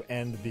review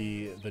and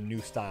the new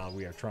style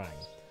we are trying.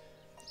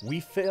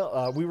 We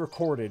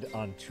recorded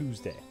on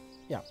Tuesday.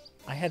 Yeah.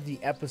 I had the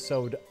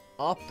episode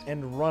up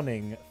and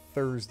running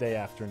Thursday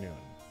afternoon.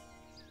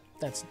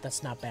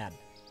 That's not bad.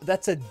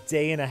 That's a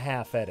day and a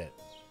half edit.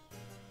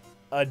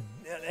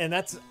 And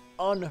that's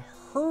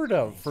unheard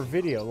of for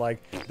video.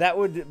 Like, that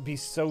would be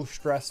so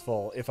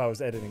stressful if I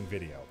was editing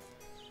video,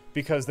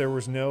 because there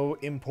was no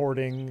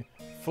importing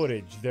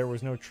footage, there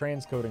was no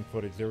transcoding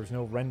footage, there was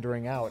no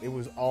rendering out. It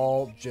was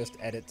all just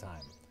edit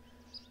time.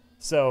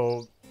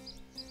 So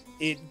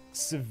it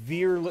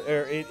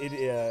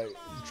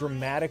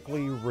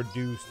dramatically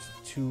reduced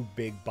 2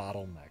 big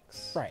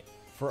bottlenecks, right,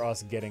 for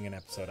us getting an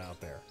episode out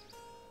there.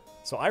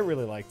 So I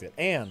really liked it.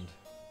 And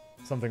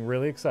something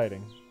really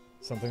exciting,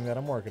 something that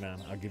I'm working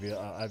on. I'll give you.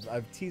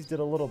 I've teased it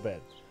a little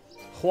bit.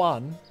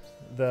 Juan,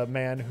 the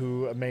man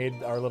who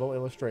made our little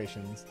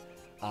illustrations,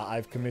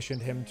 I've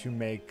commissioned him to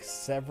make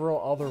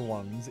several other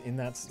ones in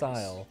that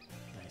style.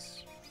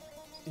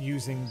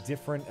 using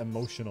different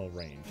emotional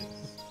ranges.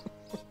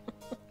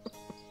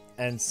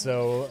 And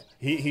so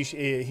he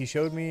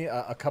showed me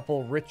a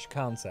couple rich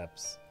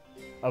concepts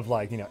of,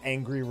 like, you know,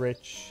 angry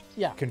rich,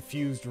 Yeah.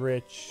 confused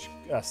rich,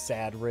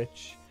 sad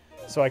rich.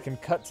 So I can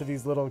cut to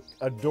these little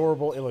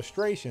adorable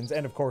illustrations,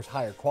 and of course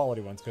higher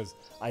quality ones, because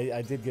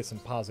I did get some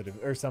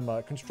positive or some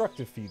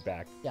constructive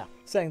feedback. Yeah.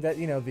 Saying that,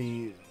 you know,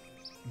 the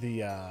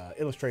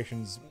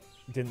illustrations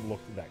didn't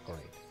look that great.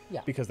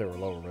 Yeah. Because they were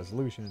lower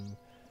resolution.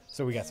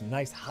 So we got some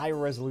nice high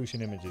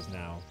resolution images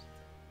now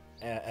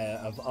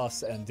of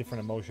us and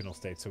different emotional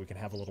states, so we can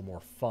have a little more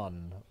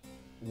fun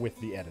with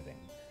the editing.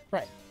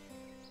 Right.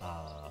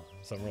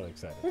 So I'm really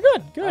excited.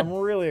 Good. Good. I'm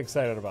really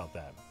excited about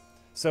that.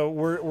 So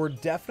we're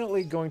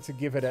definitely going to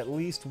give it at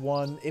least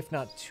one, if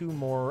not two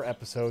more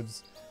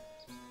episodes.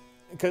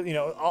 Because, you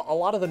know, a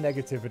lot of the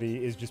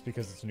negativity is just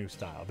because it's new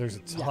style. There's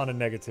a ton of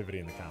negativity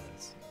in the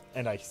comments.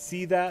 And I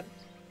see that.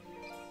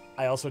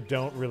 I also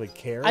don't really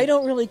care. I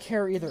don't really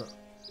care either.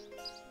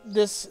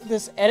 This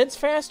edits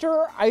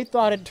faster. I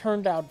thought it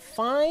turned out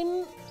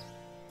fine.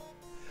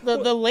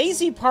 The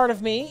lazy part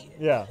of me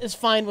is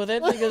fine with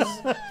it, because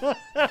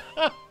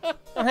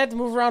I have to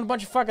move around a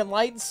bunch of fucking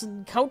lights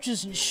and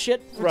couches and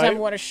shit every time I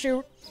want to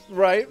shoot.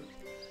 Right.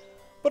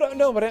 But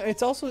no, but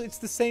it's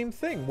the same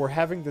thing. We're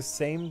having the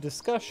same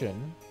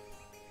discussion.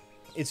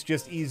 It's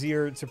just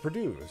easier to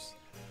produce.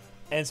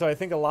 And so I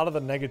think a lot of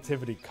the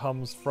negativity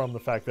comes from the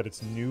fact that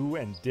it's new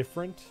and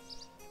different.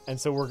 And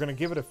so we're going to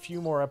give it a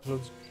few more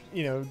episodes,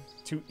 you know,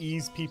 to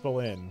ease people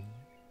in.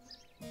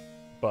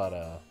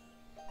 But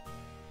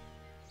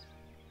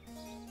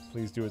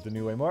please do it the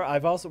new way more.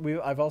 I've also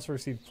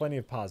received plenty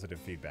of positive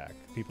feedback.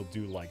 People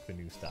do like the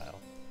new style.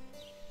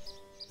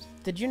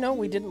 Did you know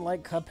we didn't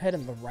like Cuphead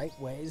in the right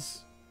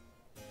ways?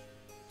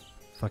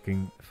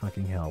 Fucking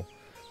hell.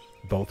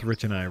 Both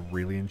Rich and I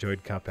really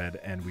enjoyed Cuphead,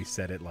 and we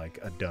said it like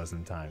a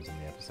dozen times in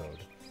the episode.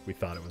 We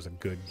thought it was a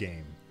good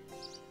game.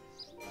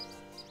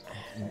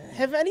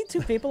 Have any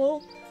two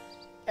people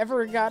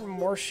ever gotten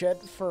more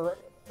shit for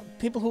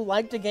people who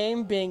liked a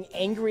game being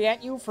angry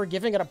at you for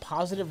giving it a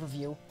positive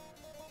review?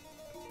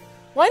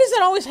 Why does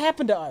that always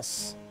happen to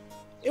us?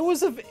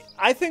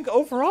 I think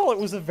overall it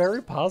was a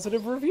very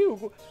positive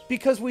review,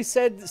 because we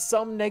said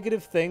some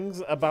negative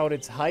things about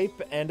its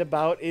hype and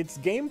about its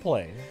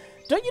gameplay.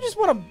 Don't you just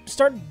want to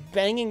start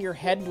banging your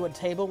head into a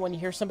table when you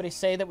hear somebody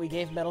say that we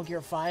gave Metal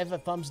Gear 5 a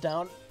thumbs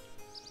down?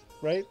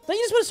 Right? Don't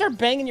you just want to start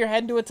banging your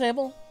head into a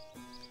table?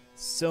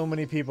 So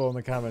many people in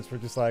the comments were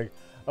just like,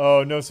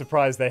 oh, no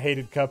surprise, they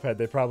hated Cuphead.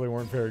 They probably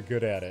weren't very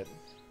good at it.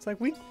 It's like,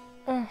 we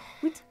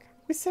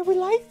said we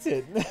liked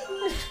it.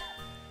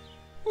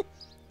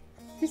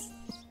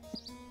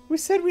 We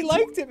said we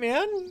liked it,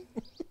 man.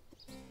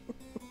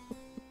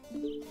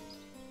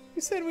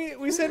 We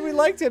said we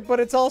liked it, but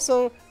it's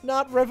also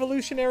not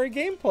revolutionary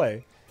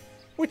gameplay,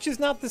 which is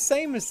not the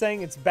same as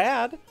saying it's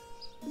bad.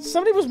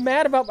 Somebody was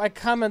mad about my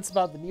comments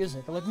about the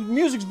music. Like, the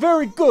music's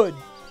very good.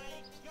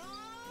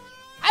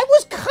 I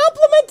was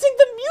complimenting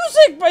the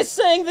music by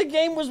saying the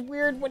game was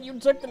weird when you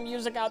took the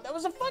music out. That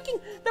was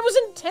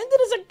intended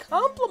as a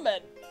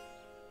compliment.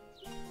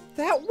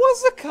 That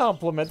was a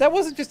compliment. That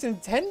wasn't just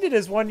intended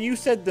as one. You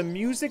said the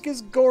music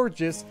is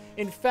gorgeous.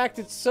 In fact,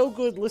 it's so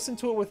good, listen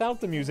to it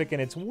without the music,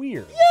 and it's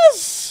weird.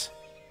 Yes!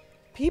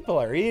 People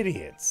are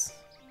idiots.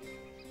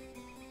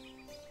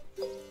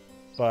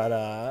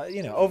 But,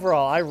 you know,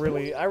 overall, I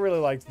really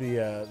liked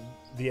the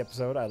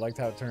episode. I liked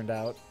how it turned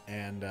out,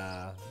 and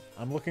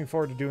I'm looking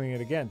forward to doing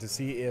it again to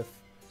see if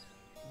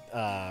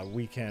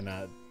we can...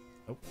 oh,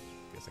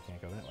 guess I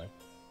can't go that way.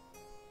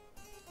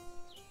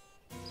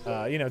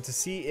 You know, to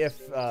see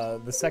if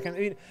the second... I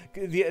mean,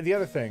 the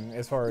other thing,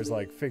 as far as,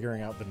 like,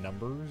 figuring out the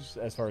numbers,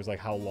 as far as, like,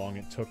 how long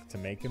it took to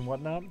make and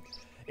whatnot,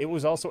 it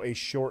was also a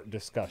short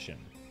discussion.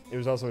 It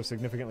was also a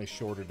significantly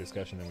shorter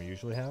discussion than we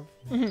usually have.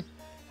 Mm-hmm.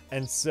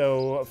 And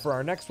so, for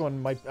our next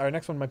one might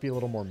be a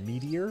little more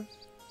meatier.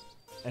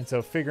 And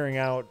so, figuring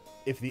out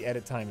if the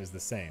edit time is the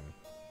same.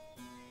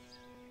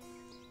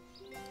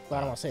 Well,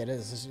 I don't want to say it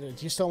is. Do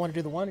you still want to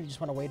do the one, or do you just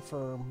want to wait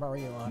for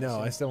Mario Odyssey? No,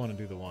 I still want to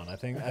do the one. I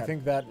think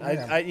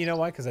that you know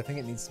why? Because I think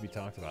it needs to be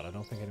talked about. I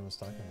don't think anyone's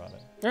talking about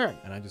it. All right.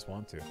 And I just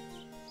want to. What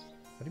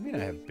do you mean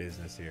I have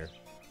business here?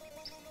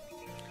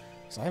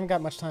 So I haven't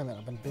got much time.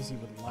 I've been busy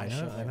with a lot of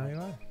shit. I know you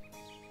are.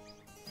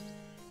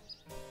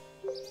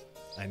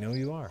 I know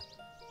you are.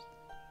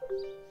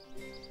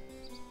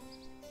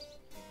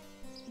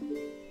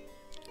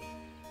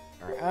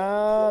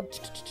 All right.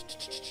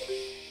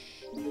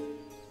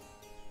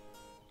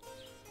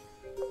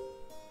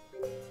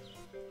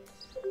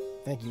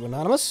 Thank you,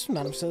 Anonymous.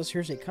 Anonymous says,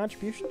 here's a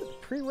contribution to the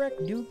Prereq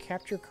New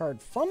Capture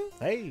Card Fund.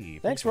 Hey.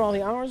 Thanks for all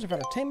the hours of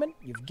entertainment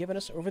you've given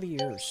us over the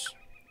years.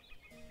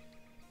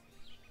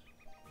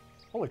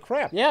 Holy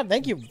crap. Yeah,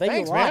 thank you.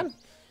 Thanks, you a lot. Man.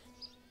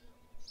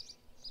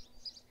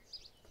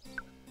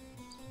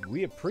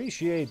 We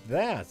appreciate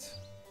that.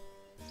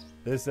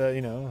 This,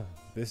 you know,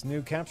 this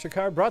new capture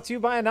card brought to you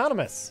by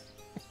Anonymous.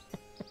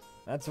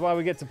 That's why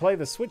we get to play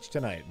the Switch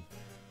tonight.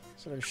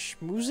 So they're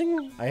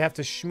schmoozing? I have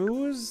to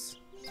schmooze.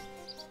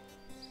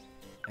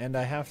 And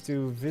I have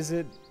to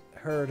visit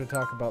her to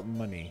talk about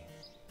money.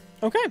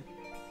 Okay.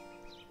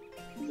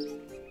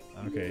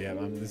 Okay, yeah,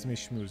 this is me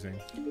schmoozing.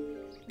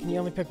 Can you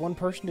only pick one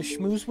person to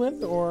schmooze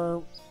with,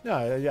 or? No,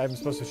 I'm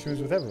supposed to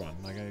schmooze with everyone.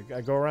 Like,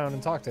 I go around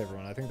and talk to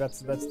everyone. I think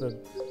that's the...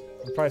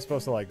 We're probably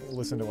supposed to, like,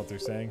 listen to what they're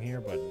saying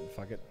here, but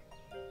fuck it.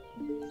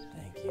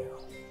 Thank you.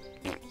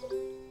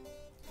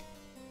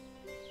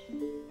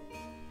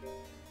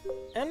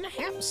 And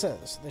Hap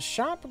says, the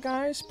shop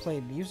guys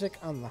play music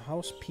on the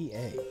house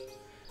PA.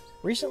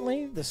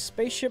 Recently, the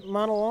spaceship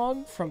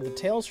monologue from the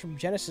Tales from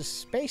Genesis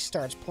Space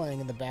starts playing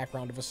in the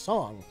background of a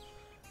song.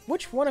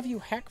 Which one of you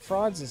hack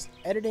frauds is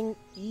editing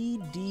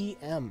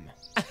EDM?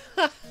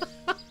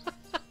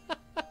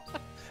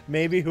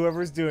 Maybe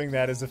whoever's doing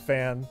that is a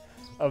fan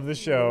of the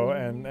show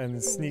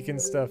and sneaking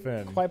stuff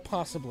in. Quite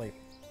possibly.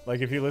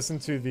 Like if you listen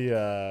to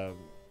the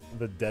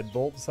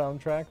Deadbolt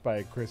soundtrack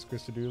by Chris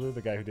Christodoulou,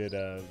 the guy who did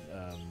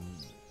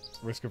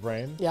Risk of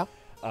Rain. Yeah.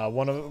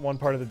 One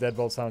part of the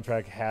Deadbolt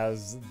soundtrack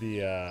has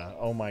the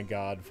Oh My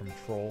God from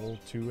Troll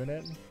 2 in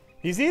it.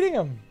 He's eating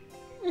him.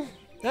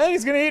 And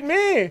he's gonna eat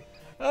me.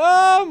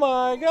 Oh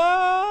my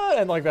God!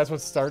 And like that's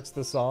what starts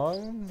the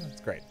song.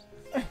 It's great.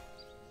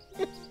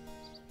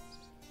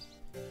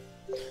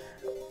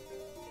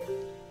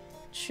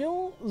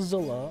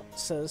 Chillzilla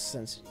says,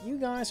 since you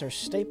guys are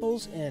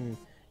staples in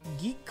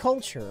geek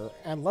culture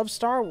and love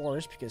Star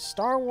Wars because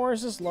Star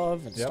Wars is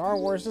love and Star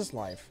Wars is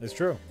life. It's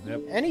true.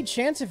 Yep. Any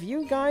chance of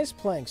you guys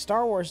playing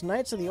Star Wars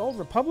Knights of the Old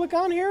Republic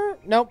on here?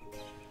 Nope.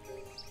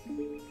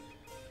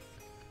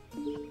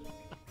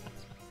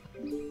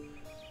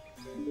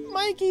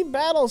 Mikey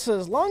Battle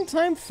says,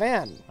 longtime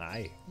fan.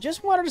 Hi.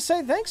 Just wanted to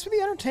say thanks for the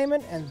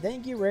entertainment and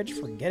thank you, Rich,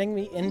 for getting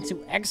me into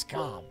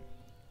XCOM.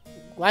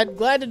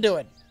 Glad to do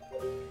it.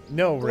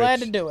 No, Rich. Glad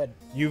to do it.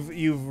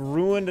 You've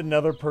ruined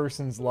another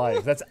person's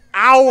life. That's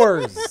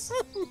hours.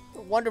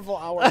 Wonderful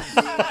hours.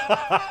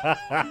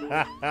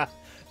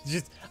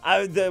 Just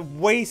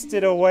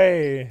wasted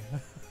away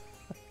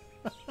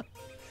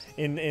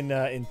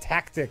in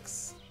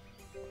tactics.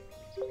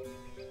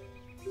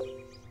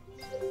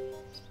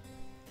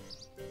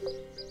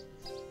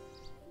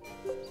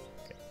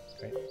 Okay,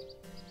 great.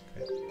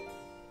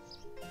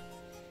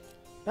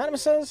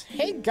 Anonymous says,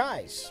 hey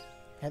guys,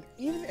 have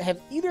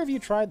either of you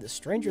tried the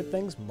Stranger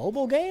Things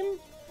mobile game?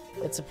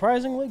 It's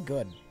surprisingly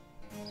good.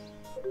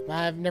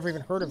 I've never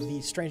even heard of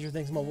the Stranger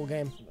Things mobile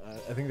game.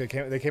 I think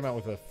they came out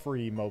with a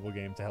free mobile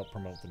game to help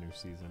promote the new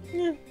season.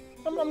 Yeah,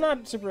 I'm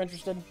not super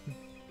interested.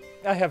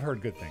 I have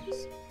heard good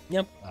things.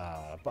 Yep.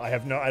 But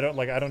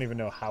I don't even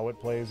know how it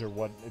plays or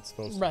what it's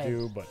supposed to Right.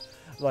 do. But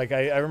like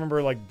I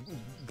remember like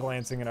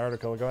glancing an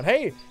article and going,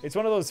 "Hey, it's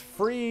one of those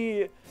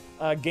free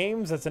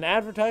games that's an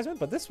advertisement,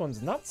 but this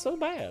one's not so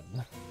bad."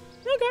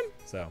 Okay.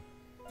 So.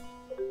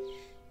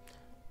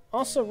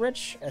 Also,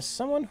 Rich, as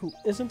someone who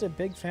isn't a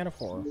big fan of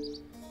horror,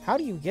 how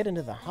do you get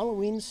into the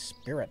Halloween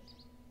spirit?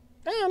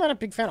 I'm not a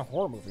big fan of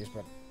horror movies,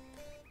 but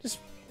just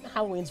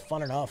Halloween's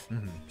fun enough.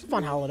 Mm-hmm. It's a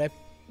fun holiday.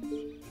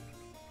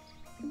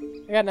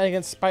 I got nothing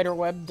against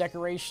spiderweb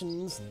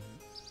decorations, and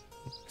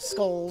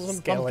skulls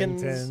and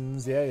pumpkins.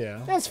 Skeletons,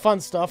 yeah. That's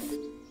fun stuff.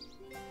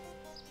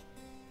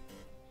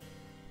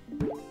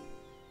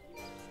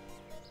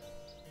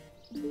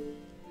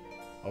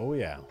 Oh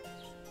yeah.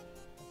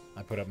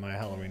 I put up my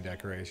Halloween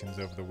decorations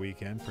over the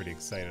weekend. Pretty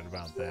excited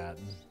about that.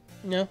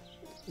 Yeah.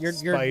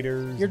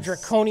 Spiders. Your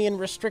draconian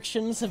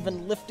restrictions have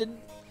been lifted.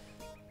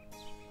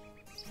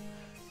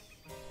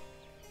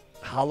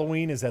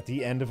 Halloween is at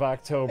the end of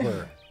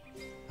October.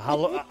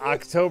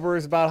 October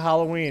is about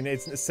Halloween.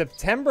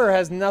 September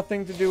has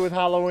nothing to do with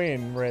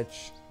Halloween,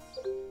 Rich.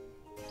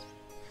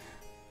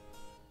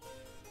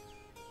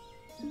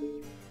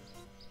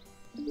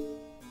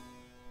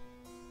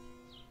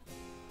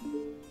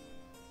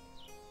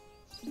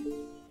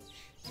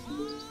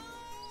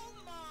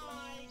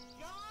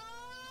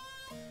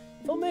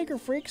 Filmmaker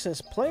Freak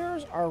says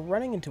players are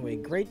running into a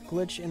great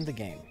glitch in the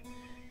game.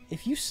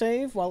 If you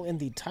save while in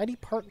the Tidy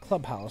Park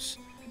clubhouse,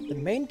 the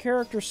main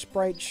character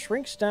sprite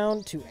shrinks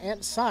down to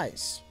ant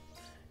size.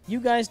 You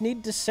guys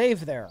need to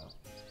save there.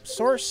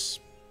 Source: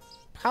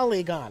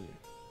 Polygon.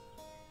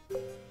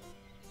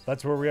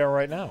 That's where we are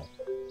right now.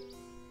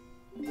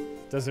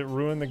 Does it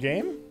ruin the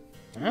game?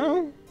 I don't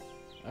know.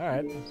 All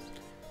right.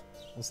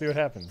 We'll see what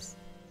happens.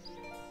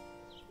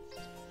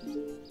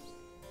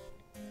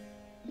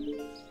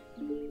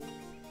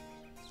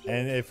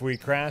 And if we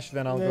crash,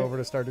 then I'll go over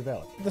to Stardew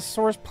Valley. The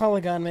source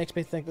Polygon makes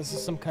me think this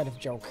is some kind of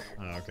joke.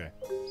 Oh, okay.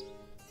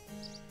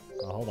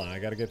 Well, hold on. I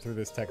got to get through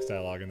this text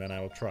dialogue, and then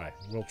I will try.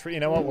 You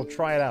know what? We'll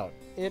try it out.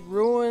 It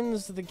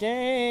ruins the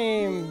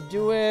game.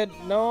 Do it.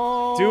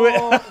 No. Do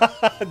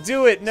it.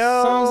 Do it.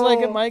 No. Sounds like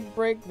it might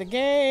break the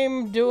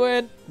game. Do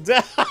it.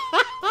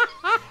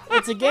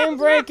 It's a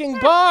game-breaking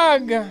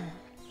bug.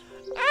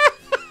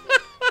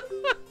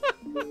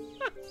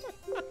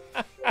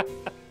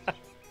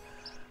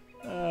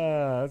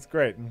 That's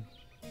great.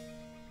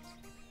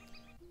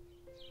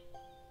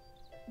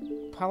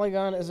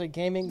 Polygon is a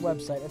gaming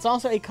website. It's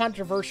also a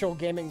controversial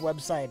gaming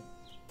website.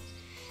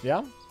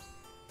 Yeah?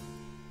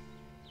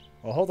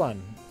 Well, hold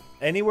on.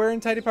 Anywhere in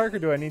Tidy Park, or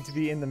do I need to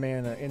be in the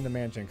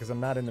mansion? Because I'm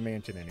not in the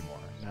mansion anymore.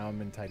 Now I'm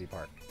in Tidy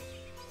Park.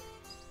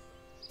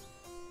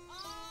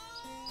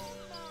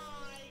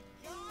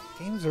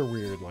 Games are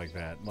weird like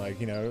that.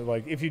 Like, you know,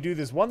 like if you do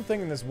this one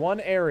thing in this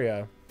one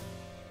area,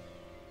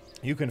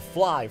 you can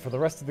fly for the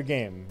rest of the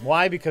game.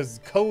 Why? Because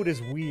code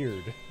is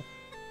weird.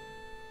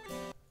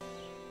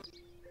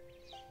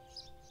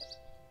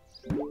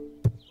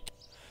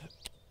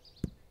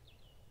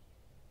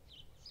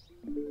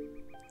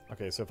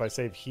 Okay, so if I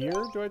save here,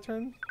 do I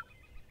turn?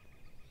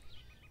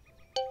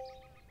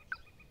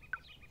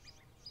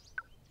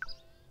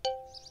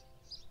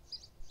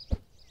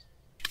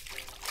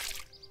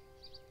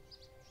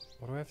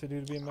 What do I have to do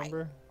to be a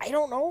member? I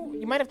don't know.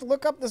 You might have to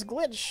look up this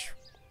glitch.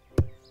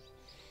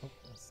 Oh,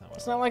 that's not what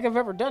It's not like I've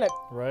ever done it.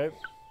 Right?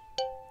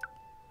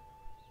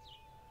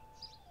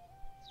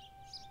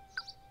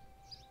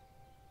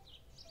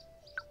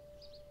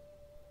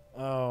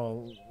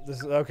 Oh, this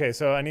is okay.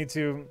 So I need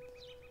to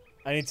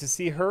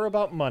see her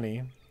about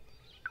money.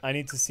 I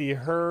need to see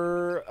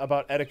her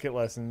about etiquette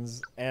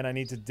lessons, and I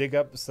need to dig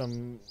up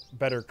some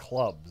better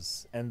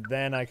clubs, and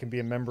then I can be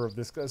a member of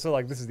this. So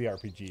like this is the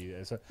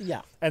RPG. So,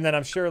 Yeah. and then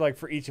I'm sure like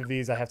for each of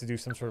these, I have to do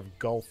some sort of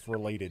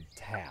golf-related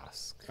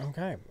task.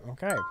 Okay.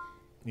 Okay.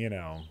 You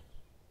know.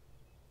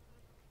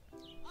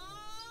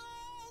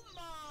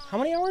 How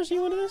many hours are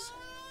you into this?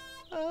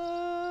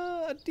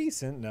 A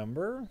decent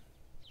number.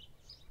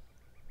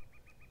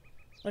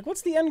 Like,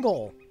 what's the end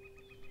goal?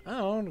 I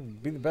don't know,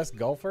 be the best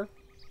golfer.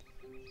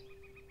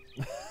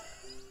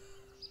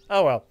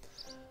 Oh well.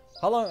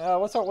 How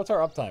long? What's our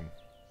uptime?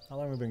 How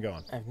long have we been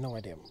going? I have no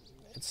idea.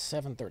 It's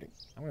 7:30.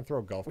 I'm gonna throw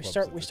a golf. We clubs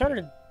start. at We this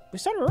started. guy. We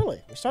started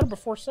early. We started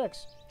before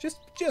 6.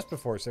 Just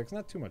before 6,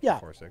 not too much Yeah.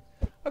 before 6.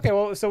 Okay,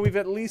 well, so we've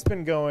at least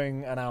been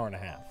going an hour and a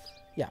half.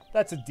 Yeah.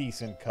 That's a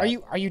decent cut.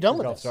 Are you done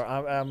with Golf this?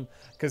 Star.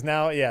 Because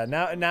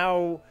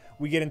now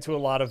we get into a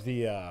lot of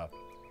the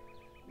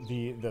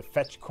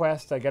fetch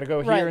quest. I got to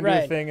go here and do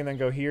a thing, and then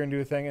go here and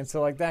do a thing, and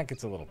so like that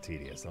gets a little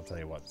tedious. I'll tell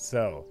you what.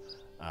 So,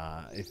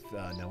 if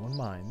no one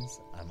minds,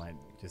 I might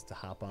just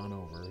hop on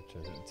over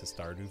to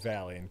Stardew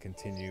Valley and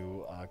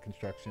continue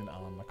construction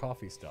on the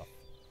coffee stuff.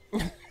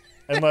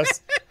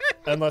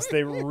 Unless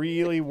they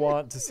really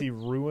want to see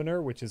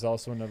Ruiner, which is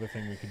also another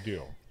thing we could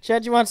do.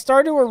 Chad, you want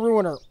Stardew or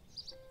Ruiner?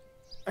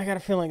 I got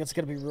a feeling it's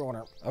gonna be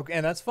Ruiner. Okay,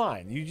 and that's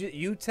fine.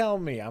 You tell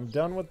me. I'm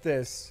done with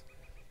this.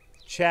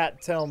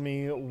 Chat, tell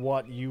me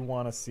what you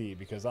want to see,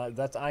 because I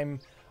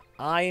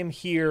am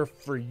here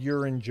for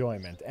your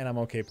enjoyment, and I'm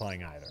okay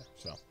playing either.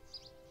 So, All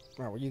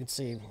right, well, you can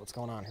see what's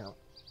going on here.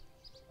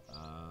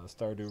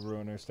 Stardew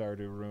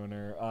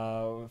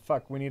Ruiner.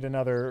 Fuck, we need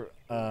another.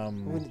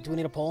 Do we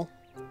need a poll?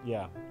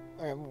 Yeah.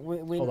 All right,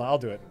 we Hold on, I'll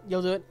do it.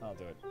 You'll do it. I'll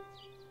do it.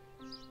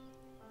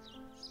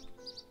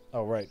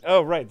 Oh right.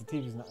 Oh right. The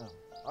TV's not.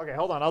 Oh. Okay,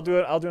 hold on. I'll do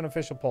it. I'll do an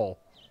official poll.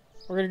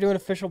 We're gonna do an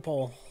official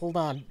poll. Hold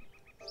on.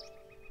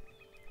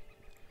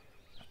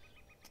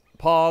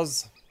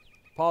 Pause.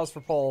 Pause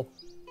for poll.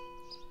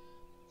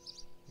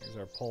 Here's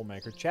our poll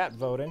maker. Chat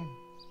voting.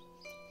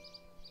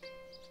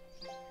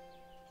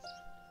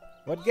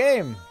 What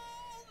game?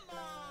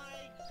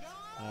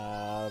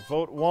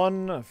 Vote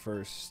 1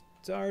 for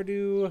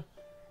Stardew.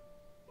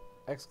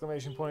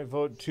 Exclamation point.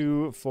 Vote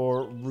 2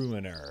 for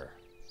Ruiner.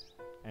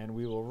 And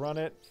we will run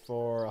it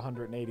for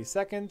 180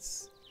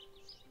 seconds.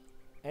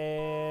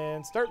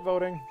 And start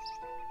voting.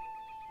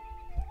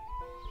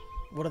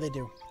 What do they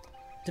do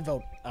to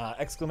vote?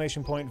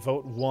 Exclamation point.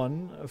 Vote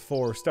 1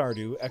 for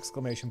Stardew.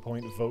 Exclamation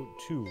point. Vote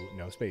 2.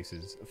 No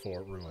spaces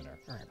for Ruiner.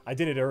 All right. I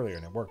did it earlier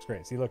and it works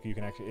great. See, look, you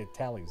can actually, it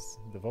tallies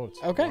the votes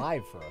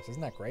live for us.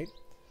 Isn't that great?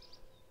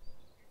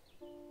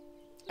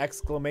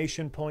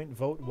 Exclamation point.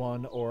 Vote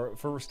 1 or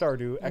for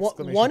Stardew.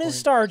 Exclamation one point.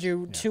 is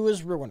Stardew, 2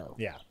 is Ruiner.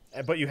 Yeah,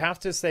 but you have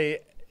to say,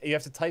 you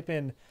have to type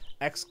in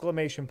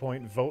exclamation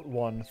point. Vote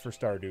 1 for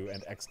Stardew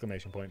and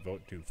exclamation point.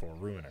 Vote 2 for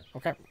Ruiner.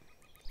 Okay.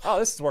 Oh,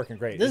 this is working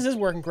great. This is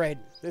working great.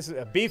 This is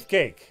a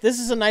beefcake. This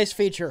is a nice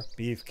feature.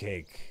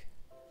 Beefcake.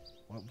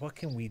 What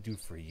can we do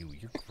for you?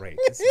 You're great.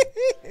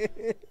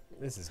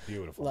 This is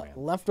beautiful, man.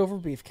 Leftover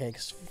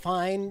beefcakes.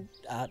 Fine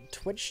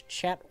Twitch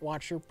chat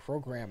watcher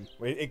program.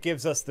 It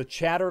gives us the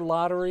chatter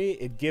lottery,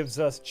 it gives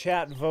us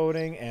chat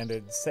voting, and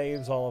it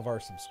saves all of our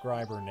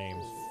subscriber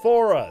names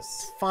for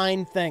us.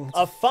 Fine thing. It's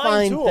a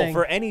fine tool thing.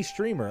 for any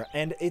streamer,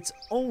 and it's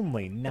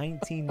only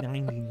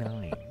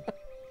 $19.99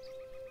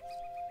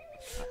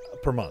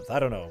 per month. I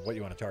don't know what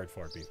you want to charge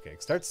for it,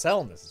 Beefcake. Start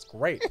selling this. It's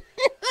great.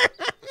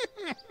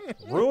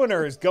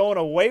 Ruiner is going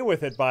away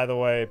with it, by the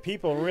way.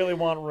 People really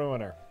want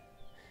Ruiner.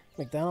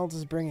 McDonald's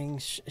is bringing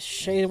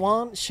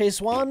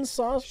Szechuan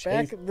sauce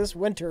back this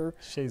winter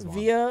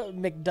via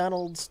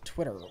McDonald's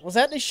Twitter. Was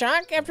that a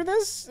shock after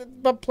this?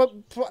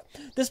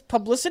 This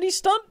publicity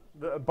stunt?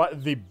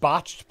 The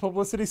botched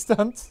publicity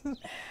stunt?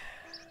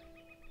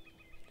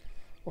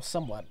 Well,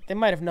 somewhat. They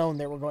might have known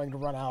they were going to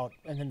run out,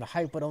 and then the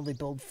hype would only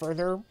build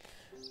further.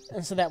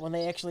 And so that when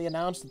they actually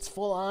announced it's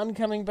full on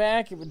coming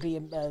back, it would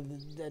be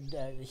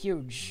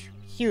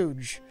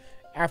huge.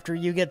 After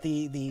you get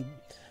the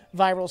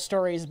viral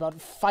stories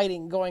about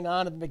fighting going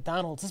on at the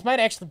McDonald's. This might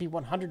actually be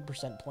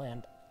 100%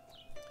 planned.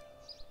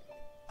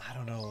 I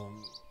don't know.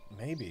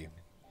 Maybe.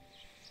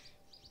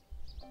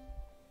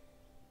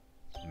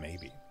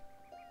 Maybe.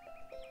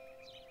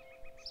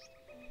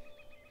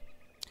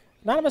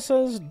 Anonymous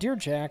says, Dear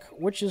Jack,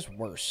 which is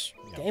worse?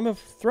 Yep. Game of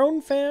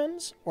Thrones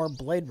fans or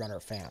Blade Runner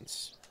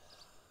fans?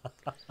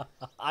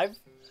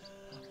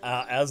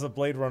 As a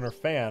Blade Runner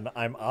fan,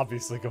 I'm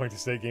obviously going to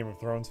say Game of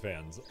Thrones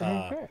fans.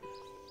 Okay.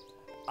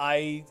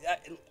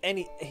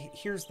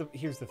 Here's the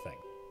thing.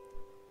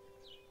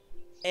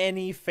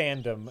 Any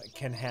fandom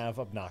can have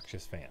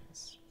obnoxious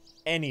fans.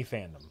 Any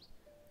fandom.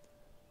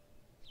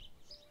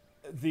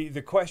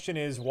 The question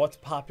is what's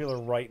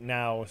popular right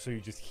now, so you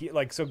just hear,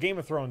 like, so Game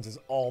of Thrones is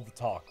all the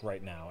talk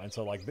right now, and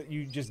so like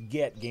you just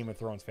get Game of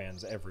Thrones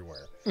fans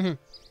everywhere. Mm-hmm.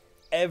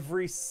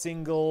 Every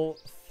single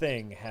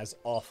thing has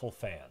awful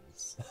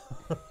fans.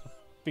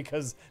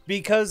 because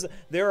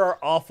there are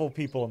awful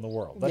people in the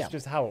world. That's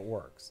just how it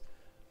works.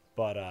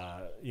 But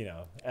you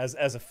know, as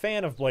a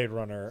fan of Blade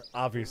Runner,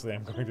 obviously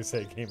I'm going to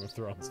say Game of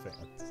Thrones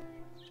fans.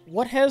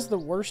 What has the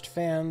worst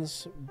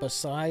fans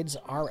besides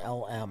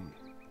RLM?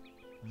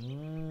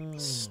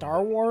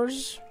 Star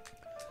Wars?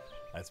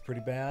 That's pretty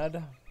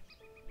bad.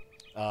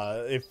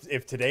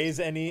 If today's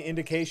any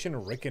indication,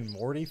 Rick and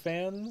Morty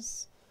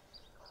fans,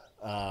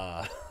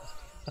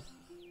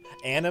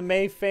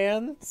 anime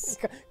fans,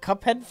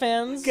 Cuphead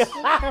fans? You're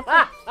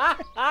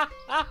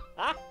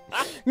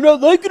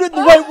not liking it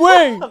the right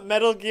way!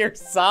 Metal Gear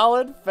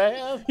Solid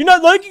fans. You're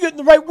not liking it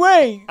the right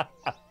way!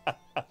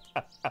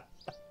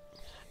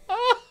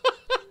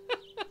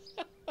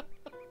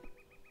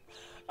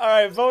 All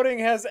right, voting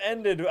has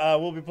ended.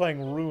 We'll be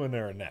playing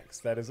Ruiner next.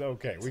 That is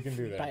okay. We can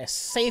do that. By a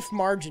safe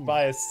margin.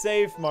 By a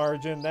safe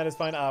margin. That is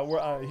fine. I'm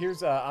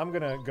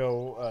going to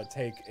go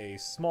take a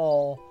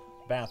small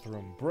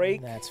bathroom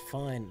break. That's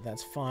fine.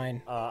 That's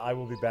fine. I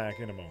will be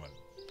back in a moment.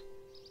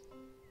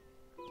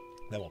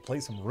 Then we'll play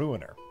some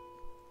Ruiner.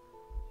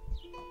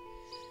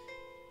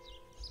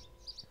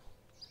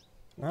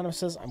 Nano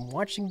says, I'm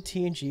watching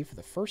TNG for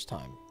the first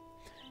time,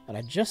 and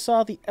I just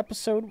saw the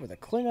episode where the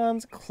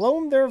Klingons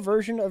cloned their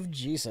version of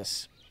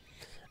Jesus.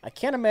 I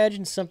can't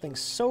imagine something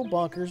so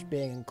bonkers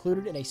being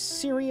included in a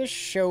serious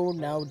show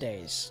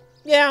nowadays.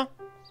 Yeah.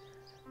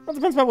 Well, it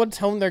depends on what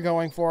tone they're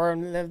going for.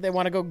 And if they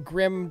want to go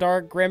grim,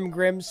 dark,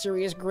 grim,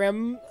 serious,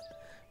 grim,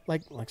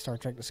 like Star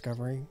Trek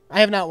Discovery.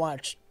 I have not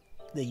watched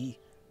the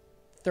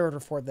third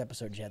or fourth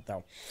episode yet,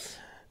 though.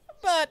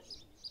 But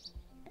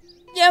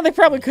yeah, they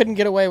probably couldn't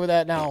get away with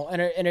that now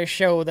in a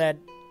show that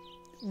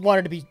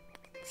wanted to be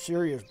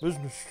serious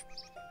business.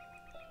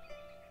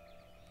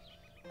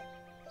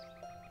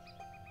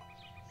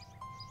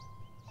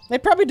 They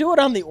probably do it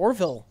on the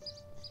Orville.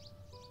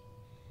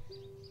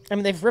 I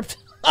mean, they've ripped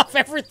off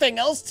everything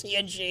else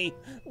TNG.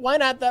 Why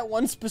not that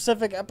one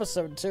specific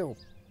episode, too?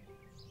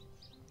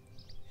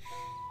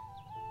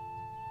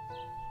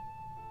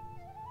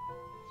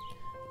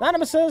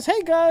 Anonymous says,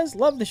 hey guys,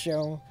 love the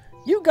show.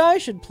 You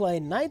guys should play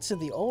Knights of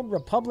the Old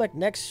Republic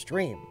next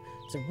stream.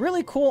 It's a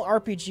really cool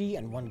RPG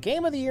and won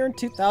Game of the Year in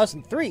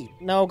 2003.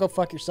 No, go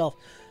fuck yourself.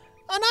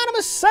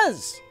 Anonymous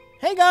says,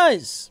 hey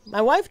guys,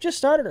 my wife just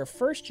started her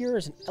first year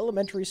as an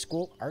elementary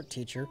school art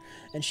teacher,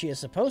 and she is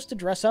supposed to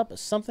dress up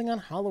as something on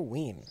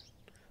Halloween.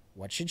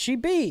 What should she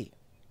be?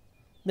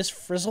 Miss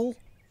Frizzle?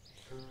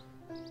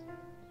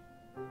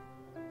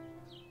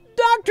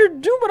 Dr.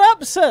 Doom It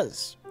Up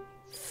says,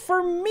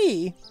 for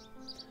me,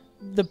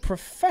 the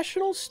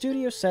professional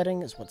studio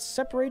setting is what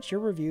separates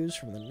your reviews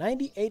from the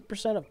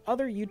 98% of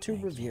other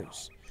YouTube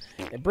reviews.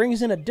 It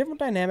brings in a different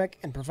dynamic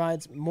and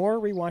provides more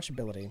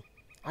rewatchability.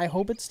 I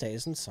hope it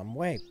stays in some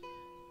way.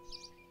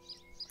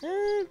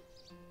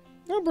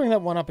 I'll bring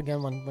that one up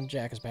again when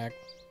Jack is back.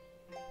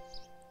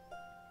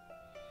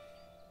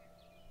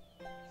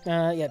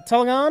 Yeah,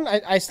 Telegon,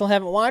 I still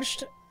haven't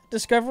watched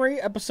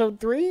Discovery Episode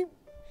 3.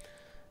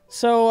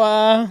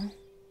 So,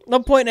 no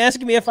point in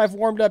asking me if I've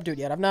warmed up to it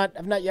yet. I've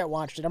not yet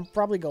watched it. I'm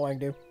probably going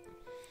to.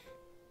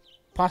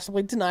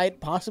 Possibly tonight,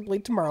 possibly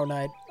tomorrow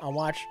night. I'll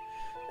watch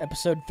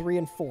Episode 3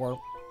 and 4.